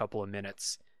last couple of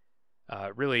minutes.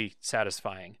 Really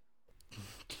satisfying.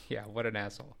 Yeah, what an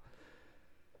asshole.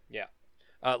 Yeah.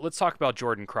 Let's talk about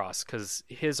Jordan Cross, because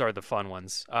his are the fun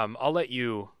ones. I'll let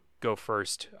you go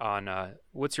first on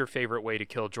what's your favorite way to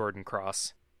kill Jordan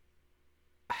Cross?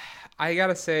 I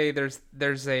gotta say, there's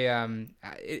a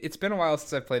it's been a while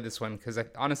since I've played this one, because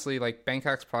honestly, like,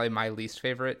 Bangkok's probably my least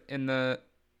favorite in this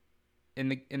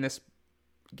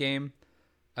game.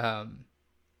 I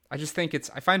just think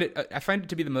I find it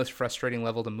to be the most frustrating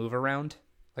level to move around.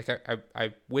 Like,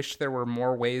 I wish there were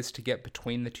more ways to get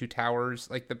between the two towers.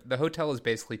 Like, the hotel is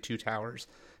basically two towers,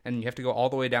 and you have to go all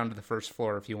the way down to the first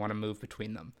floor if you want to move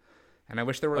between them. And I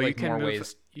wish there were more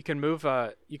ways. You can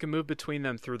move between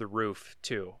them through the roof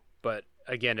too. But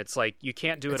again, it's like you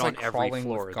can't do it on every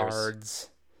floor. With guards.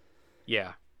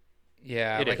 Yeah.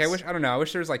 Yeah. I wish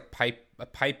there was like a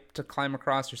pipe to climb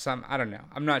across or something. I don't know.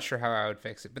 I'm not sure how I would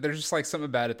fix it, but there's just like something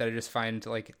about it that I just find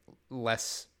like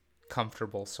less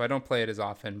comfortable. So I don't play it as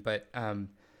often, but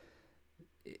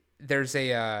there's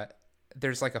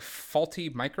like a faulty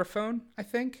microphone, I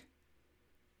think.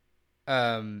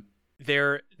 I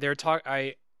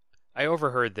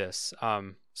overheard this.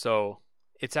 So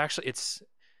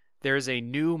there's a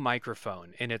new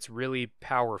microphone, and it's really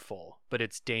powerful, but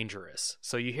it's dangerous.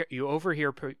 So you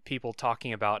overhear people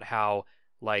talking about how,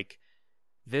 like,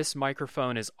 this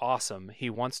microphone is awesome. He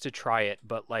wants to try it,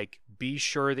 but like, be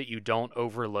sure that you don't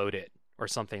overload it or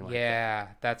something like that. Yeah,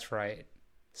 that's right.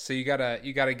 So you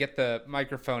gotta get the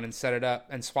microphone and set it up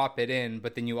and swap it in,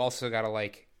 but then you also gotta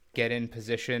like get in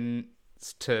position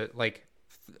to like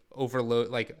overload,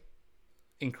 like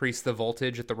increase the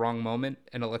voltage at the wrong moment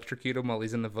and electrocute him while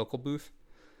he's in the vocal booth.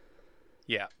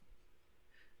 Yeah.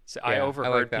 So yeah, I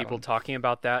overheard people talking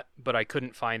about that, but I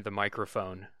couldn't find the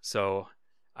microphone. So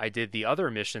I did the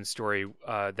other mission story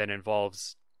that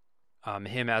involves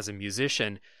him as a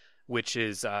musician, which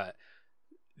is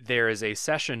there is a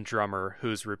session drummer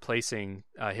who's replacing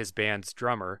his band's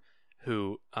drummer,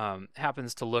 who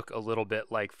happens to look a little bit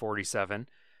like 47.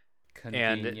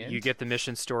 Convenient. And you get the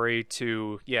mission story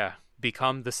to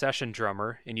become the session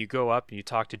drummer, and you go up and you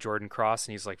talk to Jordan Cross,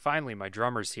 and he's like, finally my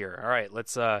drummer's here, all right,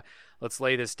 let's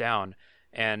lay this down.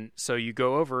 And so you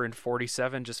go over, and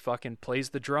 47 just fucking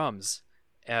plays the drums,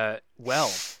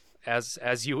 well,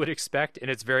 as you would expect,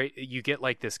 and you get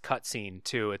like this cutscene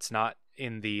too. It's not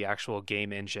in the actual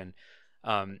game engine.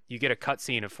 You get a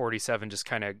cutscene of 47 just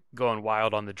kind of going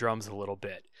wild on the drums a little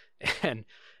bit, and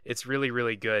it's really,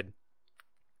 really good.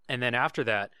 And then after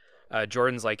that,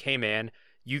 Jordan's like, "Hey man,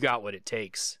 you got what it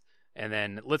takes. And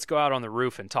then let's go out on the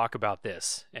roof and talk about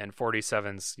this." And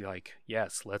 47's like,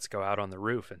 "Yes, let's go out on the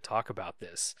roof and talk about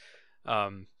this."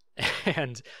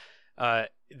 And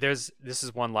this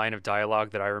is one line of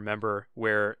dialogue that I remember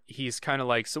where he's kind of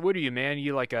like, "So what are you, man?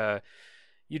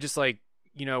 You just like,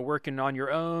 working on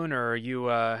your own, or you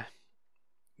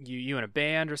in a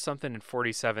band or something?" And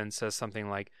 47 says something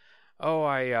like, "Oh,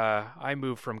 I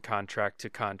move from contract to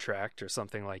contract," or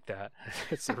something like that.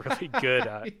 It's a really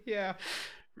good, yeah,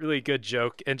 really good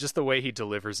joke, and just the way he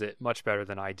delivers it, much better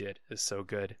than I did, is so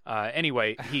good.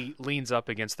 Anyway, he leans up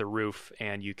against the roof,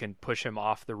 and you can push him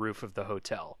off the roof of the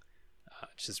hotel,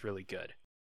 which is really good.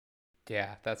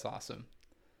 Yeah, that's awesome.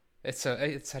 It's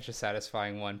such a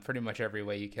satisfying one. Pretty much every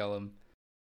way you kill him.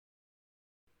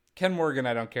 Ken Morgan,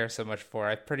 I don't care so much for.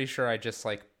 I'm pretty sure I just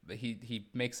like he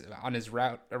makes on his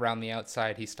route around the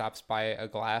outside. He stops by a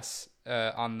glass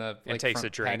on the takes front a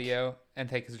drink. patio and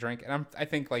takes a drink. And I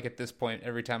think like at this point,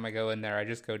 every time I go in there, I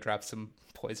just go drop some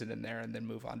poison in there and then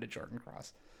move on to Jordan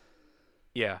Cross.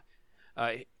 Yeah,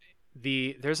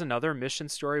 there's another mission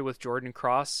story with Jordan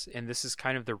Cross, and this is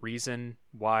kind of the reason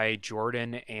why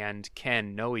Jordan and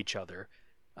Ken know each other.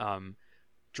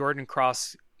 Jordan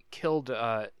Cross killed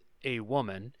a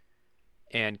woman,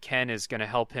 and Ken is going to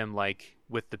help him like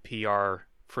with the PR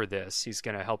for this. He's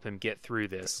going to help him get through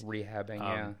this.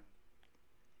 Rehabbing,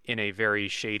 in a very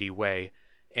shady way.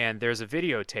 And there's a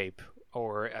videotape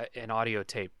or an audio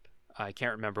tape. I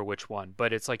can't remember which one,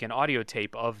 but it's like an audio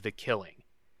tape of the killing,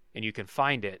 and you can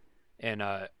find it. And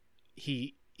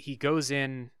he goes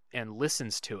in and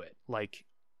listens to it, like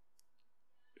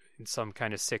in some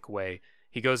kind of sick way.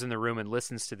 He goes in the room and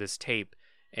listens to this tape,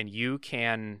 and you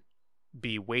can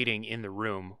be waiting in the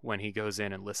room when he goes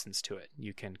in and listens to it.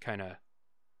 You can kind of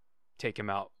take him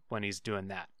out when he's doing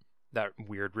that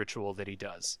weird ritual that he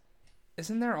does.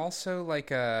 Isn't there also like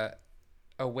a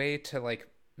way to like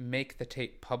make the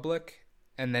tape public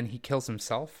and then he kills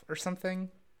himself or something?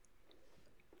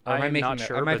 Or am I making not that?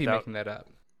 sure. I might be making that up.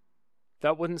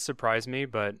 That wouldn't surprise me,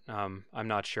 but I'm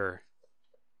not sure.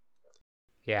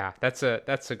 Yeah, that's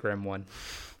a grim one.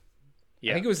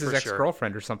 Yeah, I think it was his for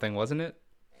ex-girlfriend or something, wasn't it?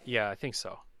 Yeah, I think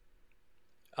so.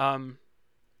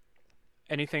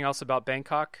 Anything else about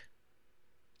Bangkok?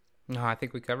 No, I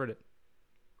think we covered it.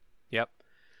 Yep.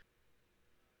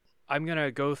 I'm going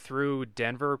to go through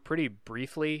Denver pretty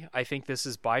briefly. I think this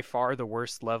is by far the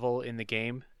worst level in the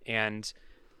game, and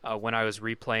when I was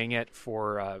replaying it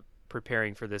for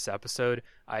preparing for this episode,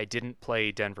 I didn't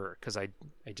play Denver because I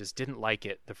just didn't like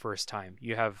it the first time.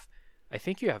 I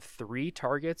think you have 3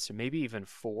 targets, or maybe even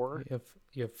 4.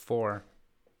 You have 4.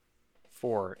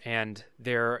 4, and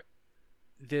this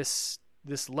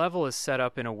level is set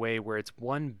up in a way where it's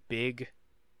one big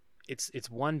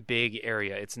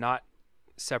area. It's not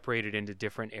separated into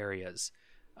different areas,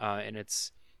 and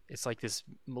it's like this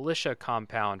militia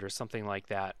compound or something like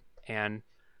that. And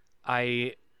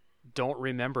I don't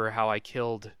remember how I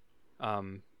killed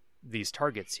these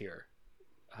targets here.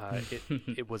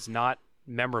 It was not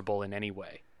memorable in any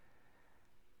way.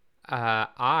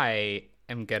 I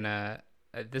am gonna.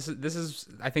 This is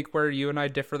I think where you and I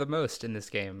differ the most in this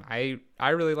game. I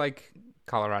really like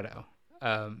Colorado.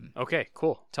 Okay,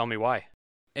 cool. Tell me why.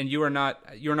 And you're not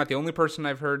the only person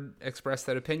I've heard express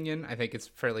that opinion. I think it's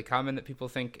fairly common that people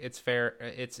think it's fair.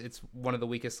 It's one of the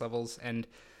weakest levels, and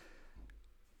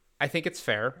I think it's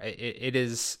fair. It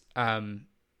is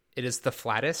the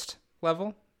flattest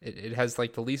level. It has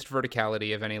like the least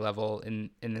verticality of any level in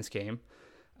this game.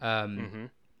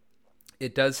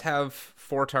 It does have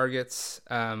 4 targets,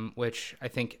 which I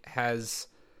think has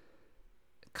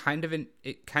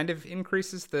it kind of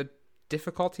increases the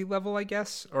difficulty level, I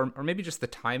guess, or maybe just the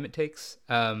time it takes.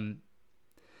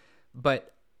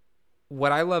 But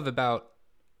what I love about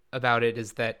it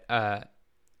is that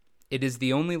it is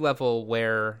the only level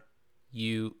where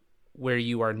you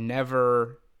are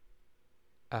never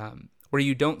where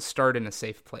you don't start in a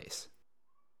safe place.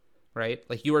 Right?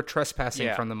 Like you are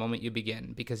trespassing from the moment you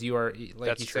begin, because you are, like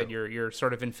That's you true. said, you're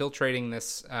sort of infiltrating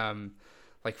this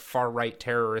like far right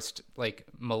terrorist like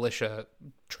militia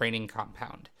training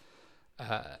compound.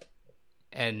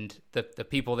 And the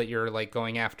people that you're like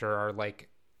going after are like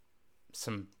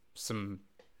some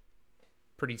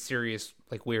pretty serious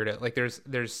like weirdo. Like there's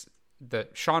the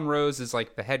Sean Rose is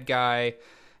like the head guy,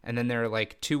 and then there are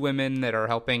like 2 women that are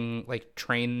helping like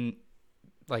train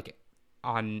like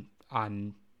on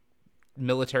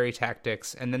military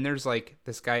tactics, and then there's like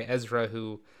this guy Ezra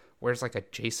who wears like a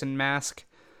Jason mask.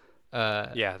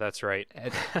 Yeah, that's right.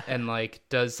 and like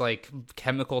does like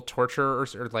chemical torture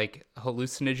or like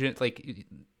hallucinogen, like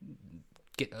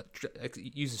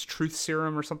uses truth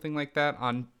serum or something like that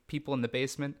on people in the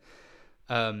basement.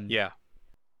 Yeah,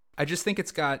 I just think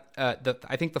it's got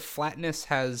I think the flatness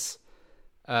has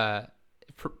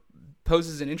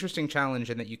poses an interesting challenge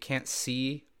in that you can't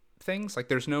see things. Like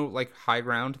there's no like high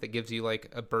ground that gives you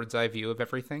like a bird's eye view of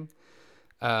everything.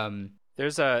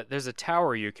 there's a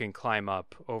tower you can climb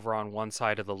up over on one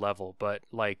side of the level, but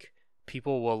like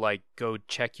people will like go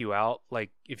check you out.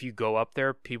 Like if you go up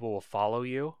there, people will follow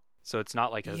you. So it's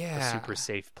not like a super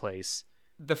safe place.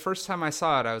 The first time I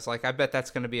saw it, I was like, I bet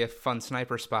that's going to be a fun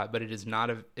sniper spot, but it is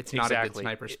not it's not a good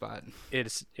sniper spot.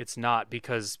 It's not,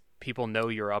 because people know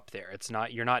you're up there.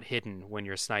 You're not hidden when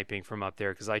you're sniping from up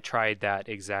there, because I tried that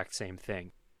exact same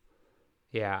thing.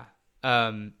 Yeah.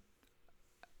 I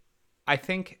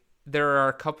think there are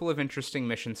a couple of interesting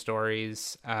mission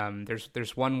stories.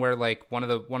 There's one where like one of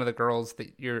the girls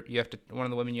that one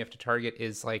of the women you have to target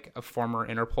is like a former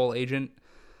Interpol agent.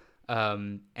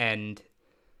 And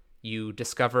you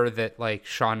discover that like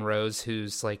Sean Rose,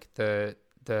 who's like the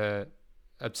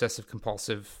obsessive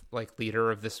compulsive like leader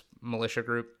of this militia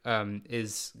group,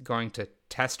 is going to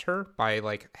test her by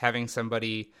like having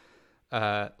somebody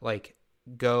like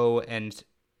go and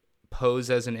pose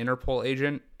as an Interpol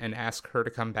agent and ask her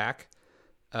to come back.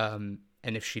 And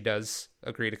if she does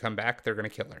agree to come back, they're going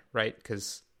to kill her, right?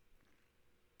 Because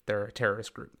they're a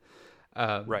terrorist group.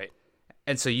 Right.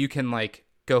 And so you can like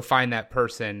go find that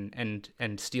person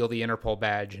and steal the Interpol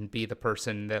badge and be the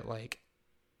person that like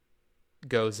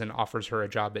goes and offers her a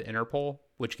job at Interpol,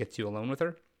 which gets you alone with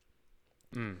her.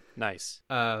 Nice.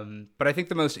 But I think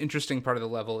the most interesting part of the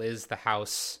level is the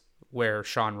house where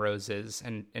Sean Rose is,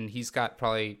 and he's got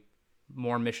probably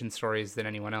more mission stories than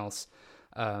anyone else.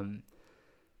 And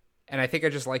I think I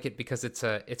just like it because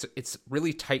it's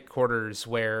really tight quarters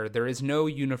where there is no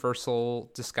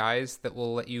universal disguise that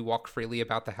will let you walk freely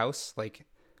about the house. Like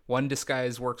one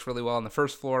disguise works really well on the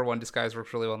first floor, one disguise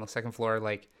works really well on the second floor.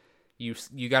 Like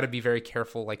you got to be very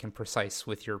careful, like, and precise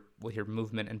with your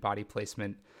movement and body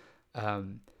placement.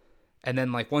 And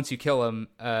then like once you kill him,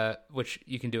 which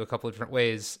you can do a couple of different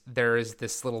ways, there is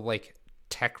this little like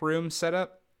tech room set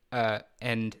up,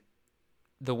 and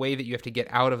the way that you have to get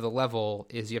out of the level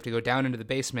is you have to go down into the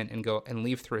basement and go and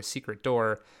leave through a secret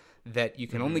door that you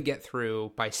can only get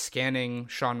through by scanning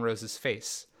Sean Rose's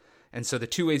face. And so the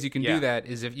two ways you can do that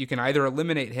is if you can either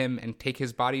eliminate him and take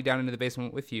his body down into the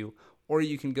basement with you, or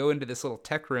you can go into this little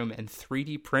tech room and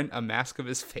 3D print a mask of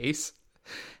his face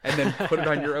and then put it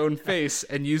on your own face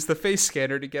and use the face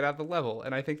scanner to get out of the level.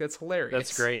 And I think that's hilarious.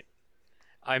 That's great.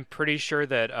 I'm pretty sure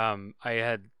that I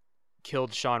had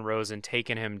killed Sean Rose and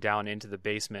taken him down into the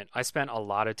basement. I spent a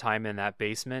lot of time in that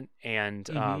basement and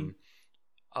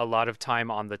a lot of time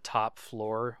on the top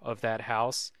floor of that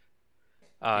house.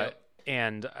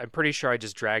 And I'm pretty sure I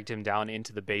just dragged him down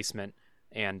into the basement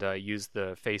and used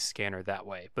the face scanner that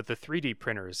way. But the 3D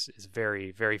printers is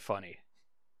very, very funny.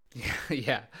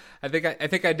 Yeah. I think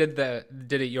I did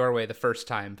it your way the first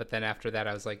time, but then after that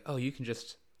I was like, oh, you can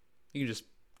just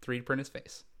 3D print his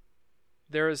face.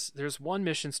 There's one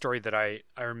mission story that I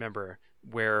remember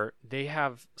where they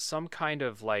have some kind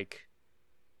of like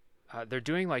they're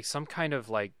doing like some kind of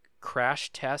like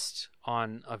crash test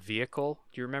on a vehicle.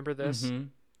 Do you remember this? Mm-hmm.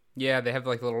 Yeah, they have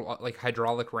like a little like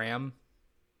hydraulic ram.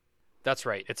 That's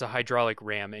right. It's a hydraulic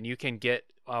ram, and you can get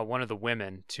one of the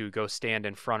women to go stand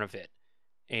in front of it,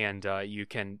 and you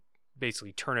can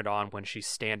basically turn it on when she's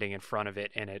standing in front of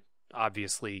it, and it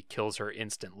obviously kills her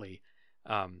instantly.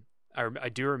 I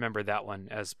do remember that one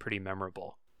as pretty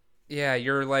memorable. Yeah,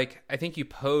 you're like, I think you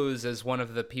pose as one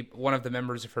of the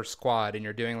members of her squad, and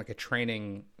you're doing like a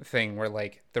training thing where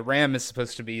like the ram is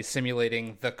supposed to be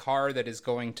simulating the car that is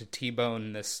going to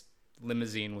T-bone this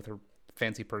limousine with a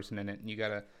fancy person in it, and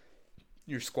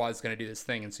your squad's going to do this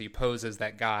thing, and so you pose as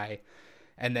that guy,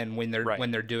 and then when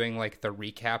they're doing like the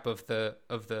recap of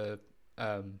the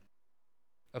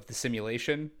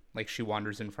simulation, like she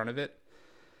wanders in front of it.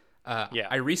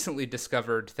 I recently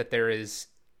discovered that there is,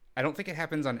 I don't think it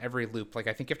happens on every loop. Like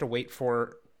I think you have to wait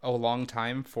for a long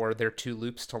time for their two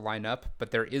loops to line up, but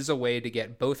there is a way to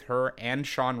get both her and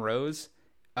Sean Rose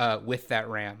with that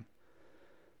ram.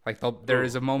 Like there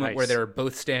is a moment where they're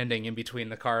both standing in between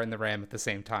the car and the ram at the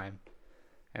same time.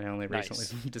 And I only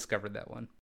recently discovered that one.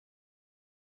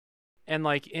 And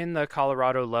like in the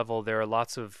Colorado level, there are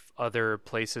lots of other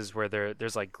places where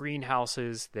there's like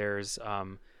greenhouses, there's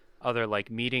other like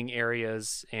meeting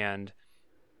areas,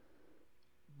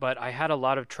 but I had a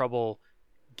lot of trouble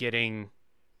getting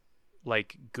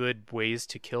like good ways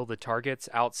to kill the targets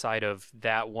outside of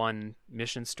that one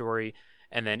mission story.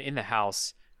 And then in the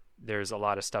house, there's a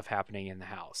lot of stuff happening in the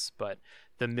house. But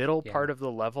the middle part of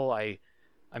the level, I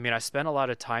mean, I spent a lot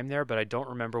of time there, but I don't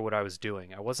remember what I was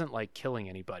doing. I wasn't like killing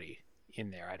anybody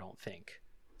in there, I don't think.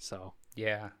 So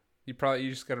yeah, you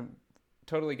just gotta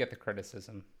totally get the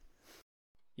criticism.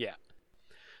 Yeah.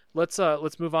 Let's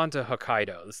move on to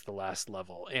Hokkaido. This is the last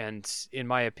level, and in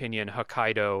my opinion,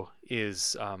 Hokkaido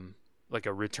is like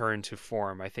a return to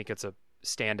form. I think it's a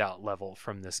standout level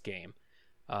from this game.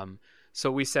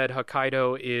 So we said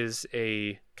Hokkaido is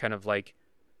a kind of like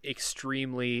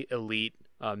extremely elite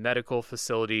medical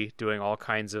facility doing all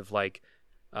kinds of like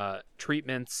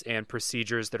treatments and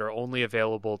procedures that are only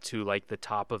available to like the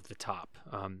top of the top.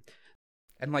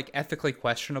 And like ethically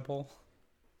questionable.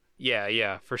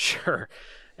 Yeah, for sure.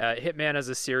 Hitman as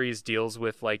a series deals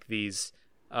with like these,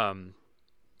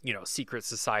 secret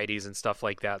societies and stuff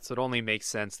like that. So it only makes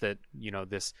sense that,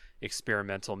 this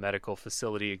experimental medical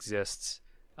facility exists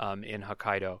in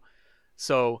Hokkaido.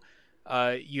 So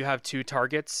you have two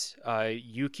targets,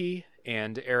 Yuki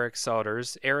and Eric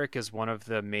Souders. Eric is one of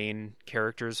the main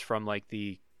characters from like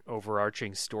the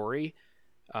overarching story.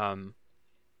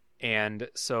 And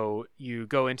so you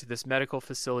go into this medical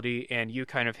facility, and you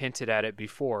kind of hinted at it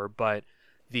before, but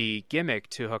the gimmick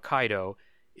to Hokkaido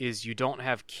is you don't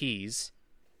have keys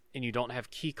and you don't have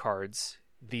key cards.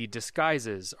 The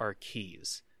disguises are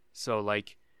keys. So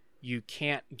like you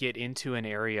can't get into an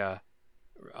area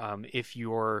if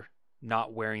you're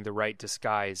not wearing the right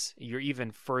disguise. You're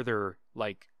even further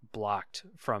like blocked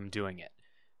from doing it.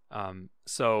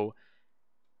 So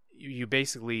you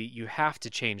have to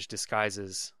change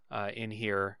disguises in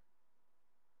here,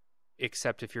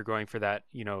 except if you're going for that,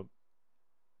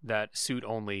 that suit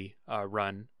only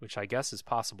run, which I guess is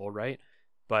possible, right?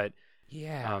 But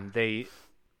yeah,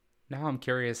 now I'm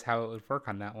curious how it would work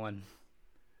on that one.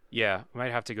 Yeah, I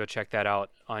might have to go check that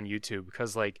out on YouTube,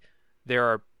 because like there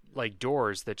are like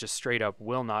doors that just straight up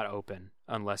will not open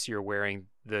unless you're wearing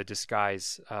the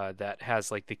disguise that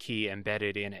has like the key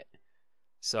embedded in it.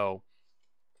 So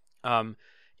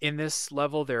in this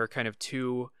level, there are kind of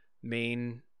two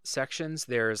main sections.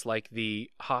 There's like the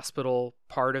hospital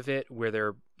part of it where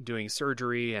they're doing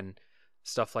surgery and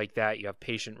stuff like that. You have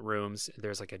patient rooms.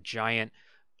 There's like a giant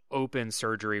open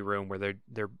surgery room where they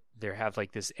have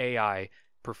like this AI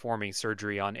performing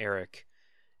surgery on Eric.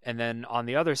 And then on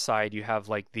the other side, you have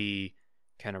like the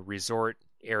kind of resort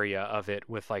area of it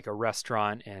with like a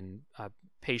restaurant and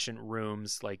patient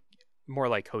rooms, like more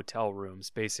like hotel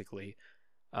rooms, basically.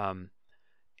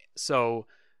 So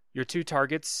your two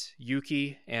targets,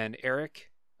 Yuki and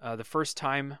Eric. The first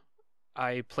time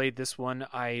I played this one,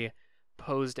 I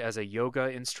posed as a yoga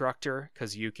instructor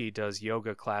because Yuki does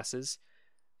yoga classes.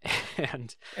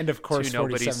 and of course,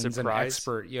 47's an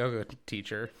expert yoga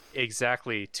teacher.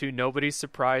 Exactly. To nobody's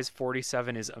surprise,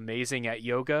 47 is amazing at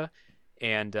yoga,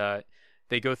 and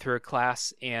they go through a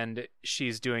class, and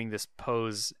she's doing this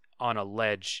pose on a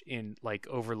ledge in like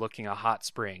overlooking a hot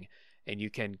spring, and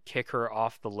you can kick her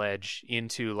off the ledge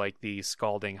into like the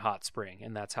scalding hot spring,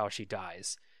 and that's how she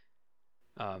dies.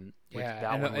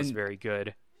 That one was very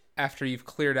good. After you've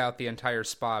cleared out the entire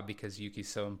spa because Yuki's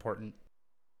so important.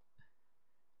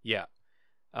 Yeah.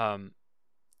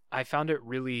 I found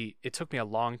it took me a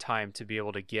long time to be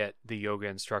able to get the yoga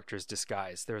instructor's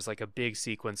disguise. There was like a big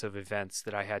sequence of events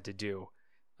that I had to do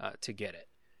to get it.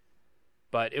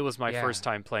 But it was my first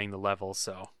time playing the level,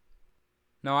 so.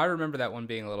 No, I remember that one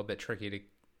being a little bit tricky to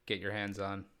get your hands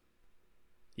on.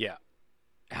 Yeah.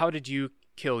 How did you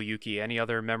kill Yuki? Any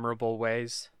other memorable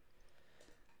ways?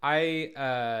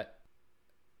 I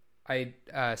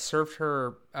served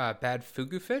her bad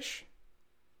fugu fish.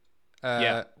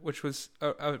 Which was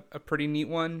a pretty neat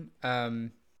one.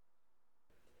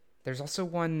 There's also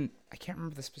one, I can't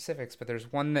remember the specifics, but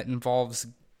there's one that involves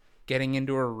getting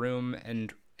into her room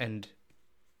and her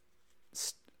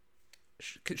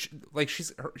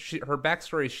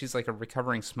backstory is she's like a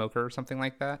recovering smoker or something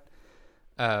like that.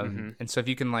 And so if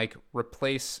you can like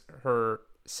replace her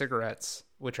cigarettes,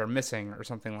 which are missing or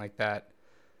something like that,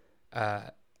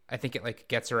 I think it like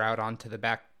gets her out onto the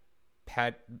back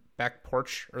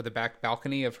porch or the back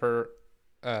balcony of her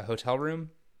hotel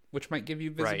room, which might give you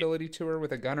visibility to her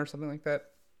with a gun or something like that.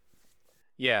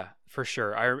 Yeah, for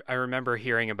sure. I remember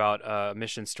hearing about a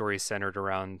mission story centered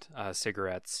around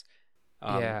cigarettes.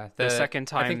 The second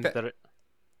time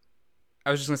I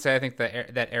was just gonna say, I think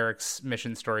that Eric's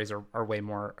mission stories are way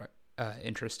more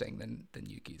interesting than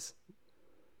Yuki's.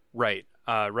 Right.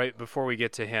 Right before we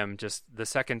get to him, just the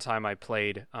second time I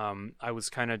played, I was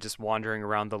kind of just wandering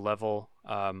around the level,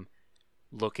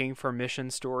 looking for mission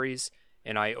stories,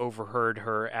 and I overheard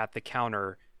her at the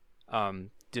counter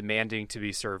demanding to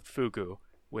be served fugu,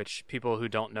 which people who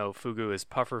don't know, fugu is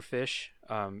pufferfish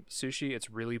sushi. It's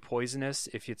really poisonous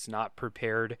if it's not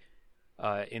prepared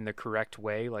in the correct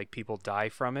way. Like, people die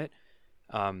from it.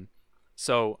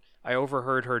 So I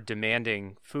overheard her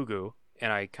demanding fugu,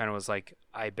 and I kind of was like,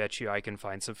 I bet you I can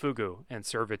find some fugu and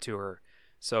serve it to her.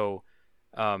 So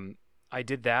I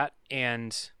did that,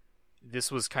 and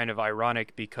this was kind of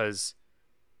ironic because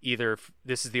either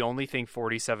this is the only thing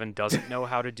 47 doesn't know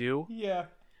how to do, Yeah.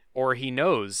 or he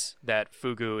knows that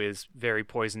fugu is very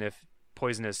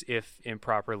poisonous if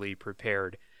improperly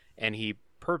prepared, and he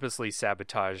purposely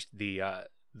sabotaged the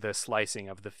slicing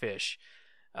of the fish.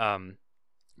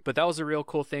 But that was a real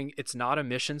cool thing. It's not a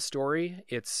mission story.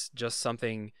 It's just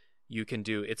something you can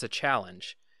do. It's a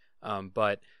challenge.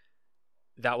 But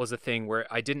that was a thing where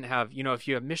I didn't have, if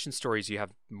you have mission stories, you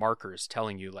have markers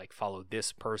telling you, like, follow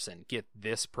this person, get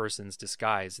this person's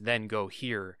disguise, then go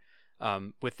here.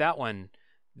 With that one,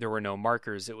 there were no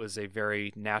markers. It was a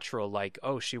very natural, like,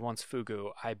 oh, she wants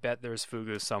fugu. I bet there's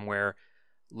fugu somewhere.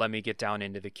 Let me get down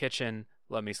into the kitchen.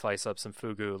 Let me slice up some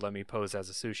fugu. Let me pose as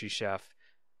a sushi chef.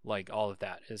 Like, all of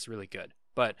that is really good.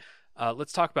 But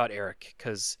let's talk about Eric,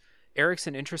 because Eric's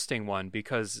an interesting one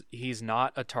because he's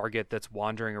not a target that's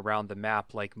wandering around the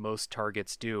map like most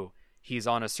targets do. He's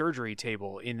on a surgery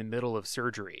table in the middle of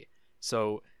surgery.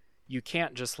 So you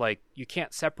can't just you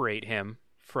can't separate him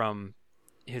from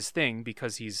his thing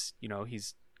because he's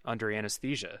under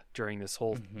anesthesia during this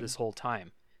whole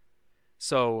time.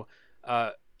 So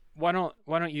why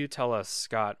don't you tell us,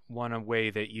 Scott, one way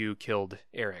that you killed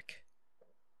Eric?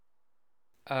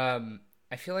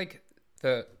 I feel like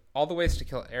all the ways to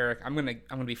kill Eric, I'm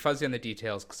gonna be fuzzy on the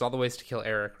details because all the ways to kill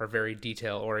Eric are very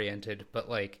detail oriented, but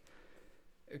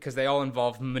because they all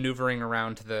involve maneuvering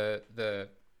around the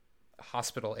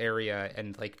hospital area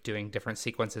and doing different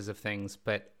sequences of things.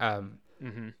 But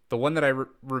the one that I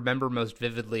remember most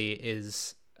vividly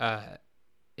is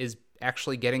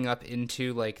actually getting up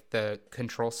into the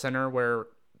control center where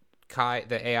Kai,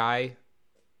 the AI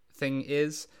thing,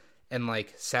 is, and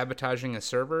sabotaging a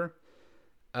server,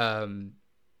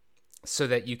 so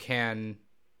that you can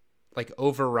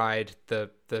override the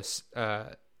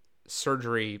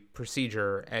surgery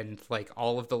procedure, and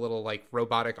all of the little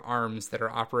robotic arms that are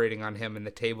operating on him in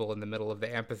the table in the middle of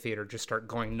the amphitheater just start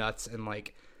going nuts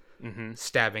and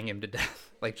stabbing him to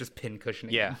death, just pin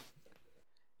cushioning him.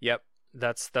 Yep,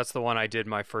 that's the one I did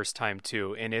my first time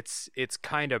too, and it's it's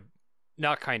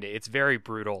very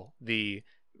brutal. The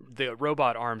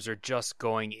robot arms are just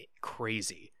going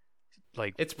crazy.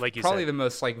 It's like you probably said, the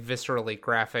most viscerally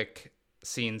graphic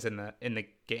scenes in the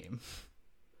game.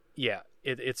 Yeah,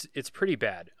 it's pretty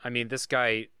bad. I mean, this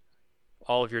guy,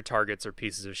 all of your targets are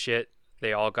pieces of shit.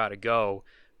 They all got to go,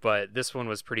 but this one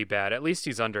was pretty bad. At least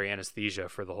he's under anesthesia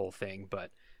for the whole thing, but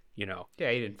he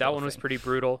didn't. That one was pretty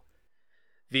brutal.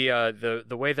 The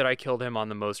way that I killed him on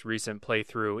the most recent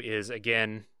playthrough is,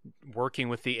 again, working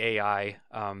with the AI.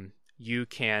 You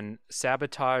can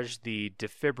sabotage the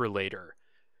defibrillator.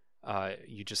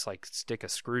 You just stick a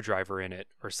screwdriver in it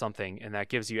or something, and that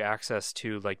gives you access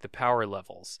to the power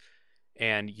levels.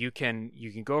 And you can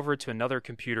go over to another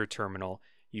computer terminal.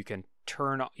 You can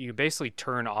basically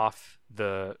turn off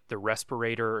the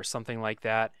respirator or something like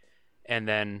that, and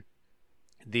then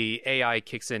the AI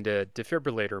kicks into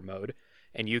defibrillator mode,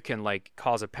 and you can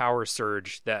cause a power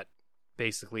surge that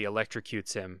basically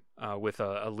electrocutes him with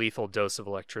a lethal dose of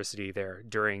electricity there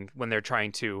when they're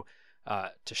trying to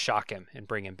shock him and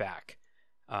bring him back.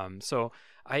 So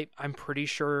I'm pretty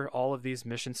sure all of these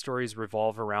mission stories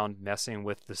revolve around messing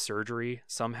with the surgery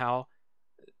somehow.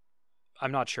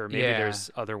 I'm not sure. Maybe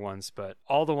there's other ones, but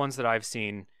all the ones that I've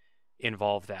seen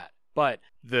involve that. But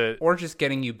or just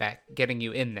getting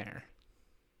you in there.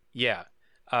 Yeah.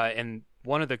 And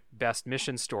one of the best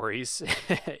mission stories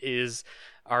is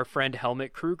our friend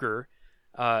Helmut Kruger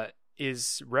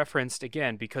is referenced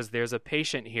again because there's a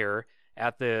patient here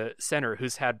at the center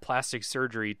who's had plastic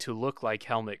surgery to look like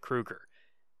Helmut Kruger.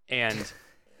 And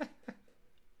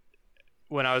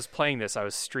when I was playing this, I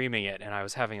was streaming it, and I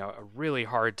was having a really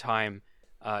hard time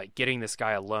getting this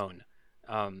guy alone.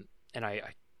 And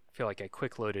I feel like I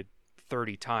quick loaded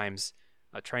 30 times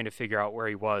trying to figure out where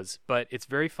he was. But it's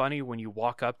very funny when you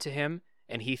walk up to him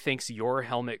and he thinks you're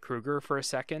Helmut Kruger for a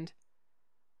second.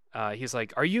 He's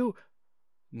like, "Are you?"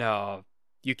 "No,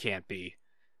 you can't be."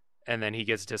 And then he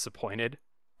gets disappointed.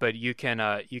 But you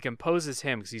can pose as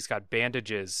him because he's got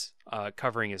bandages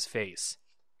covering his face.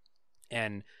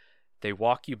 And they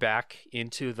walk you back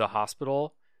into the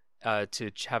hospital,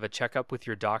 have a checkup with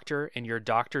your doctor, and your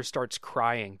doctor starts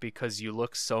crying because you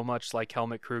look so much like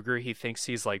Helmut Kruger. He thinks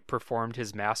he's like performed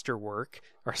his master work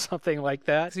or something like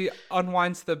that. He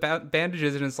unwinds the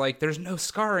bandages and is like, there's no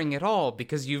scarring at all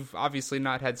because you've obviously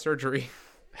not had surgery.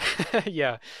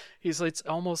 Yeah, he's like, it's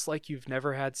almost like you've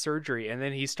never had surgery, and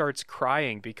then he starts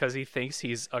crying because he thinks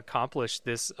he's accomplished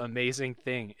this amazing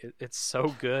thing. It's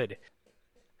so good.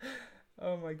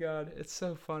 Oh my god, it's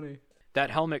so funny. That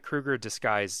Helmut Kruger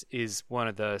disguise is one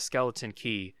of the skeleton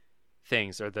key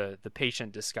things, or the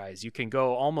patient disguise. You can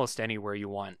go almost anywhere you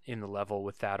want in the level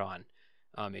with that on,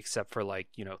 except for like,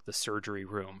 the surgery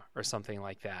room or something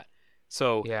like that.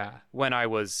 So yeah, when I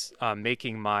was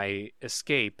making my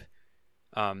escape,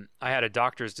 I had a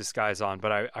doctor's disguise on,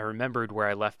 but I remembered where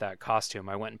I left that costume.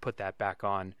 I went and put that back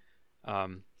on,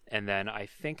 and then I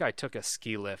think I took a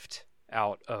ski lift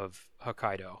out of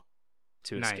Hokkaido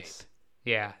to escape.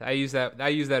 Yeah, I use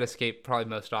that escape probably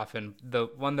most often. The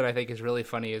one that I think is really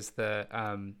funny is there's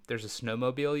a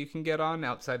snowmobile you can get on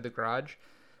outside the garage,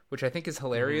 which I think is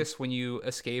hilarious when you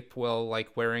escape while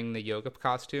like wearing the yoga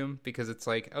costume, because it's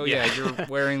like, oh yeah, you're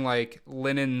wearing like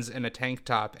linens and a tank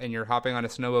top and you're hopping on a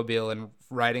snowmobile and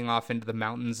riding off into the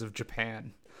mountains of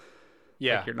Japan.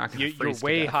 Yeah, like, you're not going to freeze. You're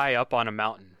way high up on a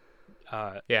mountain.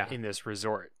 In this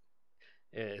resort,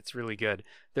 it's really good.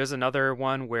 There's another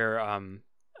one where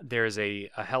there's a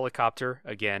helicopter,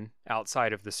 again,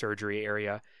 outside of the surgery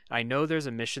area. I know there's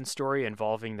a mission story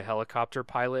involving the helicopter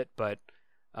pilot, but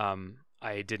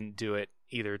I didn't do it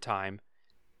either time.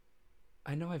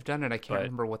 I know I've done it. I can't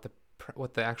remember what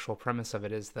the actual premise of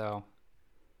it is, though.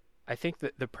 I think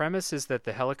that the premise is that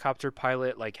the helicopter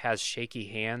pilot like has shaky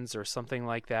hands or something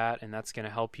like that, and that's going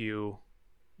to help you,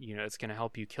 it's going to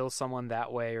help you kill someone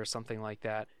that way or something like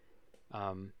that.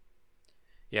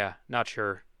 Yeah, not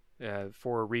sure.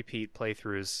 For repeat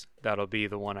playthroughs, that'll be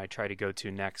the one I try to go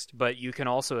to next. But you can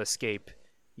also escape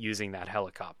using that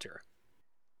helicopter.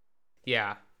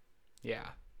 Yeah.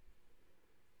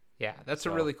 That's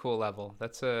a really cool level.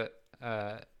 That's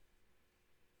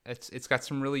it's got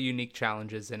some really unique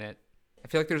challenges in it. I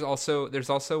feel like there's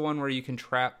also one where you can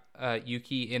trap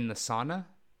Yuki in the sauna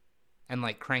and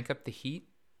like crank up the heat.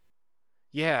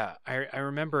 Yeah, I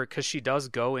remember, because she does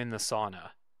go in the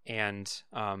sauna. And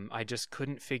I just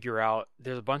couldn't figure out.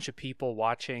 There's a bunch of people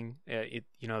watching.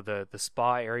 The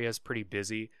spa area is pretty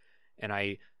busy, and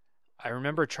I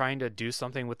remember trying to do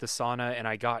something with the sauna, and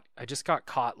I just got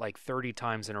caught like 30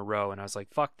 times in a row, and I was like,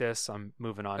 "Fuck this! I'm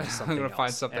moving on to something I'm else." gonna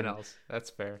find something else.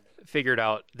 That's fair. Figured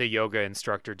out the yoga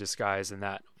instructor disguise, and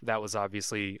that was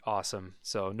obviously awesome.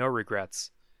 So no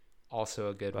regrets. Also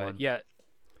a good one. Yeah,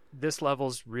 this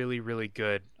level's really, really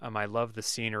good. I love the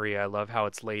scenery. I love how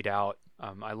it's laid out.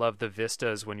 I love the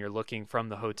vistas when you're looking from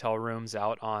the hotel rooms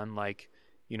out on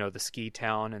the ski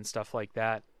town and stuff like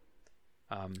that.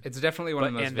 It's definitely one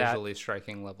of the most visually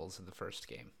striking levels of the first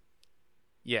game.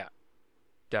 Yeah,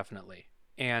 definitely.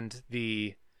 And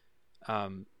the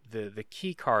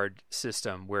key card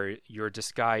system, where your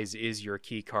disguise is your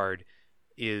key card,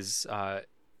 is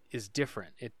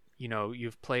different.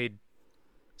 You've played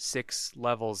 6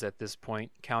 levels at this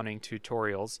point, counting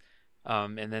tutorials.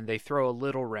 And then they throw a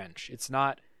little wrench.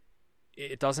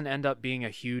 It doesn't end up being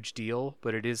a huge deal,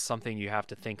 but it is something you have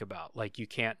to think about. Like, you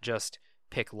can't just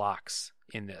pick locks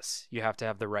in this. You have to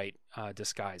have the right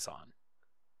disguise on.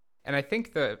 And I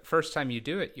think the first time you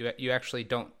do it, you actually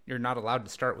you're not allowed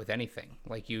to start with anything.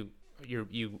 Like you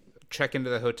check into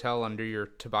the hotel under your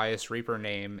Tobias Reaper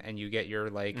name and you get your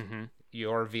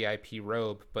your VIP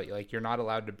robe, but like you're not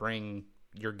allowed to bring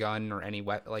your gun or any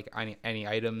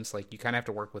items. Like, you kind of have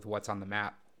to work with what's on the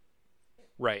map.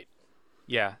 Right.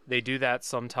 Yeah, they do that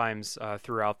sometimes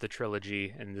throughout the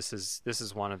trilogy, and this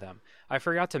is one of them. I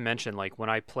forgot to mention, like, when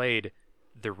I played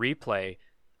the replay,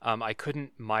 I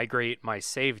couldn't migrate my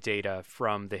save data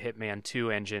from the Hitman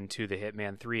 2 engine to the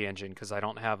Hitman 3 engine because I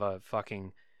don't have a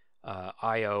fucking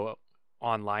IO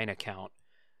online account.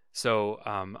 So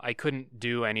I couldn't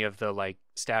do any of the like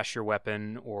stash your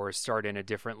weapon or start in a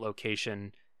different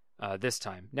location this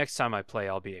time. Next time I play,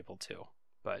 I'll be able to.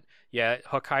 But yeah,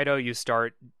 Hokkaido, you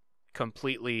start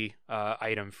completely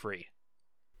item free.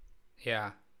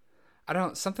 Yeah,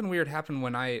 something weird happened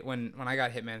when I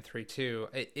got Hitman 3 too.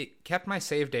 It kept my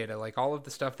save data, like all of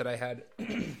the stuff that I had.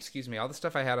 excuse me, all the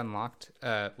stuff I had unlocked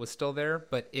was still there,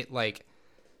 but it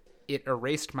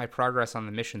erased my progress on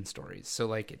the mission stories. So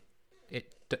like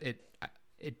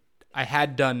I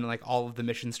had done like all of the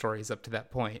mission stories up to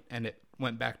that point, and it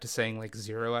went back to saying like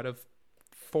 0 out of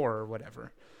 4 or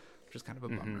whatever, which is kind of a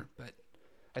bummer. But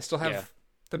I still have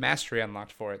the mastery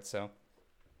unlocked for it, so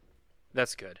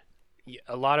that's good.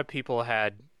 A lot of people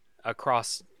had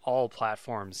across all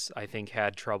platforms, I think,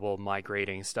 had trouble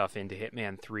migrating stuff into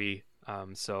Hitman 3.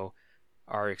 So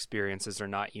our experiences are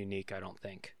not unique, I don't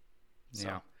think.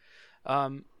 So,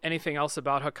 anything else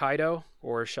about Hokkaido,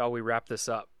 or shall we wrap this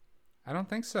up? I don't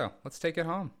think so. Let's take it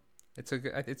home.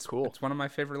 It's cool. It's one of my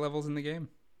favorite levels in the game.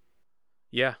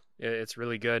 Yeah, it's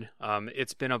really good.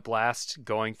 It's been a blast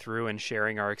going through and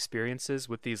sharing our experiences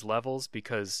with these levels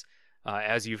because,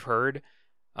 as you've heard,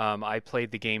 I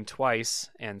played the game twice,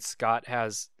 and Scott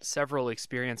has several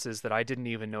experiences that I didn't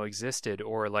even know existed,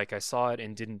 or like I saw it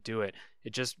and didn't do it.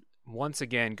 It just once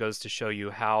again goes to show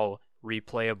you how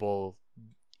replayable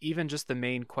even just the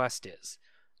main quest is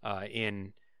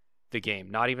in the game.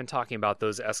 Not even talking about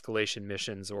those escalation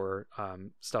missions or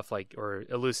stuff like, or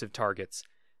elusive targets.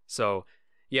 So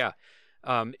yeah,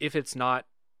 if it's not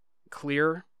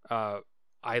clear,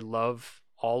 I love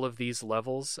all of these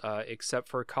levels except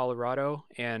for Colorado,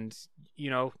 and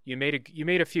you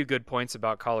made a few good points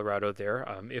about Colorado there.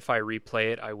 If I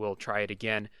replay it, I will try it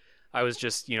again. I was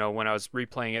just, when I was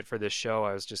replaying it for this show,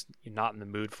 I was just not in the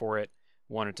mood for it.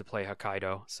 Wanted to play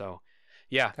Hokkaido. So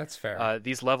yeah, that's fair.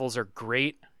 These levels are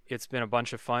great. It's been a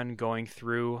bunch of fun going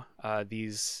through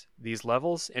these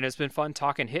levels, and it's been fun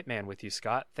talking Hitman with you,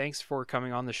 Scott. Thanks for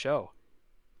coming on the show.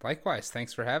 Likewise,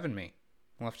 thanks for having me.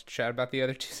 We'll have to chat about the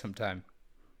other two sometime.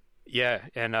 Yeah,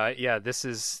 and this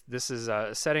is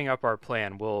setting up our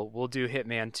plan. We'll do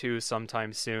Hitman 2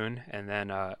 sometime soon, and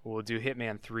then we'll do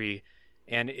Hitman 3.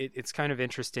 And it's kind of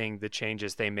interesting the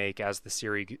changes they make as the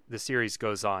series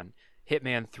goes on.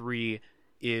 Hitman 3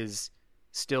 is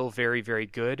still very, very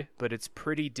good, but it's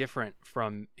pretty different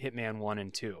from Hitman 1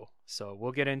 and 2. So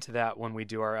we'll get into that when we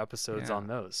do our episodes on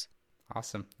those.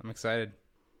 Awesome. I'm excited.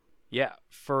 Yeah,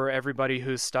 for everybody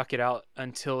who's stuck it out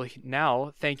until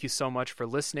now, thank you so much for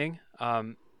listening.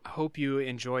 Hope you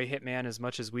enjoy Hitman as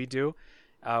much as we do.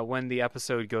 When the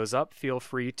episode goes up, feel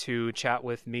free to chat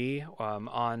with me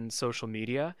on social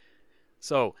media.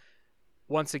 So,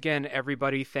 once again,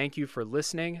 everybody, thank you for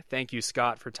listening. Thank you,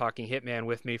 Scott, for talking Hitman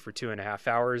with me for 2.5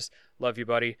 hours. Love you,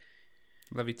 buddy.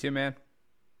 Love you too, man.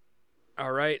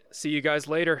 All right. See you guys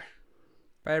later.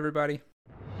 Bye, everybody.